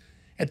U.S.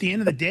 At the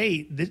end of the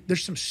day,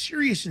 there's some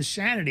serious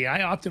insanity.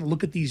 I often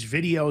look at these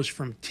videos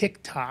from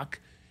TikTok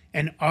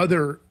and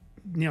other,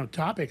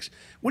 topics.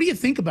 What do you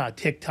think about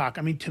TikTok?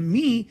 To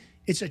me,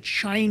 it's a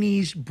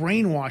Chinese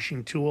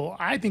brainwashing tool.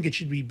 I think it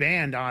should be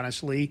banned,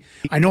 honestly.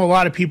 I know a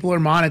lot of people are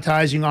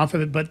monetizing off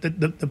of it, but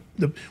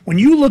when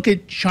you look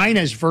at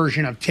China's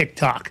version of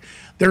TikTok,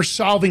 they're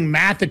solving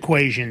math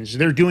equations.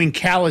 They're doing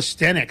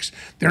calisthenics.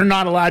 They're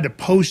not allowed to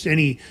post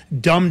any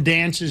dumb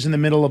dances in the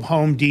middle of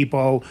Home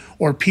Depot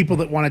or people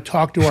that want to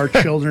talk to our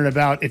children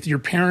about, if your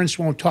parents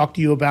won't talk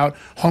to you about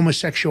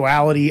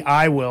homosexuality,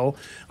 I will.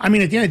 At the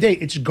end of the day,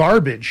 it's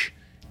garbage.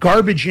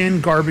 Garbage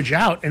in, garbage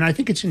out. And I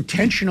think it's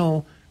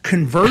intentional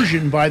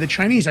conversion by the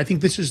Chinese. I think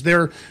this is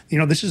their,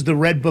 this is the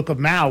Red Book of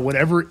Mao.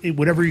 Whatever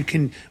you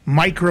can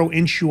micro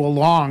inch you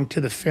along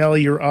to the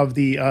failure of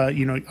the,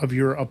 of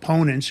your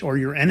opponents or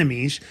your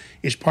enemies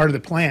is part of the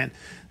plan.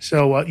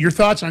 So your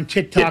thoughts on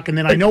TikTok, and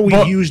then I know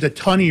we've used a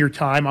ton of your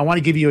time. I want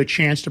to give you a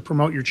chance to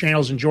promote your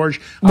channels, and George,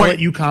 I'll let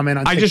you comment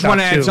on TikTok. I just want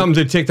to add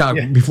something to TikTok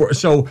before.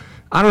 So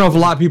I don't know if a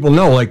lot of people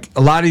know, like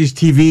a lot of these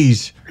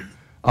TVs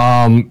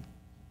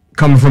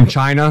coming from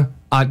China,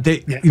 smart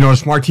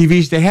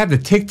TVs, they have the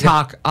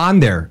TikTok on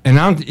there,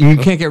 and you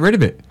can't get rid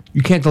of it.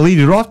 You can't delete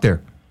it off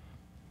there.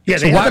 Yeah,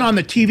 they have it on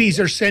the TVs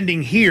they're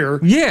sending here.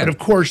 Yeah. But of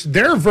course,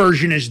 their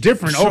version is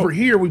different. Over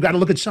here, we've got to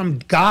look at some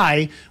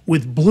guy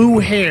with blue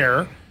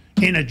hair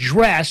in a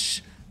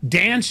dress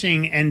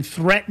dancing and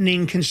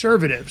threatening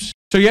conservatives.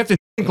 So you have to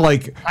think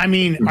like... are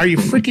you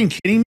freaking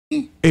kidding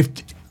me? If,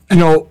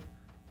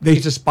 they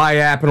use a spy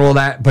app and all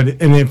that,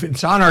 and if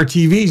it's on our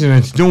TVs and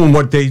it's doing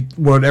what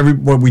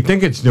we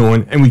think it's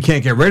doing, and we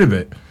can't get rid of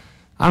it,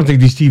 I don't think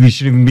these TVs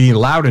should even be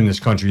allowed in this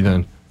country.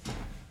 Then,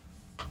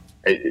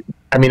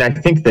 I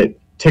think that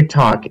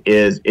TikTok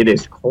is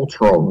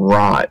cultural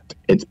rot.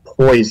 It's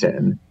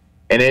poison,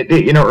 and it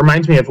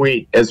reminds me of,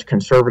 we as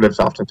conservatives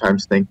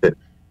oftentimes think that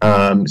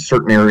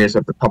certain areas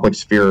of the public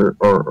sphere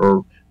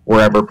or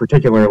wherever,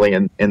 particularly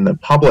in the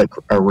public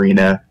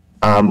arena,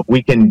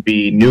 we can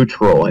be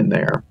neutral in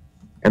there.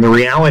 And the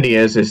reality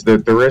is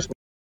that there is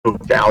no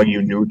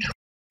value neutral.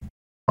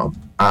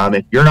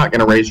 If you're not going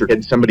to raise your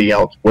kid, somebody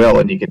else will.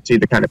 And you can see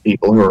the kind of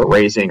people who are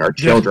raising our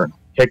children on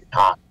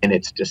TikTok, and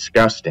it's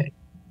disgusting.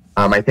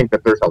 I think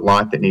that there's a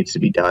lot that needs to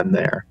be done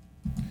there.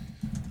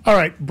 All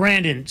right,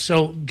 Brandon,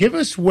 so give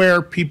us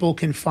where people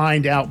can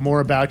find out more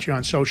about you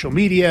on social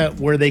media,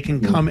 where they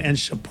can come and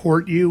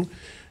support you.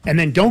 And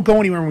then don't go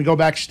anywhere when we go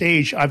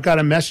backstage. I've got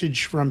a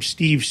message from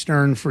Steve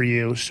Stern for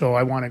you, so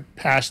I want to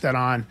pass that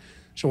on.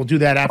 So we'll do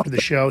that after the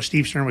show.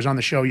 Steve Stern was on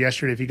the show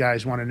yesterday, if you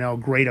guys want to know.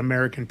 Great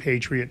American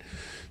patriot.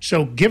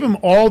 So give him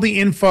all the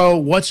info,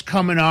 what's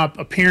coming up,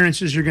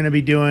 appearances you're going to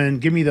be doing.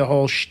 Give me the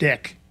whole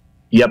shtick.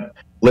 Yep.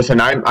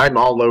 Listen, I'm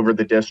all over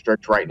the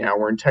district right now.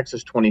 We're in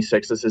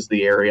Texas-26. This is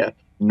the area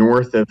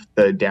north of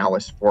the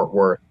Dallas-Fort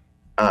Worth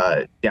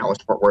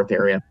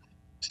area.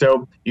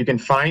 So you can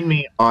find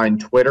me on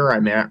Twitter.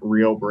 I'm at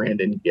Real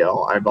Brandon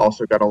Gill. I've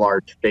also got a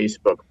large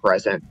Facebook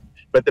presence.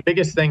 But the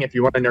biggest thing, if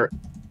you want to know,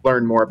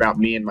 learn more about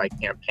me and my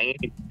campaign,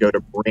 you can go to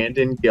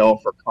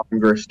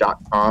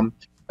brandongillforcongress.com.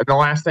 And the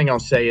last thing I'll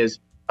say is,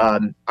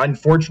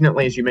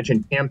 unfortunately, as you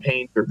mentioned,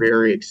 campaigns are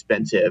very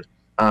expensive.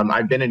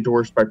 I've been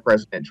endorsed by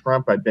President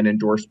Trump. I've been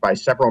endorsed by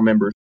several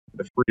members of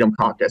the Freedom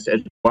Caucus,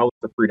 as well as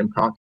the Freedom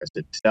Caucus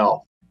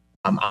itself.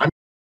 I'm going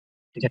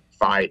to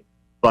fight,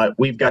 but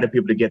we've got to be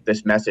able to get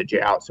this message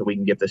out so we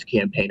can get this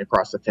campaign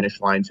across the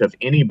finish line. So if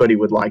anybody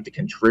would like to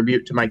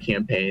contribute to my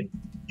campaign,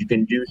 you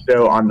can do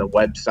so on the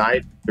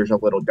website. There's a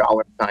little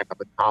dollar sign on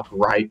the top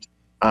right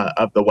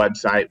of the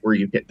website where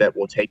you get that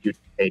will take you to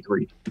the page where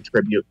you can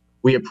contribute.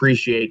 We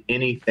appreciate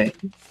anything,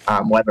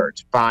 whether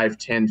it's $5,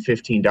 $10,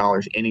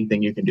 $15,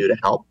 anything you can do to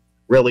help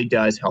really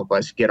does help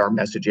us get our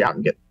message out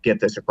and get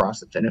this across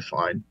the finish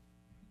line.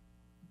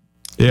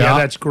 Yeah,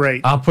 that's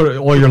great. I'll put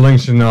all your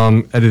links in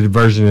edited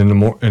version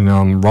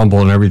in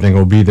Rumble, and everything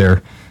will be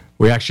there.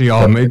 We actually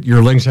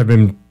your links have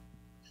been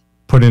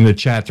put in the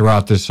chat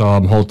throughout this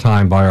whole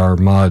time by our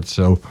mods,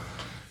 so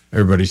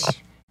everybody's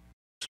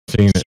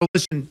seeing it. So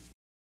listen,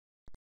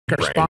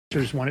 our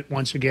sponsors want it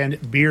once again.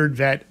 Beard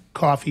Vet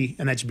Coffee,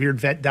 and that's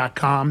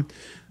beardvet.com.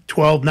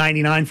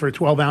 $12.99 for a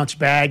 12-ounce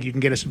bag. You can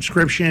get a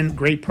subscription.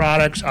 Great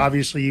products.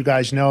 Obviously, you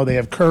guys know they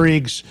have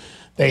Keurigs.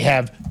 They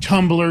have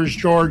tumblers,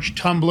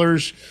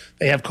 tumblers.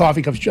 They have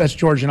coffee cups. That's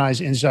George and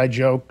I's inside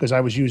joke because I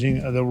was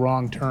using the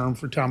wrong term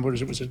for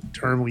tumblers. It was a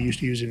term we used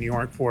to use in New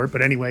York for it.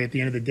 But anyway, at the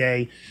end of the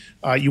day,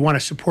 you want to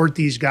support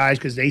these guys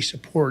because they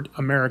support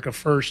America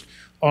first.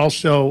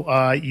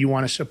 Also, you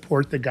want to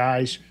support the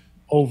guys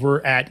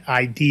over at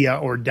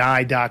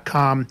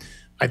ideaordie.com.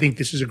 I think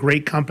this is a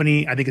great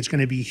company. I think it's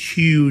going to be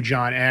huge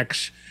on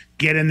X.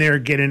 Get in there,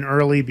 get in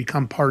early,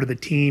 become part of the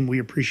team. We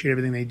appreciate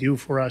everything they do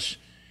for us.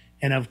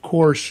 And of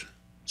course,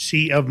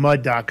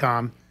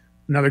 seaofmud.com,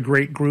 another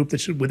great group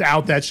that's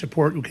without that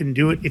support, we couldn't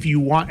do it. If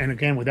you want, and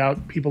again,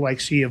 without people like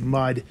Sea of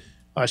Mud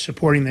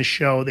supporting this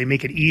show, they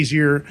make it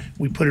easier.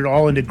 We put it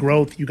all into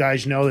growth. You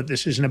guys know that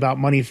this isn't about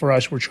money for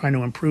us. We're trying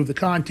to improve the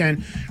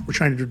content. We're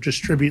trying to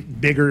distribute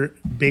bigger,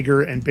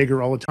 and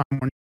bigger all the time.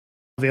 We're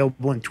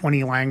available in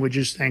 20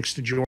 languages, thanks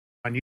to George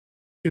on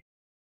YouTube.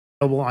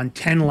 Available on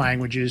 10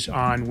 languages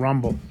on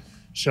Rumble.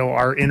 So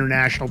our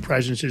international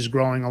presence is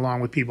growing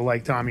along with people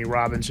like Tommy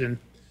Robinson.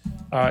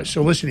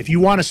 So listen, if you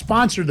want to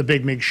sponsor the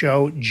Big Mig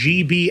Show,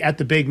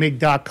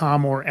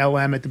 gb@thebigmig.com or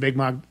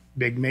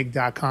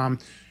lm@thebigmig.com.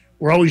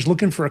 We're always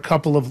looking for a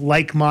couple of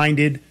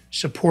like-minded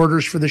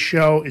supporters for the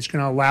show. It's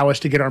going to allow us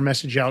to get our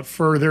message out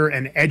further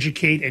and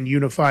educate and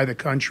unify the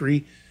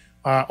country.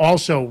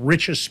 Also,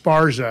 Rich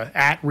Esparza,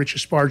 at Rich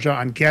Esparza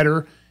on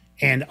Getter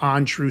and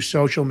on True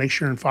Social. Make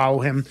sure and follow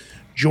him.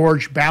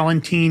 George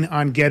Ballantine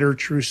on Getter,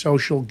 True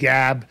Social,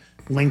 Gab,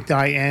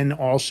 LinkedIn,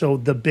 also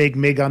The Big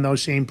Mig on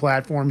those same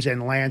platforms,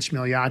 and Lance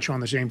Migliaccio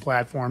on the same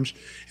platforms.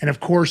 And of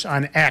course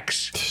on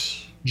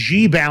X,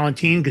 G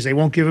Ballantine, because they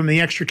won't give him the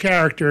extra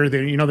character. I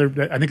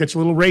think it's a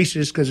little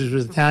racist because of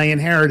his Italian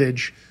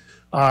heritage.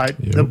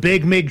 The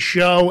Big Mig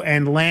Show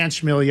and Lance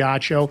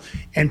Migliaccio.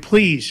 And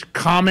please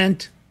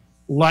comment,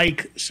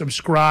 like,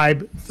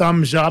 subscribe,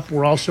 thumbs up.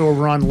 We're also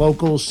over on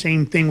Locals.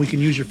 Same thing. We can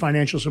use your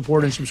financial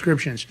support and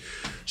subscriptions.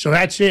 So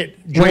that's it.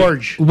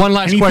 George, wait, one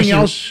last anything question.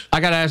 Else? I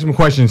got to ask him a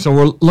question. So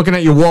we're looking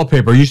at your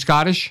wallpaper. Are you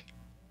Scottish?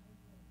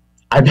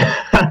 I'm not.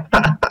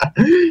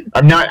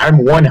 I'm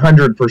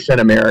 100%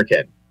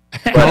 American.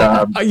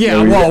 But,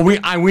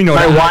 we know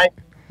that.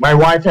 My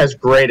wife has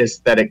great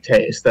aesthetic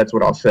taste. That's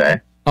what I'll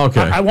say.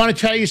 Okay. I want to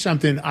tell you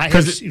something.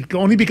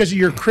 Only because of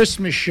your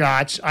Christmas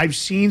shots, I've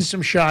seen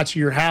some shots of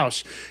your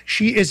house.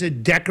 She is a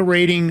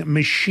decorating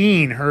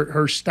machine.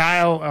 Her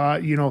style,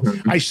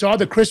 I saw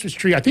the Christmas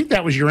tree. I think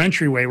that was your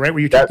entryway, right?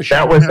 Where you took the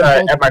shot. That was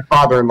at my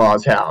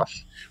father-in-law's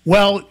house.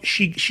 Well,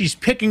 she's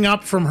picking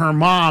up from her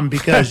mom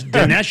because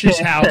Dinesh's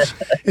house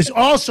is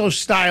also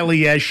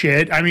stylish as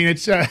shit. I mean,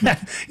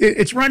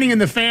 it's running in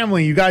the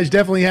family. You guys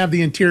definitely have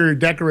the interior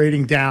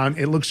decorating down.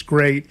 It looks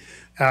great.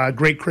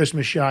 Great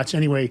Christmas shots.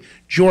 Anyway,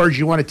 George,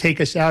 you want to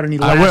take us out? Any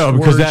last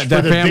words that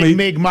for the family, Big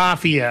Mig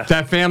Mafia?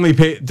 That family,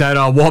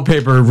 that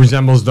wallpaper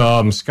resembles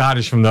the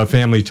Scottish from the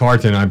family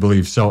Tartan, I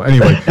believe. So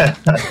anyway,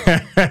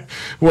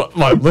 well,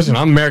 listen,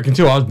 I'm American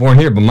too. I was born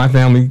here, but my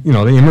family,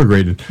 they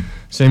immigrated,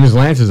 same as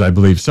Lance's, I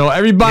believe. So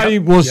everybody,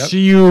 we'll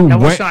see you.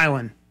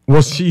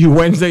 We'll see you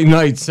Wednesday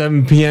night,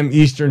 7 p.m.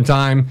 Eastern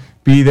time.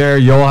 Be there.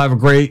 You'll have a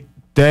great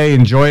day.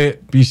 Enjoy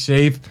it. Be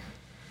safe.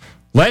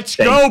 Let's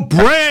go,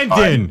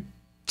 Brandon.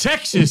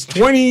 Texas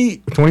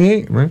 28,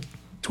 right?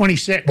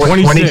 26.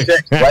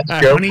 26. Let's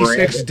go,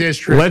 26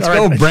 district. Let's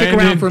go, Brandon. Stick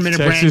around for a minute,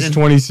 Texas Brandon.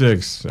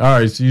 26. All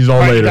right, see you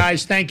all later.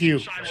 Guys, thank you.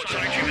 And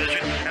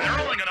they're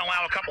only going to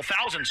allow a couple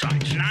thousand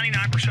sites.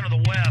 99% of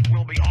the web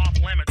will be off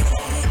limits.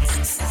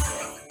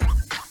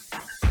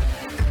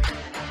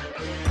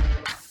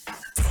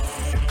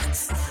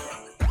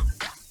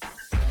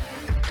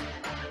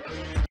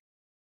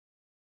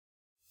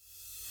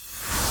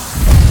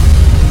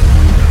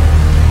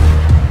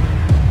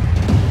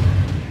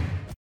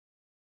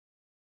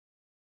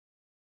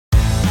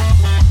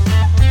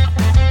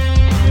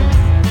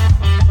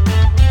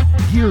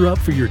 Gear up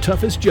for your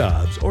toughest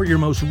jobs or your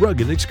most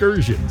rugged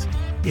excursions.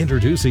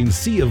 Introducing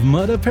Sea of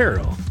Mud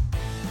Apparel,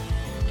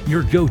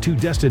 your go-to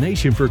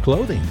destination for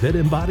clothing that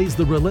embodies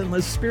the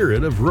relentless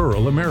spirit of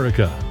rural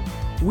America.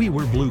 We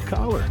were blue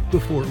collar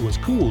before it was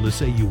cool to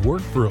say you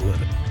worked for a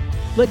living.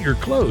 Let your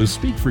clothes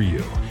speak for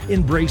you.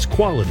 Embrace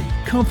quality,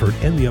 comfort,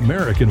 and the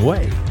American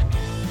way.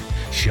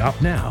 Shop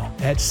now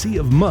at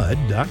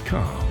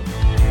seaofmud.com.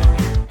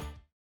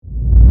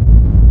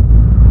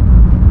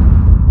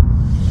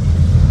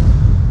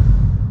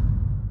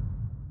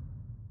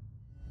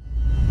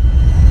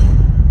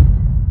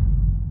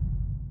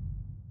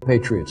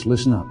 Patriots,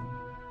 listen up.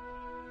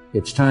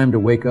 It's time to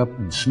wake up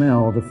and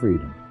smell the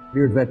freedom.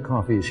 Beard Vet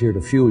Coffee is here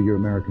to fuel your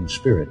American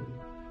spirit.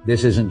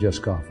 This isn't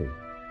just coffee.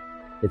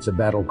 It's a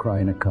battle cry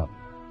in a cup,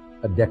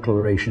 a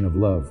declaration of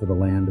love for the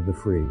land of the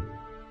free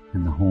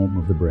and the home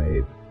of the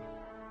brave.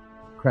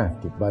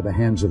 Crafted by the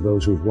hands of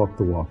those who've walked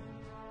the walk,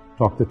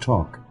 talked the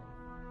talk,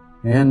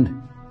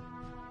 and,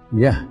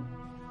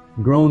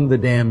 grown the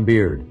damn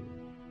beard.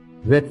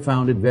 Vet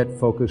founded, vet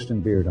focused,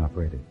 and beard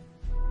operated.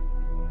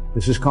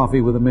 This is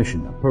coffee with a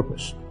mission, a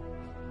purpose,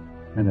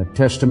 and a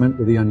testament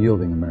to the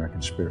unyielding American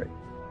spirit.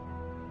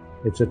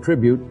 It's a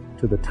tribute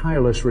to the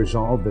tireless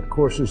resolve that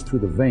courses through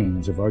the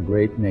veins of our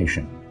great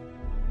nation.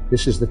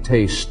 This is the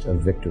taste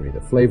of victory,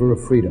 the flavor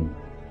of freedom,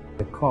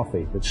 the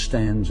coffee that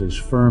stands as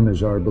firm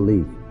as our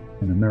belief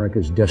in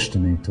America's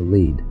destiny to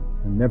lead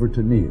and never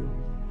to kneel.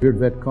 Beard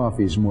Vet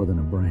Coffee is more than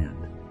a brand.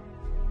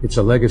 It's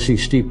a legacy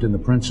steeped in the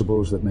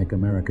principles that make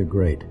America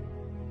great.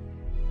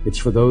 It's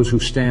for those who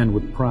stand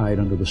with pride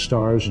under the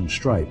stars and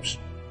stripes,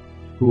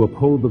 who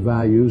uphold the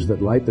values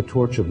that light the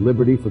torch of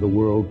liberty for the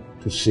world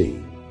to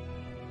see.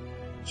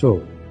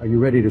 So, are you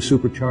ready to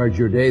supercharge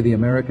your day the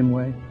American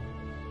way?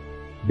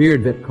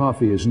 Beard Vet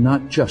Coffee is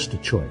not just a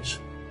choice.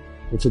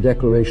 It's a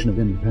declaration of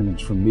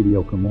independence from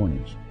mediocre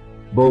mornings.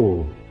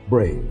 Bold,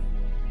 brave,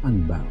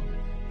 unbound.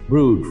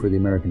 Brewed for the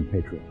American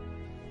patriot.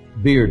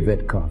 Beard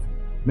Vet Coffee.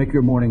 Make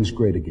your mornings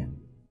great again.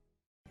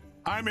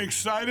 I'm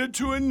excited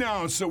to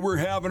announce that we're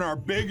having our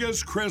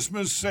biggest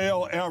Christmas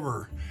sale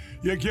ever.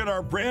 You get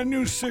our brand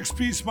new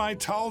 6-piece My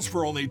Towels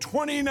for only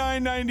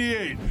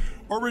 $29.98,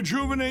 or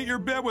rejuvenate your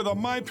bed with a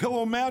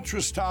MyPillow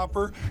mattress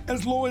topper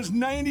as low as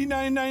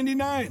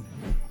 $99.99.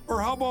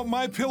 Or how about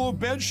MyPillow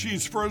bed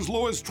sheets for as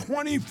low as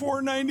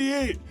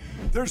 $24.98?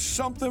 There's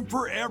something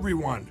for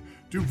everyone.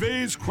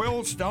 Duvets,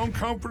 quilts, down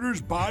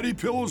comforters, body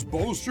pillows,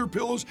 bolster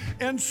pillows,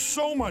 and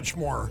so much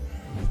more.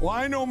 Well,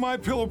 I know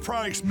MyPillow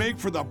products make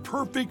for the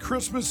perfect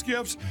Christmas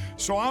gifts,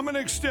 so I'm going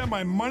to extend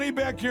my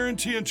money-back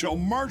guarantee until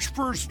March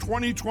 1st,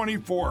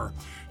 2024.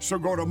 So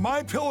go to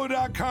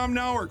MyPillow.com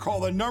now or call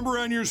the number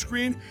on your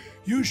screen.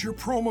 Use your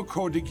promo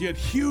code to get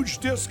huge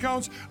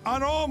discounts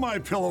on all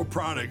MyPillow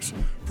products.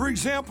 For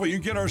example, you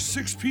get our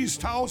 6-piece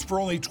towels for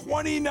only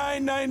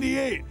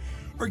 $29.98.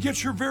 Or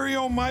get your very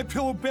own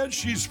MyPillow bed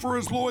sheets for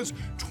as low as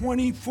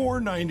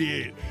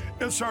 $24.98.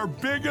 It's our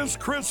biggest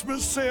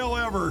Christmas sale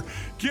ever.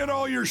 Get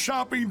all your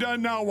shopping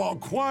done now while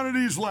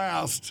quantities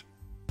last.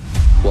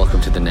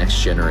 Welcome to the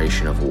next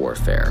generation of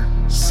warfare,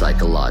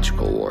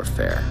 psychological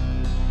warfare.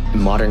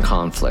 In modern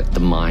conflict, the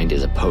mind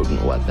is a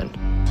potent weapon.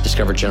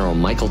 Discover General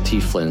Michael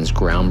T. Flynn's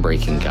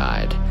groundbreaking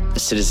guide, A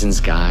Citizen's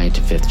Guide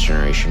to Fifth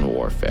Generation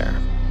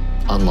Warfare.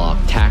 Unlock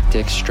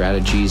tactics,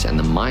 strategies, and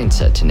the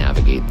mindset to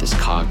navigate this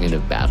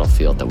cognitive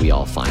battlefield that we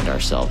all find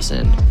ourselves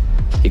in.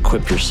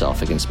 Equip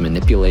yourself against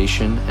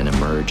manipulation and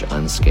emerge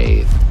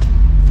unscathed.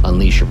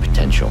 Unleash your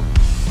potential.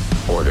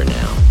 Order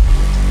now.